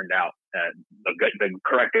good turned out, and the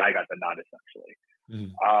correct guy got the nod essentially.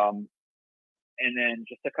 And then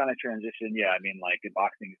just to kind of transition,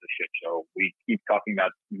 boxing is a shit show. We keep talking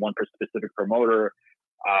about one specific promoter,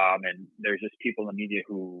 and there's just people in the media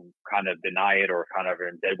who kind of deny it or kind of are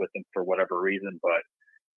in bed with them for whatever reason, but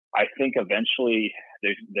I think eventually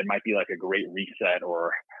there might be like a great reset,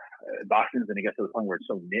 or boxing's going to get to the point where it's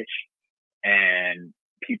so niche, and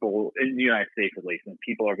people in the United States at least, and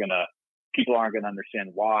people aren't going to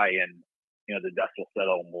understand why, and the dust will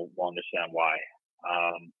settle and we'll understand why.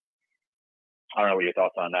 I don't know what your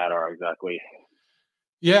thoughts on that are exactly.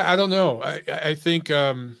 Yeah, I don't know. I think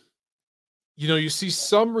you see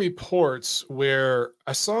some reports where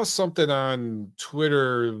I saw something on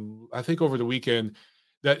Twitter, I think over the weekend,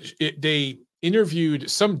 that they interviewed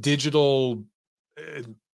some digital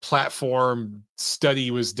platform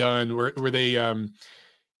study was done where they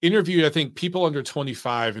interviewed, I think, people under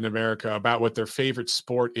 25 in America about what their favorite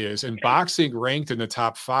sport is, and boxing ranked in the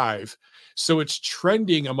top 5. So it's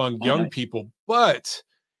trending among young people. But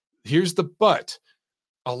here's the but.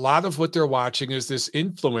 A lot of what they're watching is this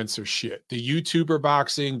influencer shit, the YouTuber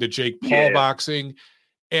boxing, the Jake Paul boxing,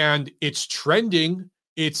 and it's trending.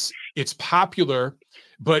 It's popular.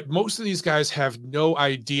 But most of these guys have no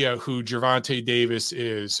idea who Gervonta Davis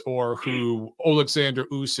is or who Alexander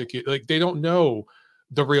Usyk is. Like, they don't know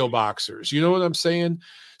the real boxers. You know what I'm saying?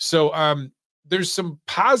 So there's some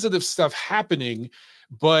positive stuff happening,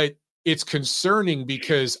 but it's concerning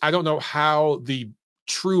because I don't know how the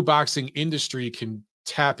true boxing industry can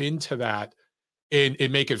tap into that and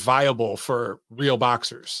make it viable for real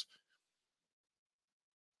boxers.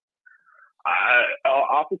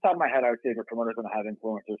 Off the top of my head, I would say the promoter's going to have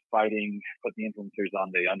influencers fighting, put the influencers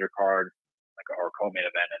on the undercard, or co-main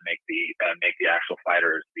event, and make the actual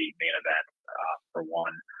fighters the main event for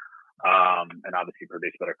one, and obviously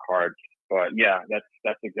produce better cards. But yeah,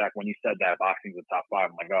 that's exactly when you said that boxing's the top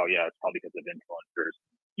 5. I'm like, oh yeah, it's probably because of influencers,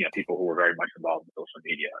 people who were very much involved in social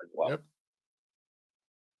media as well. Yep.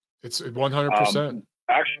 It's 100%.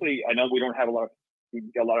 Actually, I know we don't have a lot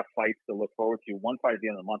of fights to look forward to. One fight at the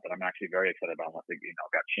end of the month that I'm actually very excited about, unless it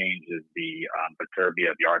got changed, is the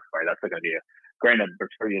Beterbiev Yarde fight. That's going to be granted,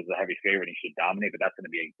 Beterbiev is a heavy favorite. He should dominate, but that's going to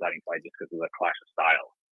be an exciting fight just because of the clash of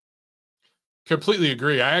style. Completely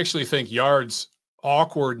agree. I actually think Yarde's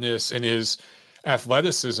awkwardness and his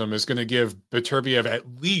athleticism is going to give Beterbiev at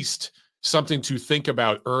least something to think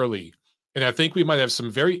about early. And I think we might have some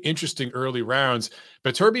very interesting early rounds.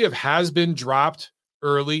 Beterbiev has been dropped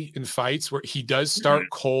early in fights where he does start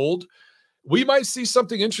cold. We might see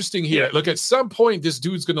something interesting here. Look, at some point, this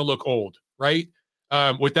dude's going to look old, right?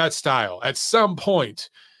 With that style at some point.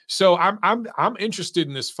 So I'm interested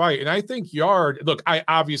in this fight. And I think Yarde, look, I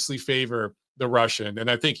obviously favor the Russian, and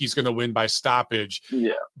I think he's going to win by stoppage.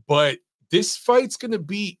 Yeah. But this fight's going to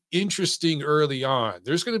be interesting early on.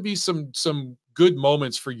 There's going to be some good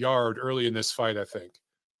moments for Yarde early in this fight, I think.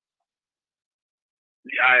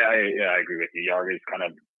 Yeah, I agree with you. Yarde is kind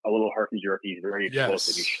of a little herky-jerky. He's very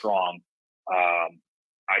explosive. He's strong.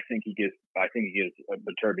 I think he gives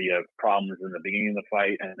Beterbiev problems in the beginning of the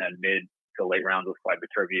fight, and then mid to late rounds of the fight,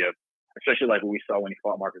 Beterbiev especially like what we saw when he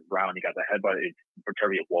fought Marcus Brown. He got the headbutt.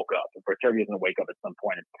 Beterbiev woke up. If Beterbiev doesn't wake up at some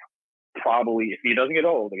point, probably, if he doesn't get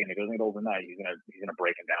old, again, if he doesn't get old overnight, he's gonna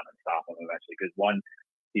break him down and stop him eventually. Because one,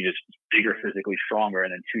 he's just bigger, physically stronger,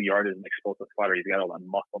 and then 2 yards is an explosive fighter. He's got all that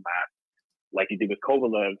muscle mass, like he did with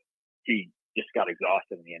Kovalev. He just got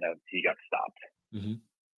exhausted in the end. He got stopped.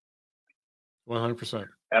 100%.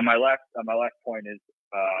 And my last point is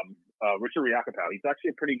Richard Riakopow. He's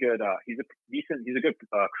actually a pretty good. He's a good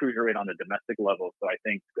cruiserweight on the domestic level. So I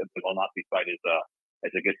think the Volkanovski fight is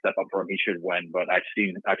a good step up for him. He should win. But I've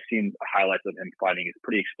seen highlights of him fighting. He's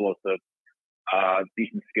pretty explosive,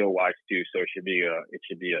 decent skill wise too. So it should be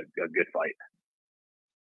a good fight.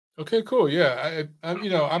 Okay, cool. Yeah,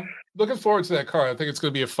 I'm looking forward to that card. I think it's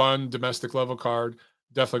going to be a fun domestic level card.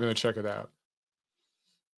 Definitely going to check it out.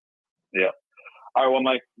 Yeah. All right, well,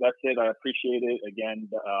 Mike, that's it. I appreciate it. Again,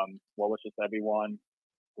 well wishes to everyone.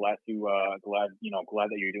 Glad that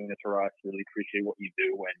you're doing this for us. Really appreciate what you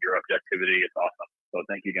do and your objectivity. It's awesome. So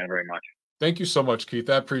thank you again very much. Thank you so much, Keith.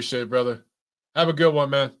 I appreciate it, brother. Have a good one,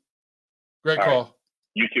 man. Great All call. Right.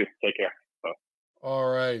 You too. Take care. Bye.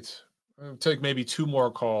 All right. I'll take maybe 2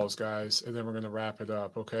 more calls, guys, and then we're going to wrap it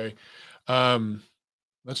up, okay?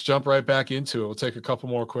 Let's jump right back into it. We'll take a couple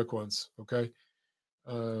more quick ones, okay?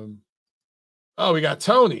 We got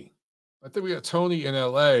Tony. I think we got Tony in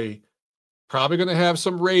LA. Probably going to have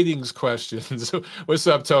some ratings questions. What's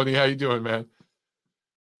up, Tony? How you doing, man?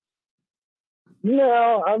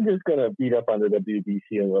 No, I'm just going to beat up on the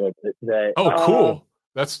WBC a little bit today. Oh, cool.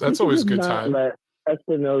 That's always a good time. Let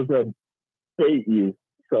Espinoza hate you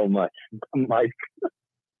so much, Mike.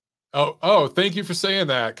 Oh, thank you for saying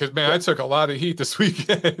that. Because, man, I took a lot of heat this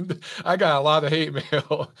weekend. I got a lot of hate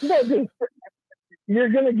mail. You're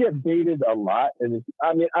going to get baited a lot. And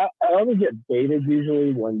I only get baited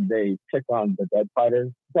usually when they pick on the dead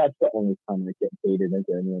fighters. That's the only time I get baited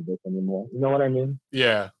into any of this anymore. You know what I mean?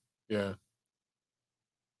 Yeah.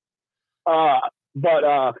 But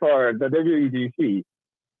for the WEDC,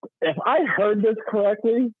 if I heard this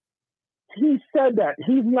correctly, he said that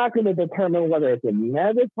he's not going to determine whether it's a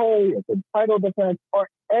mandatory, it's a title defense, or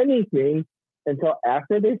anything until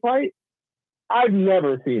after they fight. I've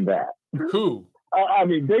never seen that. Who?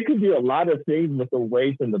 They could do a lot of things with the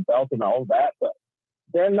weights and the belt and all that, but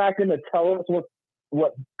they're not going to tell us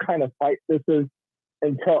what kind of fight this is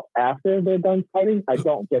until after they're done fighting. I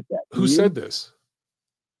don't get that. Who said this?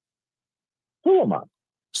 Suleiman.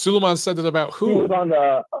 Suleiman said it about who? He was on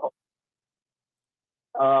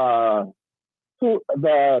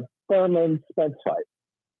the Thurman Spence fight.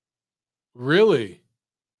 Really?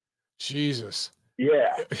 Jesus.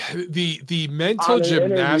 Yeah. The mental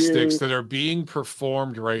gymnastics that are being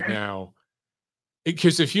performed right now,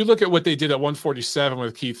 because if you look at what they did at 147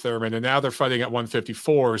 with Keith Thurman, and now they're fighting at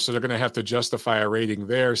 154, so they're going to have to justify a rating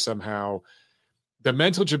there somehow. The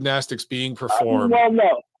mental gymnastics being performed. Well,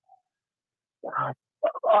 no.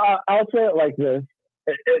 I'll say it like this.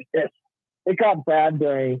 It got bad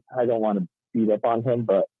during, I don't want to beat up on him,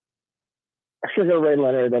 but Sugar Ray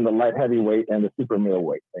Leonard and the light heavyweight and the super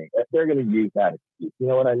middleweight thing. They're going to use that excuse. You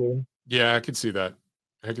know what I mean? Yeah, I could see that.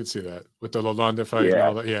 With the Lalonde fight and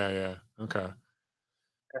all that. Yeah. Okay.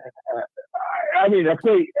 It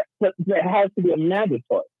has to be a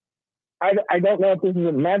mandatory. I don't know if this is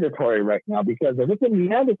a mandatory right now, because if it's a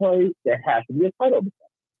mandatory, there has to be a title defense.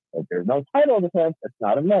 If there's no title defense, it's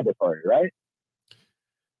not a mandatory, right?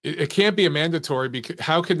 It can't be a mandatory, because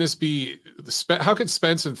how can this be? How could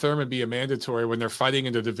Spence and Thurman be a mandatory when they're fighting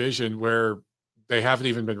in a division where they haven't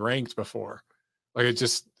even been ranked before? Like, it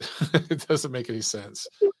just it doesn't make any sense.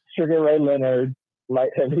 Sugar Ray Leonard, light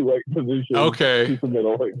heavyweight division. Okay. Super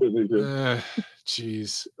middleweight division.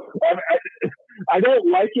 Jeez. I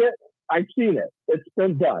don't like it. I've seen it. It's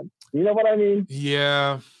been done. You know what I mean?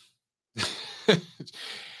 Yeah.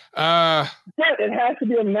 It has to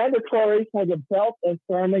be a mandatory for the belt, and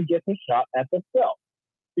Thurman gets a shot at the belt.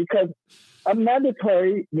 Because a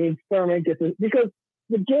mandatory means Thurman gets it. Because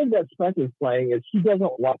the game that Spence is playing is he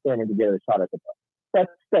doesn't want Thurman to get a shot at the belt.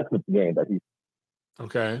 That's the game that he's.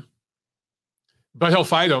 Okay. But he'll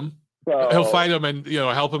fight him. So, he'll fight him and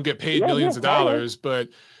help him get paid millions of dollars. But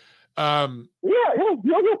he'll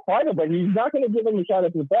fight him, but he's not going to give him a shot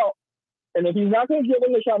at the belt. And if he's not going to give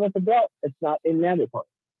him a shot at the belt, it's not a mandatory.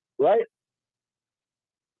 Right?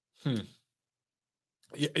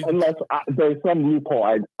 Unless there's some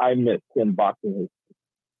loophole I missed in boxing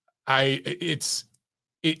history.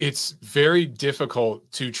 It's very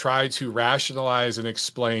difficult to try to rationalize and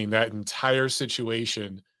explain that entire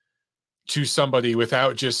situation to somebody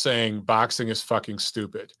without just saying boxing is fucking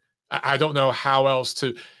stupid. I don't know how else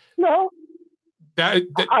to. No.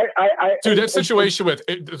 Dude, that situation with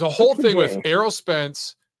the whole thing with Errol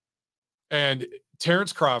Spence and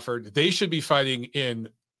Terrence Crawford, they should be fighting in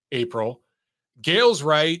April. Gale's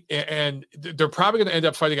right, and they're probably going to end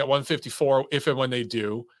up fighting at 154 if and when they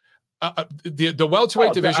do. The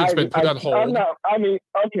welterweight division's been put on hold.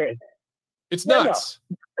 Okay. It's nuts.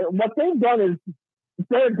 No. What they've done is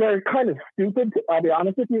they're kind of stupid. I'll be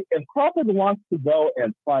honest with you. If Crawford wants to go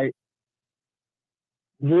and fight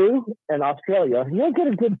Zhu in Australia, he'll get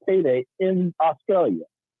a good payday in Australia.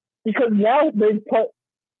 Because now they've put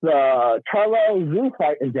the Charlo Zhu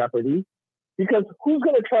fight in jeopardy. Because who's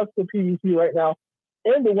going to trust the PBC right now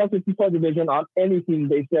in the 154 division on anything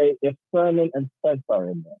they say if Thurman and Spence are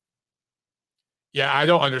in there? Yeah, I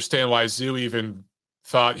don't understand why Zhu even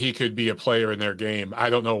thought he could be a player in their game. I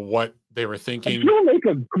don't know what they were thinking. He'll make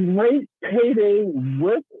a great payday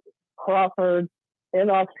with Crawford in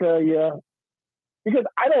Australia because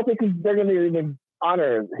I don't think they're going to even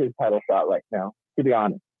honor his title shot right now, to be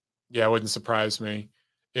honest. Yeah, it wouldn't surprise me.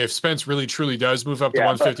 If Spence really truly does move up to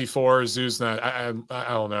 154, Zhu's not. I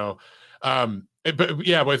don't know. But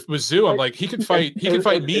yeah, with Zhu, I'm like he could fight. He could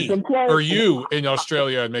fight me or you in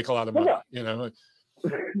Australia and make a lot of money. You know.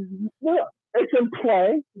 Yeah, it's in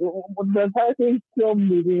play. The entire thing's still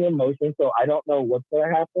moving in motion, so I don't know what's going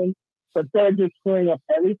to happen. But they're just throwing up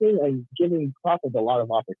everything and giving Crawford a lot of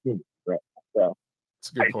opportunities. Right. So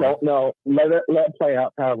I don't know. Let it play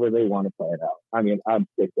out however they want to play it out. I mean, I'm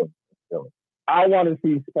sick of it. I want to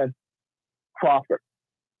see Spence Crawford.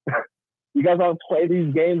 You guys want to play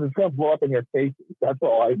these games, it's going to blow up in your faces. That's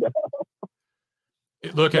all I know.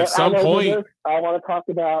 Look, at some point... I want to talk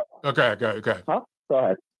about... Okay. Huh? Go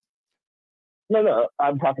ahead. No,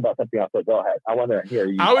 I'm talking about something else, so go ahead. I want to hear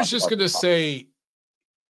you. I was just going to say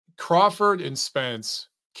Crawford and Spence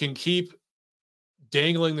can keep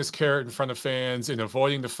dangling this carrot in front of fans and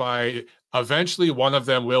avoiding the fight. Eventually, one of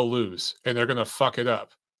them will lose, and they're going to fuck it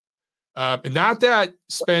up. And not that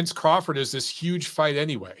Spence Crawford is this huge fight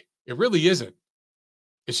anyway. It really isn't.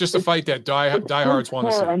 It's just a fight that diehards want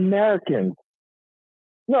to see. Americans.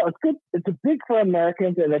 No, it's good. It's a big for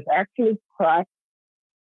Americans, and it's actually cracked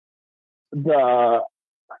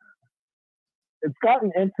it's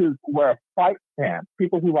gotten into where fight fans,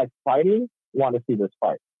 people who like fighting, want to see this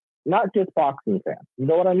fight. Not just boxing fans. You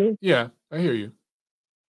know what I mean? Yeah, I hear you.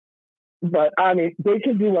 But, I mean, they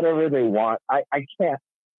can do whatever they want. I can't.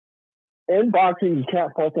 In boxing, you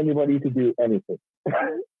can't force anybody to do anything.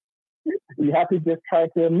 You have to just try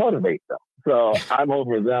to motivate them. So I'm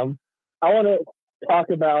over them. I want to talk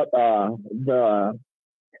about the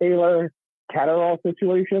Taylor Catterall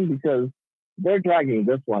situation because they're dragging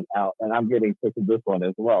this one out, and I'm getting sick of this one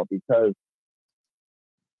as well because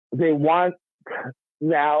they want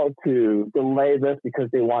now to delay this because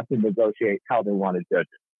they want to negotiate how they want to judge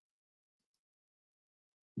it.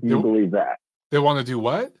 Do you believe that? They want to do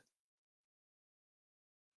what?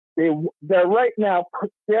 They're right now,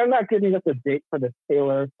 they're not giving us a date for the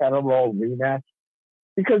Taylor Catterall rematch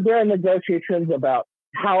because they're in negotiations about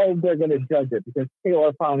how they're going to judge it because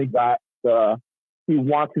Taylor finally got he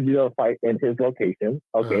wants to do a fight in his location.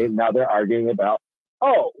 Okay, now they're arguing about,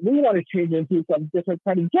 we want to change into some different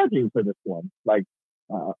kind of judging for this one, like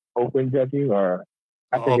open judging or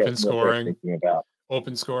I forget open scoring. Thinking about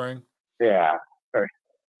open scoring. Yeah,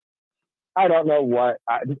 I don't know what.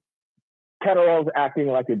 Catterall's acting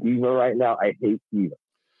like a diva right now. I hate diva.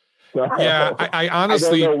 So, yeah, I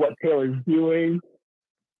honestly I don't know what Taylor's doing.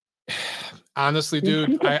 Honestly,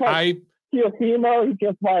 dude, Teofimo, he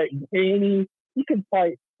can fight Haney. He can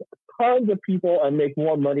fight tons of people and make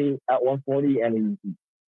more money at 140, and he's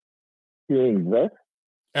doing this.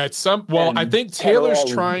 I think Taylor's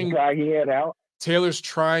dragging it out. Taylor's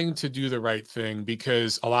trying to do the right thing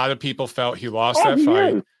because a lot of people felt he lost that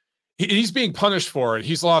fight. He's being punished for it.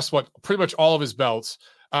 He's lost pretty much all of his belts.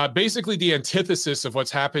 Basically, the antithesis of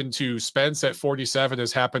what's happened to Spence at 47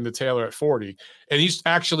 has happened to Taylor at 40. And he's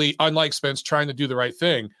actually, unlike Spence, trying to do the right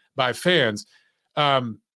thing by fans.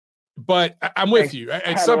 But I'm with you.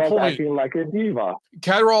 At some point, acting like a diva.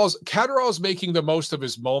 Catterall's making the most of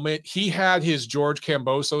his moment. He had his George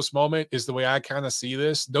Kambosos moment, is the way I kind of see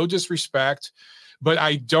this. No disrespect, but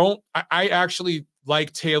I actually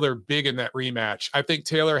like Taylor big in that rematch. I think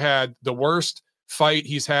Taylor had the worst fight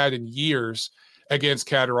he's had in years against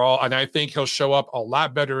Catterall, and I think he'll show up a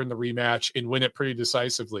lot better in the rematch and win it pretty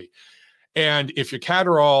decisively. And if you're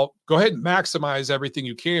Catterall, go ahead and maximize everything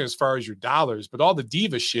you can as far as your dollars, but all the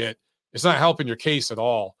diva shit is not helping your case at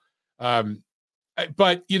all.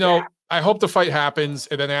 But, I hope the fight happens,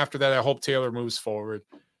 and then after that, I hope Taylor moves forward.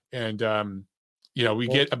 And, we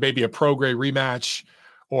get maybe a pro-grade rematch,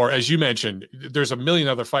 Or as you mentioned, there's a million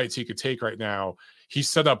other fights he could take right now. He's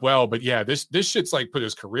set up well, but yeah, this shit's like put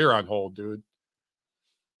his career on hold, dude.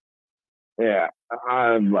 Yeah,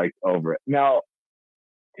 I'm like over it. Now,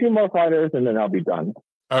 2 more fighters and then I'll be done.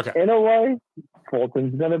 Okay. In a way,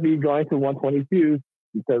 Fulton's going to be going to 122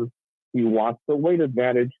 because he wants the weight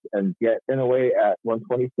advantage and get in a way at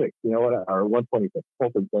 126. You know what? Or 126.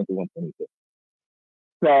 Fulton's going to 126.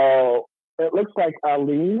 So it looks like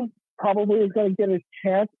Ali probably is going to get a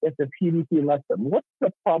chance if the PBC lets him. What's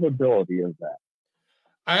the probability of that?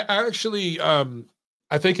 I actually,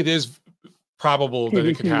 I think it is probable PBC that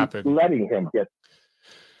it could happen. Letting him get.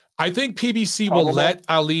 I think PBC will let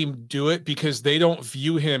Aleem do it because they don't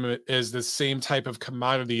view him as the same type of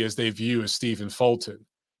commodity as they view as Stephen Fulton.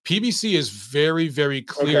 PBC is very, very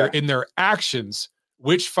clear in their actions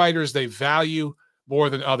which fighters they value more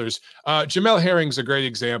than others. Jamel Herring's a great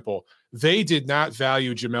example. They did not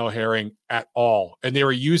value Jamel Herring at all, and they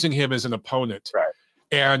were using him as an opponent. Right.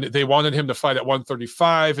 And they wanted him to fight at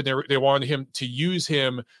 135, and they wanted him to use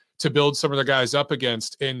him to build some of the guys up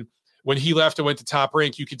against. And when he left and went to Top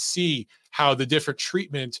Rank, you could see how the different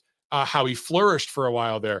treatment, how he flourished for a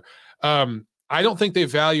while there. I don't think they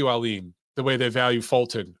value Aleem the way they value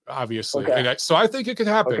Fulton, obviously. Okay. And so I think it could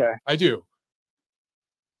happen. Okay. I do.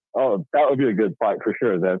 Oh, that would be a good fight for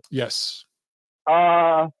sure, then. Yes.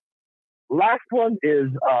 Last one is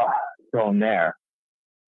Donaire.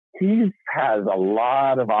 He has a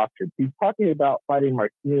lot of options. He's talking about fighting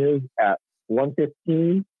Martinez at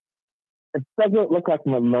 115. It doesn't look like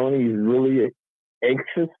Maloney is really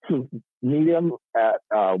anxious to meet him at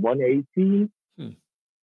 118.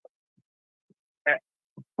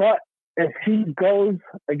 But if he goes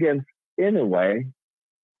against Inoue,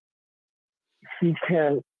 he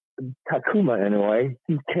can, Takuma Inoue,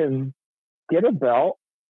 he can get a belt,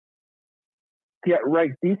 get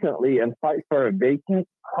ranked decently, and fight for a vacant.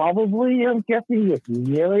 Probably, I'm guessing, with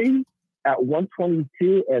Nery at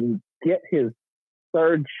 122 and get his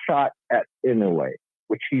third shot at Inoue,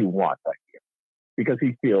 which he wants, I guess, because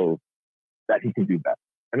he feels that he can do better.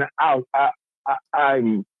 And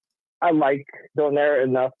I like Donaire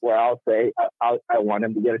enough where I'll say I want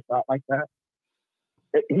him to get a shot like that.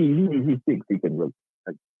 He thinks he can really.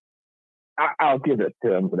 I'll give it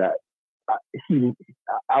to him for that.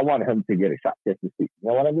 I want him to get a shot just to see. You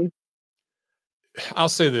know what I mean? I'll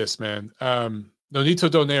say this, man. Nonito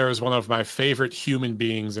Donaire is one of my favorite human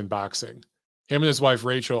beings in boxing. Him and his wife,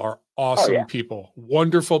 Rachel, are awesome people,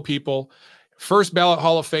 wonderful people. First ballot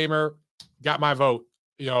Hall of Famer, got my vote,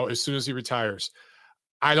 as soon as he retires.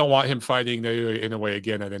 I don't want him fighting Inoue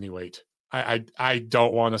again at any weight. I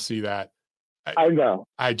don't want to see that. I know.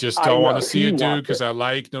 I just don't want to see it, dude, because I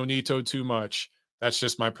like Nonito too much. That's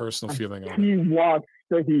just my personal feeling on it. He wants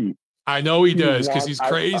the heat. I know he does because he's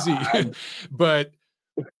crazy. But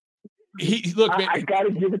look, man. I got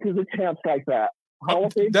to give it to the champs like that.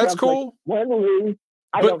 That's cool. Like, win or lose,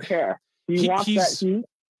 I don't care. He wants that heat.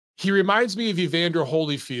 He reminds me of Evander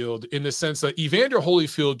Holyfield in the sense that Evander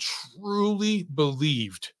Holyfield truly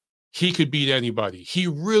believed he could beat anybody. He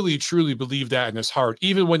really, truly believed that in his heart,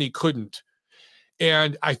 even when he couldn't.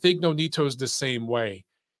 And I think Nonito's the same way.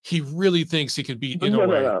 He really thinks he can beat Inoue.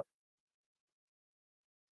 No.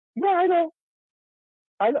 Yeah, I know.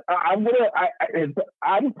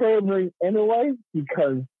 I'm favoring Inoue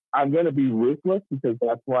because I'm going to be ruthless because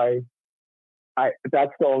that's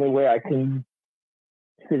the only way I can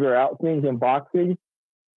figure out things in boxing.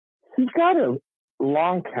 He got a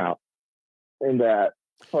long count in that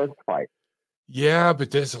first fight. Yeah,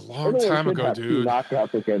 but that's a long time ago, dude.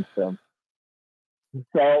 Knockouts against him.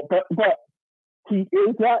 So, but he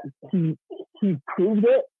is that he proved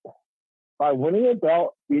it by winning a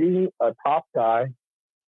belt, beating a top guy.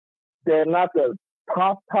 They're not the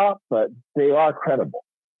top, but they are credible.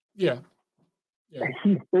 Yeah.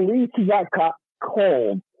 He believes he got caught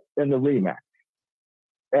cold in the rematch.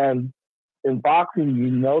 And in boxing, you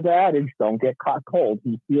know the adage, don't get caught cold.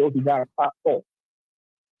 He feels he got caught cold.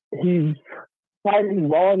 He's fighting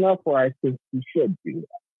well enough where I think he should do that.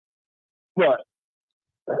 But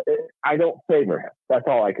I don't favor him. That's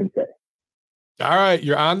all I can say. All right.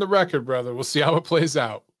 You're on the record, brother. We'll see how it plays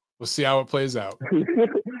out. Thanks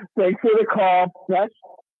for the call.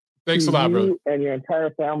 Thanks a lot, brother. And your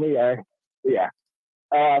entire family.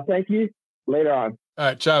 Thank you. Later on. All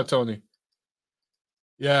right. Ciao, Tony.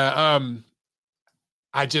 Yeah.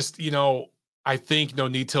 I just, I think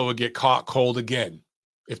Nonito will get caught cold again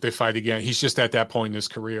if they fight again. He's just at that point in his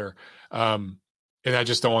career. And I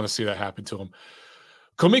just don't want to see that happen to him.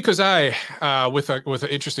 Komikazai, with an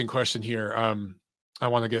interesting question here. I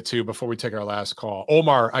want to get to before we take our last call.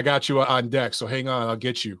 Omar, I got you on deck, so hang on. I'll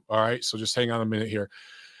get you. All right. So just hang on a minute here.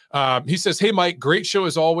 He says, "Hey, Mike, great show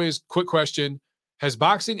as always. Quick question. Has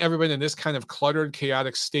boxing ever been in this kind of cluttered,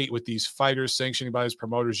 chaotic state with these fighters, sanctioning bodies,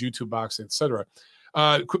 promoters, YouTube boxing, etc.?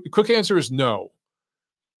 Quick answer is no.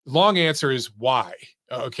 Long answer is why.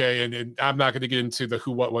 Okay, and I'm not going to get into the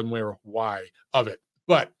who, what, when, where, why of it.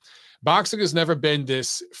 But boxing has never been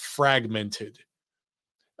this fragmented,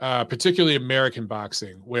 particularly American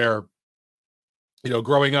boxing, where,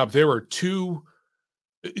 growing up, there were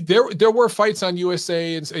there were fights on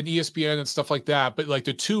USA and ESPN and stuff like that, but like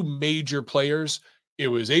the two major players, it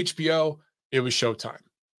was HBO, it was Showtime,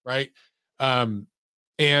 right?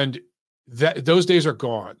 And those days are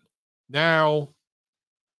gone. Now,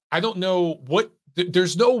 I don't know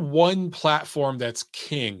there's no one platform that's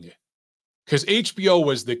king, because HBO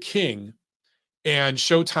was the king and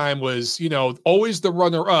Showtime was, always the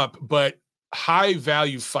runner up, but high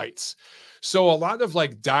value fights. So a lot of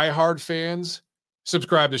like diehard fans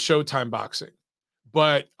subscribe to Showtime boxing,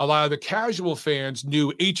 but a lot of the casual fans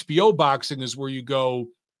knew HBO boxing is where you go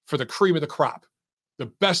for the cream of the crop, the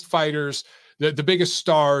best fighters, the biggest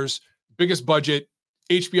stars, biggest budget.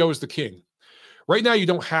 HBO is the king. Right now, you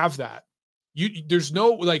don't have that. There's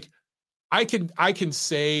no, like, I can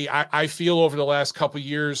say I feel over the last couple of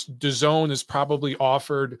years, DAZN has probably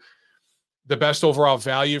offered the best overall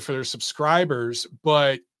value for their subscribers,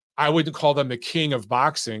 but I wouldn't call them the king of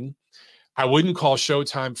boxing. I wouldn't call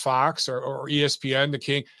Showtime Fox or ESPN the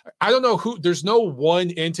king. I don't know there's no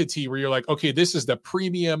one entity where you're like, okay, this is the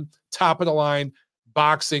premium, top of the line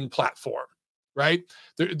boxing platform, right?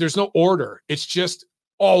 There's no order. It's just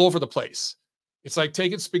all over the place. It's like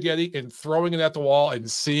taking spaghetti and throwing it at the wall and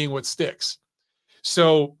seeing what sticks.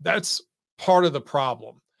 So that's part of the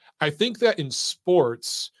problem. I think that in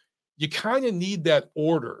sports, you kind of need that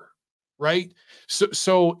order, right?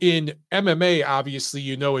 So in MMA, obviously,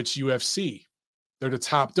 it's UFC. They're the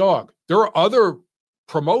top dog. There are other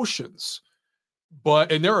promotions,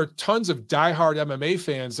 and there are tons of diehard MMA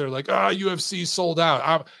fans that are like, UFC sold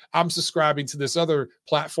out. I'm subscribing to this other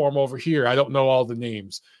platform over here. I don't know all the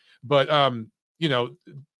names, but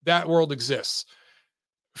that world exists.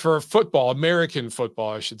 For football, American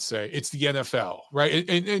football, I should say, it's the NFL, right?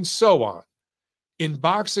 And so on. In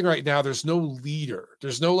boxing right now, there's no leader.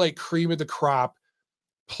 There's no like cream of the crop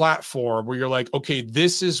platform where you're like, okay,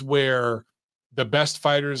 this is where the best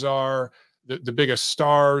fighters are, the biggest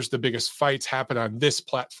stars, the biggest fights happen on this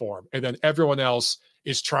platform. And then everyone else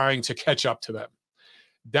is trying to catch up to them.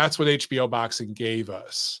 That's what HBO boxing gave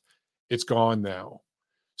us. It's gone now.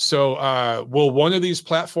 So will one of these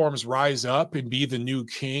platforms rise up and be the new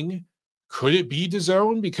king? Could it be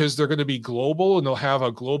DAZN, because they're going to be global and they'll have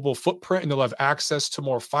a global footprint and they'll have access to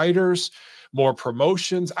more fighters, more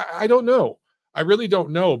promotions? I don't know. I really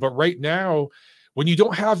don't know. But right now, when you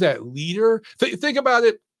don't have that leader, think about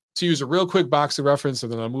it, to use a real quick boxing reference,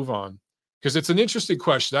 and then I'll move on, because it's an interesting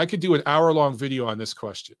question. I could do an hour-long video on this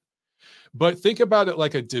question. But think about it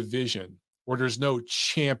like a division where there's no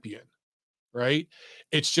champion, right?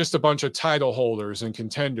 It's just a bunch of title holders and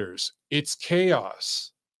contenders. It's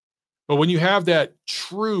chaos. But when you have that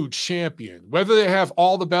true champion, whether they have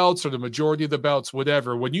all the belts or the majority of the belts,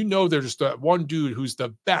 whatever, when there's that one dude who's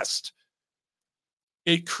the best,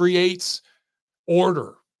 it creates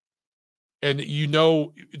order. And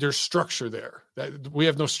there's structure there. That we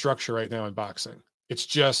have no structure right now in boxing. It's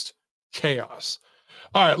just chaos.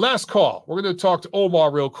 All right, last call. We're going to talk to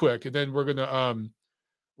Omar real quick, and then we're going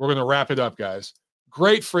to wrap it up, guys.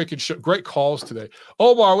 Great freaking show. Great calls today.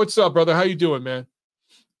 Omar, what's up, brother? How you doing, man?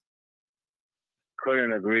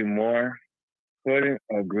 Couldn't agree more. This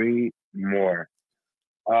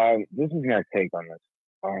is my take on this.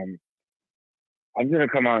 I'm going to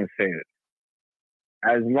come on and say this.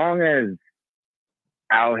 As long as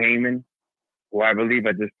Al Heyman, who I believe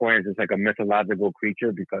at this point is just like a mythological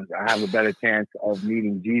creature, because I have a better chance of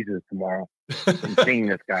meeting Jesus tomorrow than seeing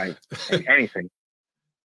this guy in anything.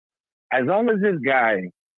 As long as this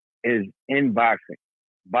guy is in boxing,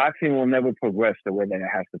 boxing will never progress the way that it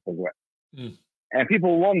has to progress. Mm. And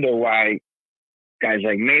people wonder why guys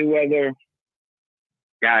like Mayweather,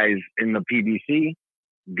 guys in the PBC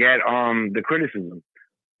get the criticism.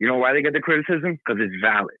 You know why they get the criticism? Because it's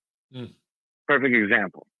valid. Mm. Perfect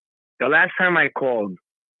example. The last time I called,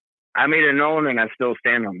 I made it known, and I still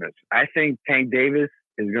stand on this. I think Tank Davis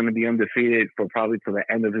is going to be undefeated for probably to the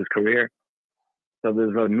end of his career. So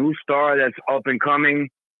there's a new star that's up and coming,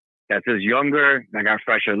 that's just younger, that got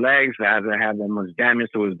fresher legs, that hasn't had that much damage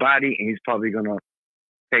to his body, and he's probably going to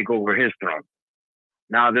take over his throne.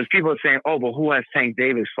 Now, there's people saying, oh, but who has Tank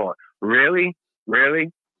Davis fought? Really?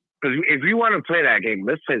 Really? Because if you want to play that game,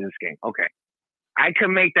 let's play this game. Okay. I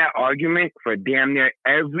can make that argument for damn near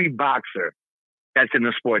every boxer that's in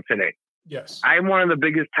the sport today. Yes. I'm one of the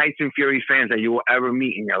biggest Tyson Fury fans that you will ever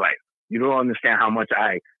meet in your life. You don't understand how much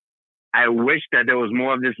I wish that there was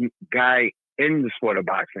more of this guy in the sport of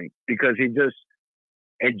boxing, because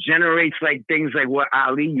it generates like things like what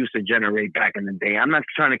Ali used to generate back in the day. I'm not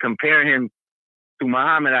trying to compare him to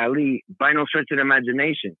Muhammad Ali by no stretch of the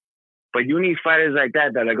imagination, but you need fighters like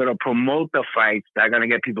that are going to promote the fights, that are going to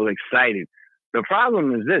get people excited. The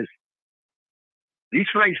problem is this: these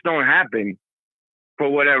fights don't happen for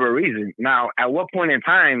whatever reason. Now, at what point in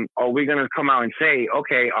time are we going to come out and say,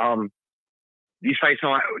 okay, these fights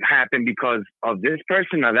don't happen because of this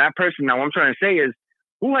person or that person? Now, what I'm trying to say is,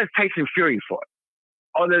 who has Tyson Fury fought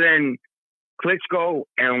other than Klitschko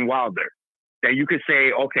and Wilder, that you could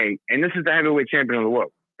say, okay, and this is the heavyweight champion of the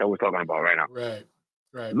world that we're talking about right now.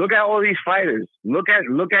 Right. Look at all these fighters. Look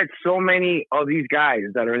at so many of these guys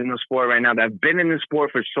that are in the sport right now that have been in the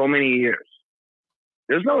sport for so many years.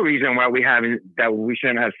 There's no reason why we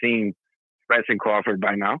shouldn't have seen Spence and Crawford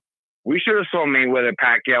by now. We should have saw Mayweather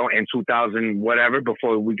Pacquiao in 2000 whatever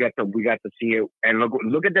before we got to see it. And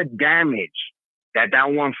look at the damage that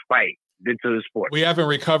one fight did to the sport. We haven't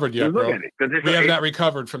recovered yet, bro. We have not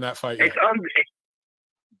recovered from that fight yet. It's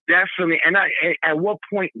definitely. And at what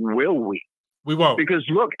point will we? We won't. Because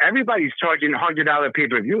look, everybody's charging $100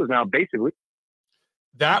 pay-per-views now, basically.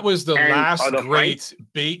 That was the last great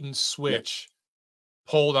bait and switch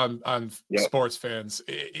pulled on sports fans.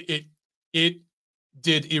 It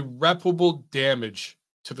did irreparable damage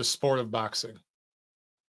to the sport of boxing.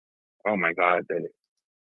 Oh my God,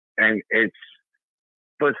 and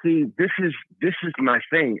but see, this is my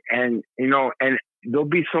thing, and and there'll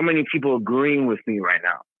be so many people agreeing with me right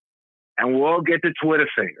now, and we'll all get the Twitter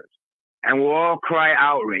fingers, and we'll all cry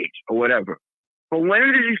outrage or whatever. But when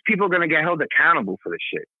are these people going to get held accountable for this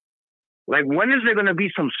shit? Like, when is there going to be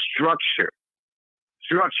some structure?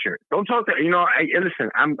 Don't talk to, listen,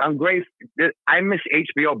 I'm great. I miss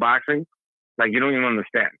HBO boxing. Like, you don't even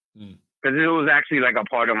understand. Because it was actually like a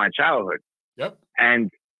part of my childhood. Yep.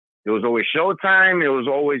 And it was always Showtime. It was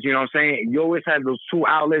always, you know what I'm saying? You always had those two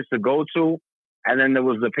outlets to go to. And then there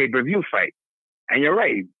was the pay-per-view fight. And you're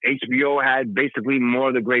right. HBO had basically more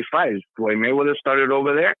of the great fighters. Floyd Mayweather started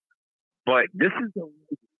over there. But this is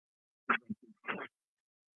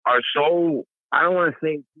I don't want to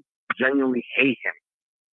say genuinely hate him.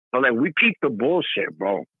 But like, we peaked the bullshit,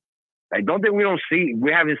 bro. Like, don't think we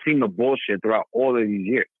haven't seen the bullshit throughout all of these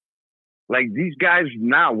years. Like, these guys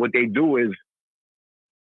now, what they do is,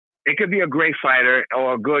 it could be a great fighter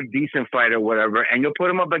or a good, decent fighter, whatever, and you'll put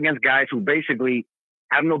them up against guys who basically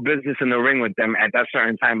have no business in the ring with them at that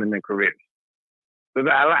certain time in their careers. So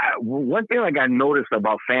one thing like I noticed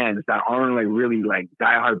about fans that aren't like really like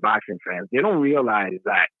diehard boxing fans, they don't realize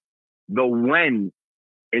that the when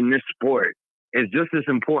in this sport is just as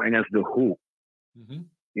important as the who.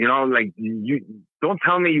 Mm-hmm. Like, you don't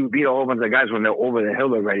tell me you beat a whole bunch of guys when they're over the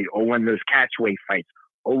hill already, or when there's catchweight fights,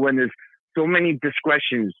 or when there's so many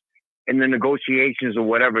discretions in the negotiations or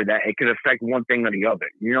whatever that it could affect one thing or the other.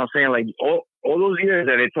 You know what I'm saying? Like, all those years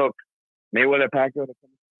that it took Mayweather Pacquiao to come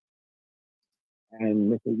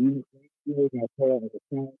and Mr.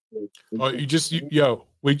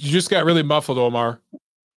 you just got really muffled, Omar.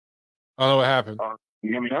 I don't know what happened.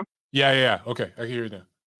 You hear me now? Yeah. Okay, I can hear you now.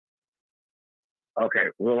 Okay.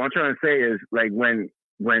 Well, what I'm trying to say is, like, when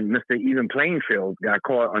Mr. Even Plainfield got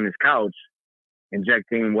caught on his couch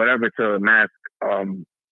injecting whatever to mask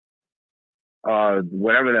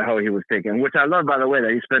whatever the hell he was taking, which I love, by the way,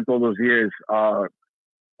 that he spent all those years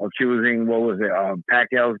accusing,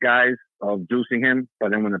 Pacquiao's guys of juicing him.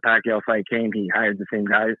 But then when the Pacquiao fight came, he hired the same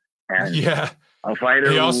guys. And a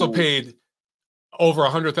fighter. He also paid over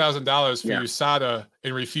 $100,000 for USADA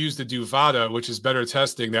and refused to do VADA, which is better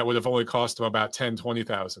testing. That would have only cost him about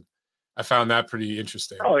 $10,000-$20,000. I found that pretty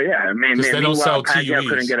interesting. Oh yeah, I mean, they don't sell Pacquiao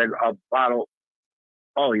couldn't get a bottle.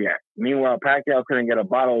 Oh yeah. Meanwhile, Pacquiao couldn't get a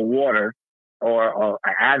bottle of water or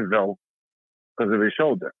an Advil because of his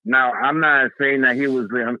shoulder. Now, I'm not saying that he was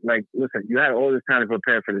like, listen, you had all this time to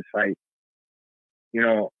prepare for this fight.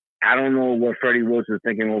 I don't know what Freddie Wills was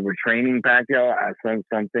thinking over training Pacquiao. I think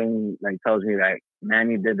something like tells me that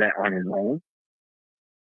Manny did that on his own.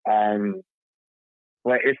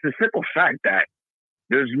 But it's the simple fact that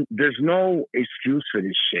there's no excuse for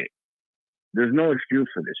this shit. There's no excuse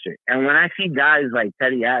for this shit. And when I see guys like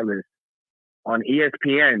Teddy Atlas on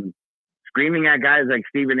ESPN screaming at guys like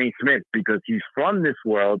Stephen A. Smith because he's from this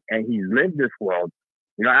world and he's lived this world,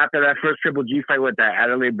 after that first Triple G fight with that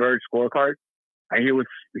Adelaide Berg scorecard, and he was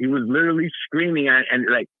literally screaming and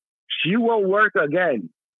like, she will work again.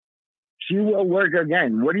 She will work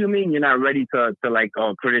again. What do you mean you're not ready to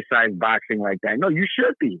criticize boxing like that? No, you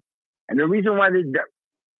should be. And the reason why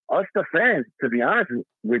us, the fans, to be honest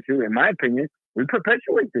with you, in my opinion, we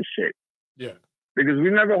perpetuate this shit. Yeah. Because we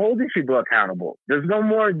never hold these people accountable. There's no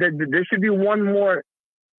more, there should be one more.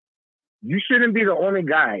 You shouldn't be the only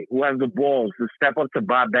guy who has the balls to step up to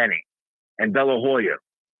Bob Bennett and De La Hoya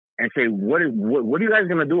and say, what are you guys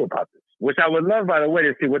going to do about this? Which I would love, by the way,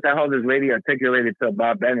 to see what the hell this lady articulated to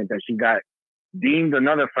Bob Bennett that she got deemed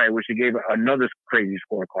another fight where she gave another crazy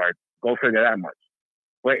scorecard. Go figure that much.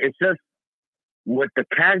 But it's just what the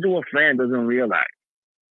casual fan doesn't realize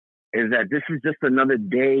is that this is just another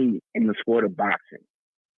day in the sport of boxing.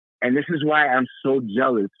 And this is why I'm so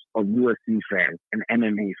jealous of UFC fans and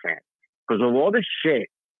MMA fans. Because of all the shit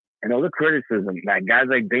and all the criticism that guys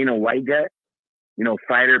like Dana White get, you know,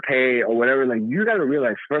 fighter pay or whatever, like, you got to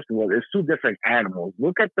realize, first of all, there's two different animals.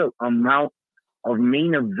 Look at the amount of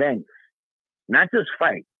main events, not just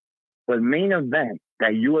fights, but main events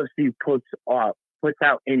that UFC puts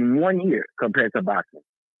out in 1 year compared to boxing.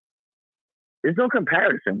 There's no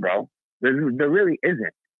comparison, bro. There really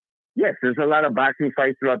isn't. Yes, there's a lot of boxing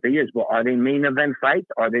fights throughout the years, but are they main event fights?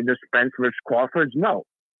 Are they just Spence versus Crawford? No.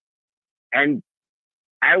 And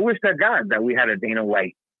I wish to God that we had a Dana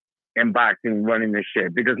White in boxing running this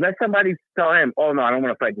shit. Because let somebody tell him, oh, no, I don't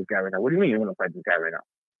want to fight this guy right now. What do you mean you want to fight this guy right now?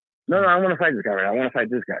 No, I don't want to fight this guy right now. I want to fight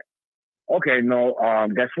this guy. Okay, no,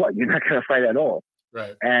 guess what? You're not going to fight at all.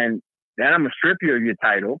 Right. And then I'm going to strip you of your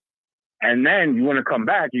title. And then you want to come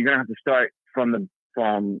back, you're going to have to start from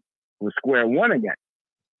square one again.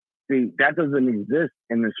 See, that doesn't exist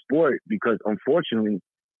in the sport because, unfortunately,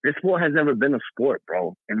 this sport has never been a sport,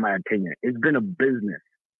 bro, in my opinion. It's been a business.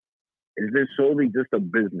 It's been solely just a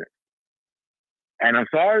business. And I'm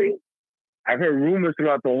sorry, I've heard rumors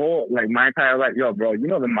throughout the whole, like, my entire life, yo, bro, you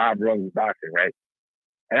know the mob runs boxing, right?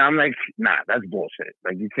 And I'm like, nah, that's bullshit.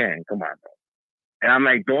 Like, you can't. Come on, bro. And I'm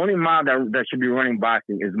like, the only mob that should be running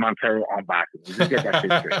boxing is Montero on boxing. Just get that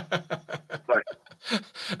shit straight. But,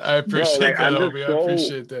 I appreciate that, homie. I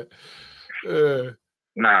appreciate that.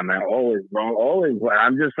 Nah, man, always, bro. Always.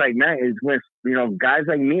 I'm just like, man, it's when, you know, guys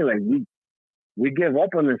like me, like, we give up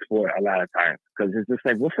on this sport a lot of times because it's just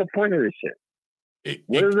like, what's the point of this shit?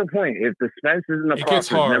 What is the point if the Spencers and the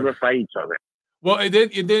Crawfords never fight each other? Well, and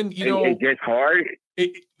then you know, it gets hard.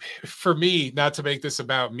 For me, not to make this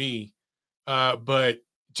about me, but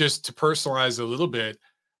just to personalize a little bit,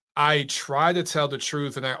 I try to tell the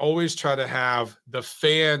truth, and I always try to have the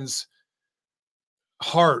fans'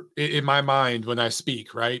 heart in my mind when I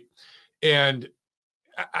speak, right? And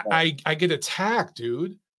I get attacked,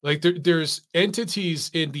 dude. Like there's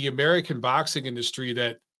entities in the American boxing industry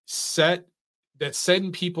that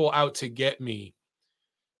send people out to get me,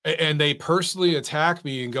 and they personally attack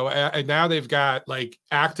me and go. And now they've got like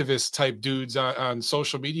activist type dudes on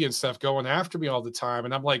social media and stuff going after me all the time,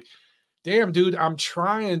 and I'm like, damn, dude, I'm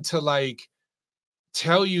trying to like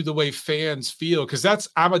tell you the way fans feel because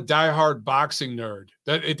I'm a diehard boxing nerd.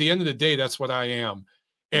 That at the end of the day, that's what I am.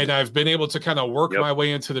 And I've been able to kind of work my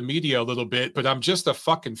way into the media a little bit, but I'm just a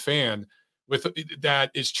fucking fan with that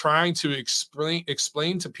is trying to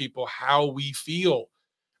explain to people how we feel.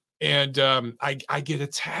 And I get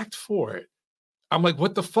attacked for it. I'm like,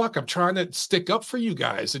 what the fuck? I'm trying to stick up for you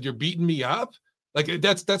guys and you're beating me up. Like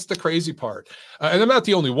that's the crazy part. And I'm not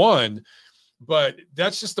the only one, but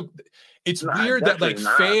that's just it's weird that like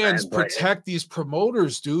fans protect these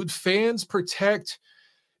promoters, dude. Fans protect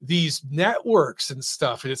these networks and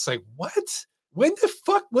stuff. And it's like, what? When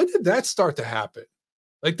did that start to happen?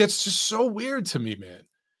 Like, that's just so weird to me, man.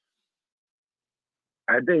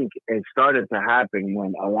 I think it started to happen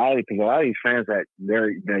when a lot of these fans that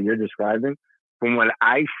you're describing, from what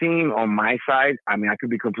I've seen on my side, I mean, I could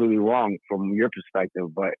be completely wrong from your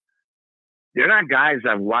perspective, but they're not guys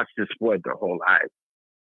that have watched the sport their whole lives.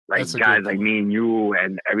 Like guys like me and you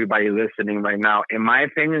and everybody listening right now, in my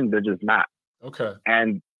opinion, they're just not. Okay.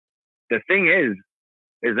 And the thing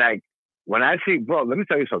is like, when I see, bro, let me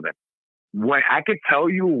tell you something. When I could tell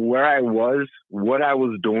you where I was, what I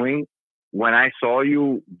was doing, when I saw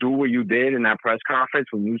you do what you did in that press conference,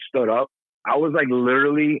 when you stood up, I was like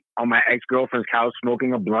literally on my ex-girlfriend's couch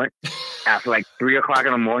smoking a blunt after like 3 o'clock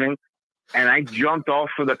in the morning. And I jumped off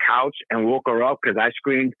of the couch and woke her up because I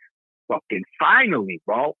screamed, fucking finally,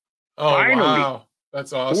 bro. Oh, finally. Wow.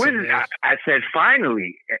 That's awesome. I said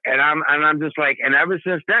finally, and I'm just like, and ever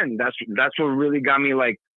since then, that's what really got me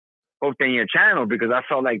like hooked in your channel because I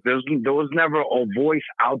felt like there was never a voice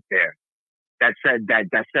out there that said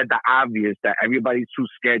the obvious that everybody's too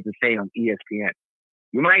scared to say on ESPN.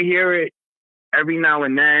 You might hear it every now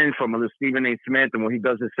and then from Stephen A. Smith, and when he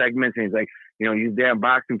does his segments, and he's like, you know, these damn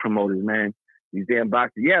boxing promoters, man, these damn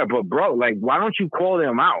boxing. Yeah, but bro, like, why don't you call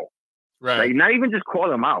them out? Right. Like, not even just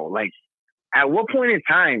call him out. Like, at what point in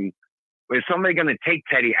time is somebody going to take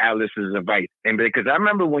Teddy Atlas's advice? And because I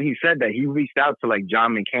remember when he said that, he reached out to like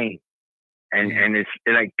John McCain, and it's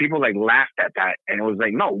like people like laughed at that, and it was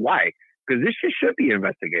like, no, why? Because this shit should be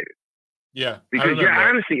investigated. Yeah, because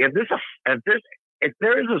honestly, if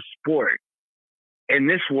there is a sport in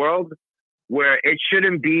this world where it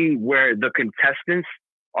shouldn't be where the contestants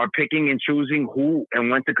are picking and choosing who and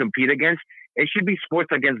when to compete against, it should be sports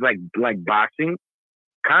against like boxing,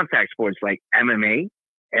 contact sports like MMA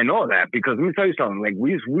and all that. Because let me tell you something, like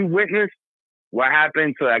we witnessed what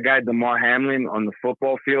happened to that guy Damar Hamlin on the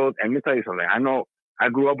football field. And let me tell you something, I know I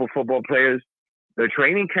grew up with football players. The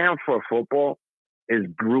training camp for football is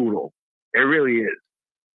brutal. It really is.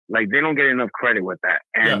 Like, they don't get enough credit with that.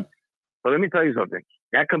 And but let me tell you something.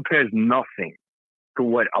 That compares nothing to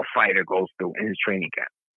what a fighter goes through in his training camp.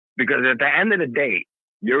 Because at the end of the day,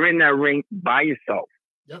 you're in that ring by yourself.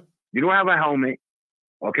 Yep. You don't have a helmet.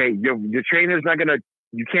 Okay, your trainer's not gonna.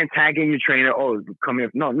 You can't tag in your trainer. Oh, come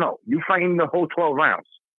here. No. You fighting the whole 12 rounds.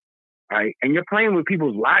 All right, and you're playing with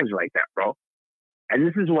people's lives like that, bro. And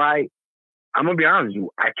this is why I'm gonna be honest with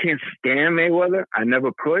you. I can't stand Mayweather. I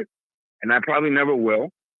never could, and I probably never will,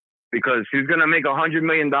 because he's gonna make $100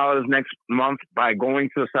 million next month by going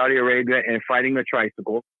to Saudi Arabia and fighting a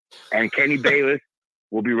tricycle, and Kenny Bayless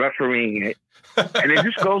will be refereeing it, and it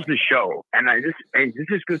just goes to show. This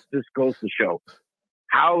just goes to show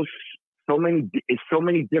how so many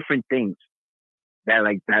different things that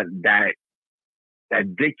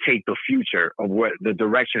dictate the future of what the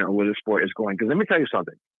direction of where the sport is going. Because let me tell you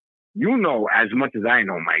something. You know as much as I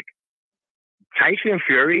know, Mike. Tyson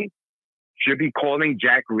Fury should be calling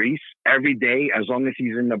Jack Reese every day as long as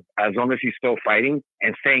he's still fighting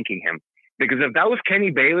and thanking him. Because if that was Kenny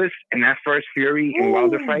Bayless in that first Fury and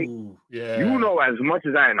Wilder fight, you know as much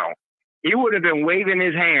as I know, he would have been waving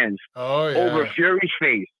his hands over Fury's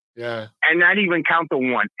face. Yeah. And not even count the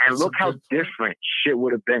one. And look how different shit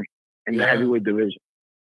would have been in the heavyweight division.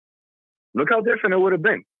 Look how different it would have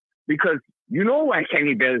been. Because you know why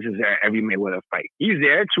Kenny Bayless is there every Mayweather fight. He's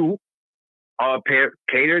there to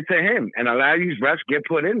cater to him. And a lot of these refs get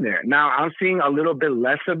put in there. Now, I'm seeing a little bit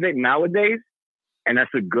less of it nowadays. And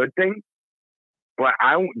that's a good thing. But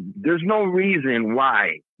there's no reason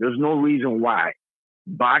why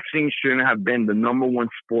boxing shouldn't have been the number one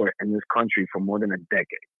sport in this country for more than a decade.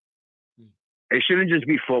 It shouldn't just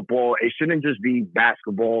be football. It shouldn't just be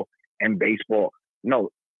basketball and baseball. No,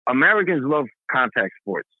 Americans love contact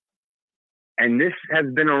sports. And this has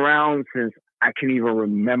been around since I can even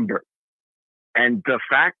remember. And the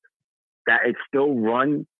fact that it's still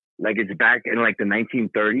run like it's back in like the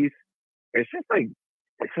 1930s, it's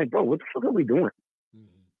like, bro, what the fuck are we doing?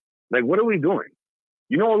 Like, what are we doing?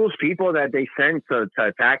 You know all those people that they send to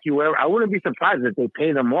attack you? Wherever? I wouldn't be surprised if they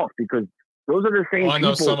pay them off, because those are the same people. I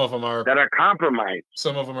know some of them that are compromised.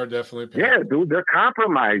 Some of them are definitely paid. Yeah, dude, they're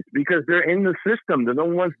compromised because they're in the system. They're the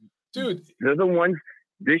ones, they're the ones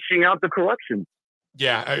dishing out the corruption.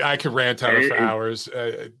 Yeah, I could rant on it for hours.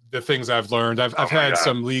 The things I've learned. I've had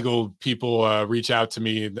some legal people reach out to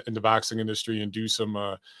me in the boxing industry and do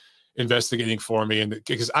some investigating for me, and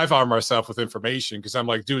because I've armed myself with information, because I'm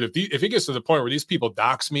like, dude, if it gets to the point where these people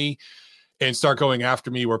dox me and start going after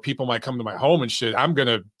me, where people might come to my home and shit, I'm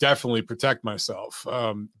gonna definitely protect myself.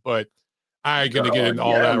 But I ain't gonna get into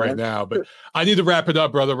all that right now. But I need to wrap it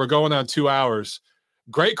up, brother. We're going on 2 hours.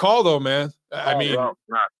 Great call though, man. I mean,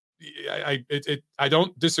 I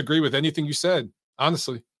don't disagree with anything you said,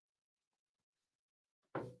 honestly.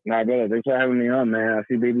 Nah, brother, thanks for having me on, man. I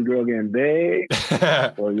see baby girl getting big.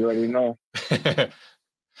 Well, you already know.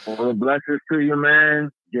 All the blessings to you, man.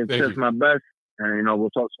 Give just my best. And, we'll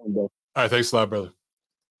talk soon, bro. All right, thanks a lot, brother.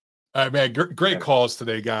 All right, man, great calls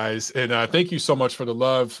today, guys. And thank you so much for the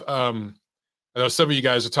love. I know some of you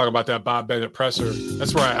guys are talking about that Bob Bennett presser.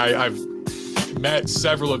 That's where I've met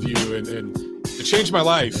several of you, and it changed my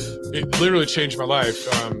life. It literally changed my life.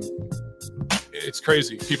 It's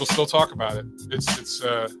crazy. People still talk about it. It's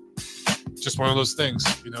just one of those things,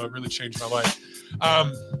 it really changed my life.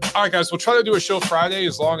 All right, guys, we'll try to do a show Friday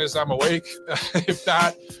as long as I'm awake. If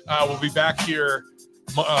not, we'll be back here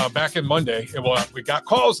back in Monday, and we got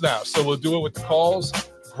calls now, so we'll do it with the calls.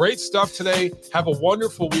 Great stuff today. Have a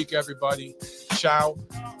wonderful week, everybody. Ciao,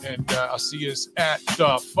 and I'll see you at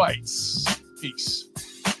the fights. Peace.